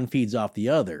and that one feeds off the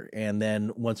other. And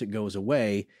then once it goes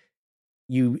away,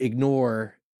 you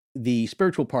ignore the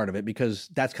spiritual part of it because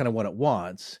that's kind of what it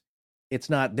wants. It's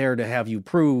not there to have you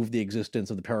prove the existence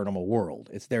of the paranormal world.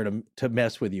 It's there to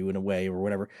mess with you in a way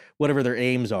or whatever their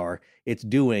aims are, it's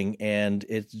doing, and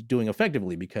it's doing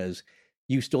effectively because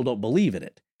you still don't believe in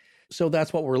it. So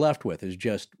that's what we're left with is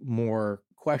just more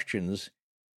questions.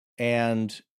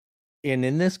 And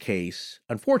in this case,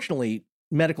 unfortunately,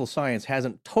 medical science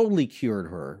hasn't totally cured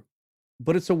her,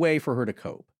 but it's a way for her to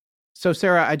cope. So,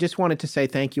 Sarah, I just wanted to say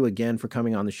thank you again for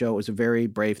coming on the show. It was a very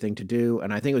brave thing to do,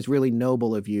 and I think it was really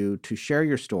noble of you to share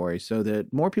your story so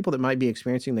that more people that might be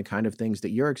experiencing the kind of things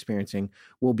that you're experiencing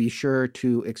will be sure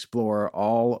to explore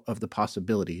all of the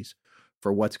possibilities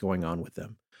for what's going on with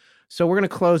them. So we're going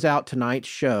to close out tonight's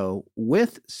show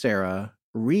with Sarah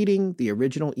reading the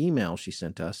original email she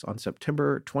sent us on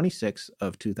September 26th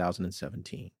of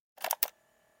 2017.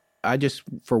 I just,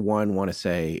 for one, want to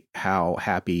say how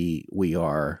happy we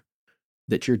are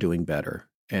that you're doing better.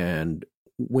 And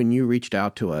when you reached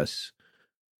out to us,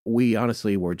 we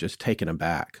honestly were just taken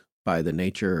aback by the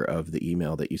nature of the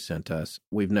email that you sent us.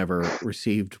 We've never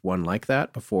received one like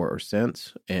that before or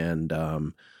since. And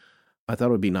I thought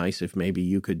it would be nice if maybe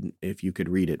you could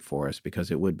read it for us, because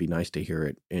it would be nice to hear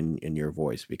it in your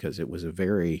voice, because it was it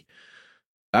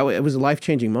was a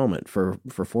life-changing moment for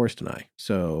Forrest and I.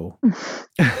 So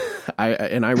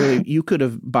you could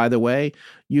have, by the way,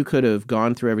 you could have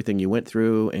gone through everything you went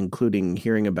through, including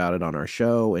hearing about it on our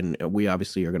show. And we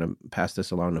obviously are going to pass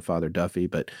this along to Father Duffy,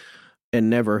 and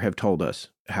never have told us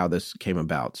how this came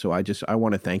about. So I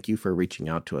want to thank you for reaching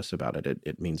out to us about it.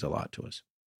 It means a lot to us.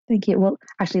 Thank you. Well,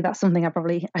 actually, that's something I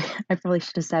probably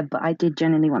should have said, but I did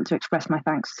genuinely want to express my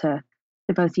thanks to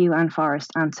both you and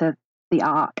Forrest and to the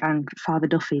Ark and Father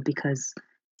Duffy, because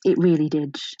it really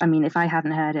did. I mean, if I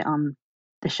hadn't heard it on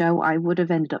the show, I would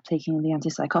have ended up taking the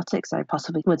antipsychotics. I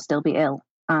possibly would still be ill.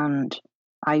 And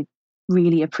I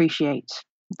really appreciate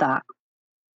that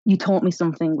you taught me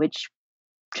something which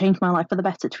changed my life for the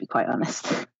better, to be quite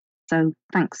honest. So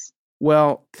thanks.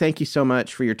 Well, thank you so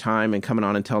much for your time and coming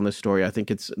on and telling this story. I think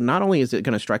it's not only is it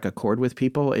going to strike a chord with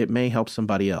people, it may help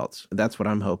somebody else. That's what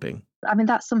I'm hoping. I mean,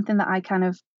 that's something that I kind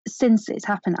of, since it's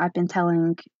happened, I've been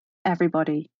telling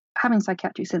everybody having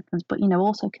psychiatric symptoms, but,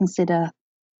 also consider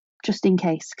just in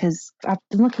case, because I've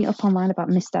been looking up online about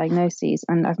misdiagnoses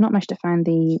and I've not managed to find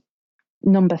the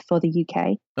number for the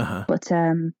UK, but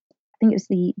I think it was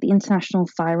the International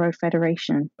Thyroid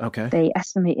Federation. Okay. They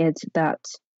estimated that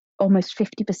almost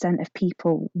 50% of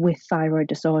people with thyroid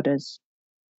disorders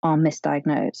are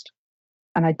misdiagnosed.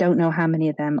 And I don't know how many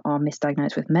of them are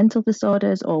misdiagnosed with mental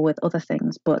disorders or with other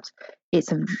things, but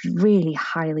it's a really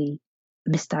highly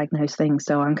misdiagnosed thing.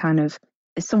 So I'm kind of,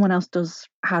 if someone else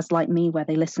has like me, where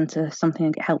they listen to something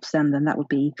and it helps them, then that would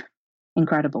be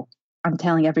incredible. I'm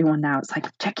telling everyone now, it's like,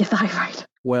 check your thyroid.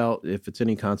 Well, if it's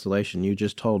any consolation, you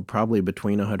just told probably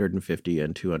between 150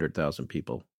 and 200,000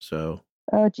 people. So.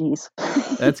 Oh, geez.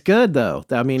 That's good, though.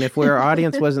 I mean, if our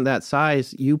audience wasn't that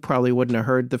size, you probably wouldn't have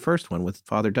heard the first one with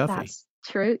Father Duffy. That's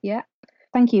true, yeah.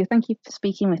 Thank you. Thank you for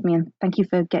speaking with me, and thank you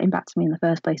for getting back to me in the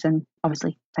first place. And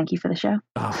obviously, thank you for the show.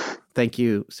 Oh, thank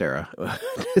you, Sarah.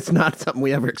 It's not something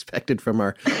we ever expected from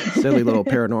our silly little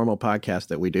paranormal podcast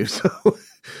that we do. So,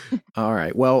 all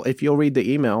right. Well, if you'll read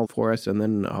the email for us, and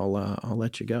then I'll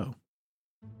let you go.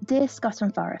 Dear Scott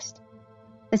and Forrest,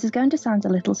 this is going to sound a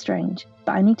little strange,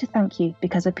 but I need to thank you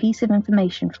because a piece of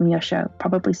information from your show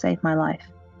probably saved my life.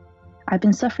 I've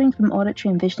been suffering from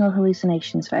auditory and visual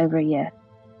hallucinations for over a year.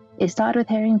 It started with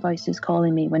hearing voices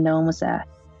calling me when no one was there,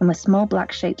 and with small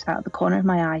black shapes out of the corner of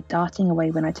my eye darting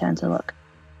away when I turned to look.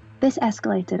 This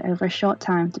escalated over a short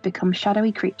time to become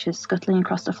shadowy creatures scuttling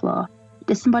across the floor,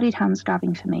 disembodied hands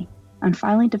grabbing for me, and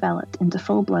finally developed into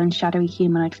full-blown shadowy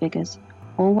humanoid figures,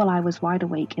 all while I was wide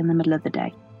awake in the middle of the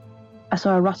day. I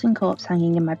saw a rotting corpse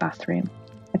hanging in my bathroom,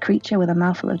 a creature with a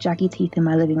mouthful of jaggy teeth in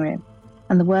my living room,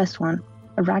 and the worst one,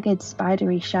 a ragged,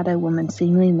 spidery shadow woman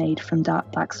seemingly made from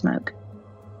dark black smoke.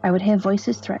 I would hear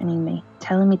voices threatening me,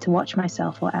 telling me to watch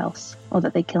myself or else, or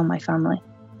that they'd kill my family.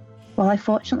 While I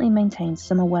fortunately maintained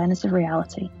some awareness of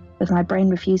reality, with my brain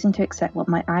refusing to accept what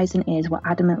my eyes and ears were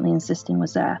adamantly insisting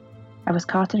was there, I was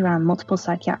carted around multiple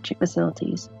psychiatric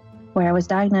facilities, where I was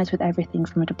diagnosed with everything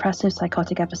from a depressive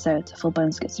psychotic episode to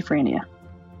full-blown schizophrenia.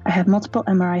 I had multiple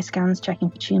MRI scans checking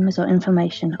for tumours or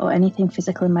inflammation or anything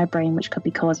physical in my brain which could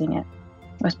be causing it.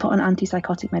 I was put on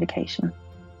antipsychotic medication.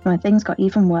 When things got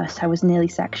even worse, I was nearly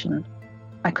sectioned.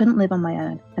 I couldn't live on my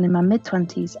own, and in my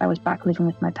mid-20s, I was back living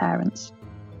with my parents.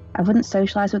 I wouldn't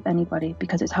socialise with anybody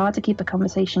because it's hard to keep a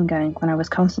conversation going when I was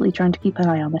constantly trying to keep an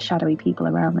eye on the shadowy people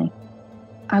around me.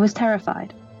 I was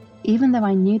terrified. Even though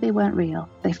I knew they weren't real,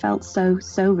 they felt so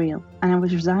real, and I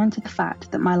was resigned to the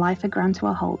fact that my life had ground to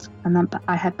a halt and that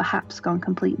I had perhaps gone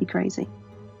completely crazy.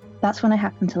 That's when I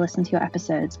happened to listen to your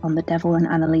episodes on the Devil and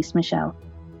Annalise Michel,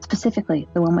 specifically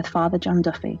the one with Father John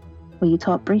Duffy, where you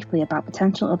talked briefly about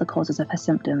potential other causes of her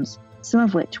symptoms, some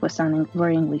of which were sounding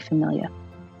worryingly familiar.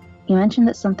 You mentioned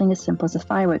that something as simple as a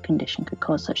thyroid condition could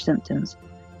cause such symptoms,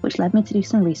 which led me to do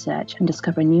some research and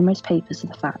discover numerous papers to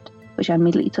the fact, which I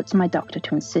immediately took to my doctor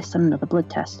to insist on another blood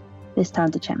test, this time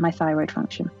to check my thyroid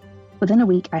function. Within a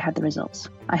week, I had the results.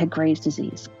 I had Graves'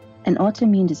 disease, an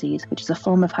autoimmune disease which is a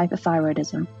form of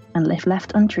hypothyroidism, and if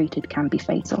left untreated can be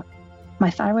fatal. My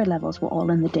thyroid levels were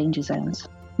all in the danger zones.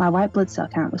 My white blood cell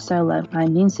count was so low, my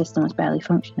immune system was barely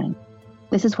functioning.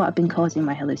 This is what had been causing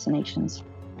my hallucinations.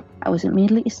 I was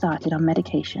immediately started on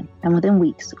medication, and within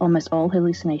weeks, almost all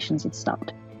hallucinations had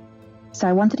stopped. So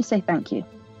I wanted to say thank you.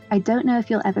 I don't know if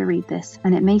you'll ever read this,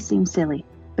 and it may seem silly,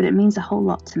 but it means a whole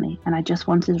lot to me, and I just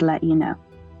wanted to let you know.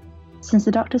 Since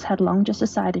the doctors had long just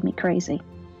decided me crazy,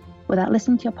 without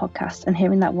listening to your podcast and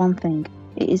hearing that one thing,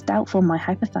 it is doubtful my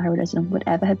hypothyroidism would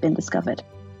ever have been discovered.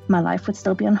 My life would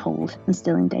still be on hold and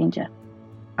still in danger.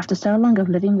 After so long of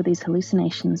living with these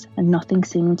hallucinations and nothing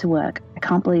seeming to work, I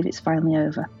can't believe it's finally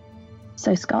over.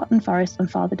 So Scott and Forrest and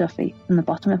Father Duffy, from the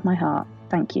bottom of my heart,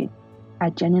 thank you. I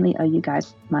genuinely owe you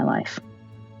guys my life.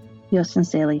 Yours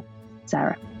sincerely,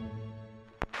 Sarah.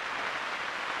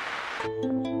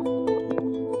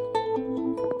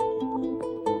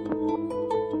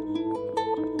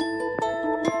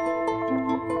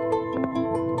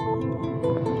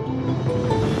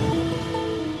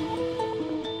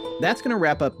 That's going to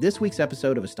wrap up this week's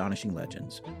episode of Astonishing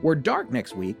Legends. We're dark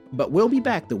next week, but we'll be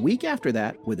back the week after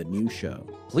that with a new show.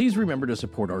 Please remember to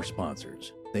support our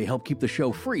sponsors. They help keep the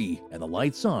show free and the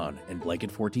lights on in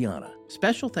Blanket Fortiana.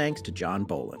 Special thanks to John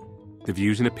Bolin. The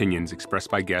views and opinions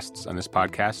expressed by guests on this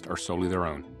podcast are solely their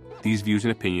own. These views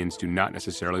and opinions do not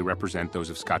necessarily represent those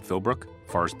of Scott Philbrook,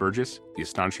 Forrest Burgess, the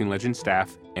Astonishing Legends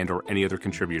staff, and/or any other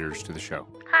contributors to the show.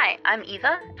 Hi, I'm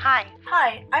Eva. Hi,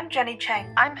 Hi, I'm Jenny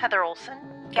Cheng. I'm Heather Olson.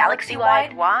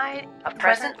 Galaxy-wide, Wide, a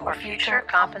present present or or future future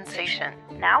compensation.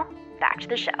 Now, back to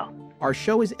the show. Our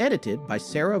show is edited by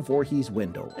Sarah Voorhees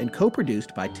Wendell and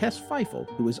co-produced by Tess Feifel,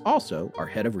 who is also our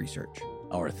head of research.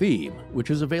 Our theme, which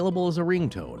is available as a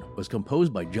ringtone, was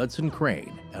composed by Judson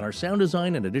Crane, and our sound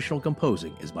design and additional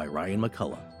composing is by Ryan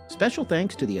McCullough. Special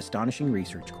thanks to the Astonishing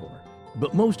Research Corps.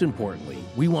 But most importantly,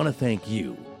 we want to thank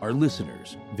you, our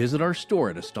listeners. Visit our store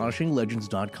at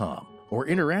astonishinglegends.com or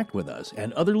interact with us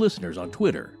and other listeners on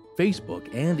Twitter,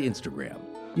 Facebook, and Instagram.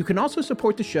 You can also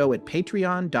support the show at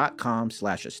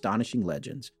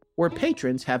patreon.com/astonishinglegends, where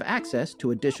patrons have access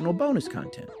to additional bonus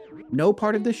content. No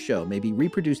part of this show may be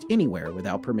reproduced anywhere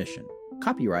without permission.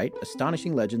 Copyright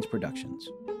Astonishing Legends Productions.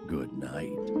 Good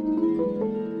night.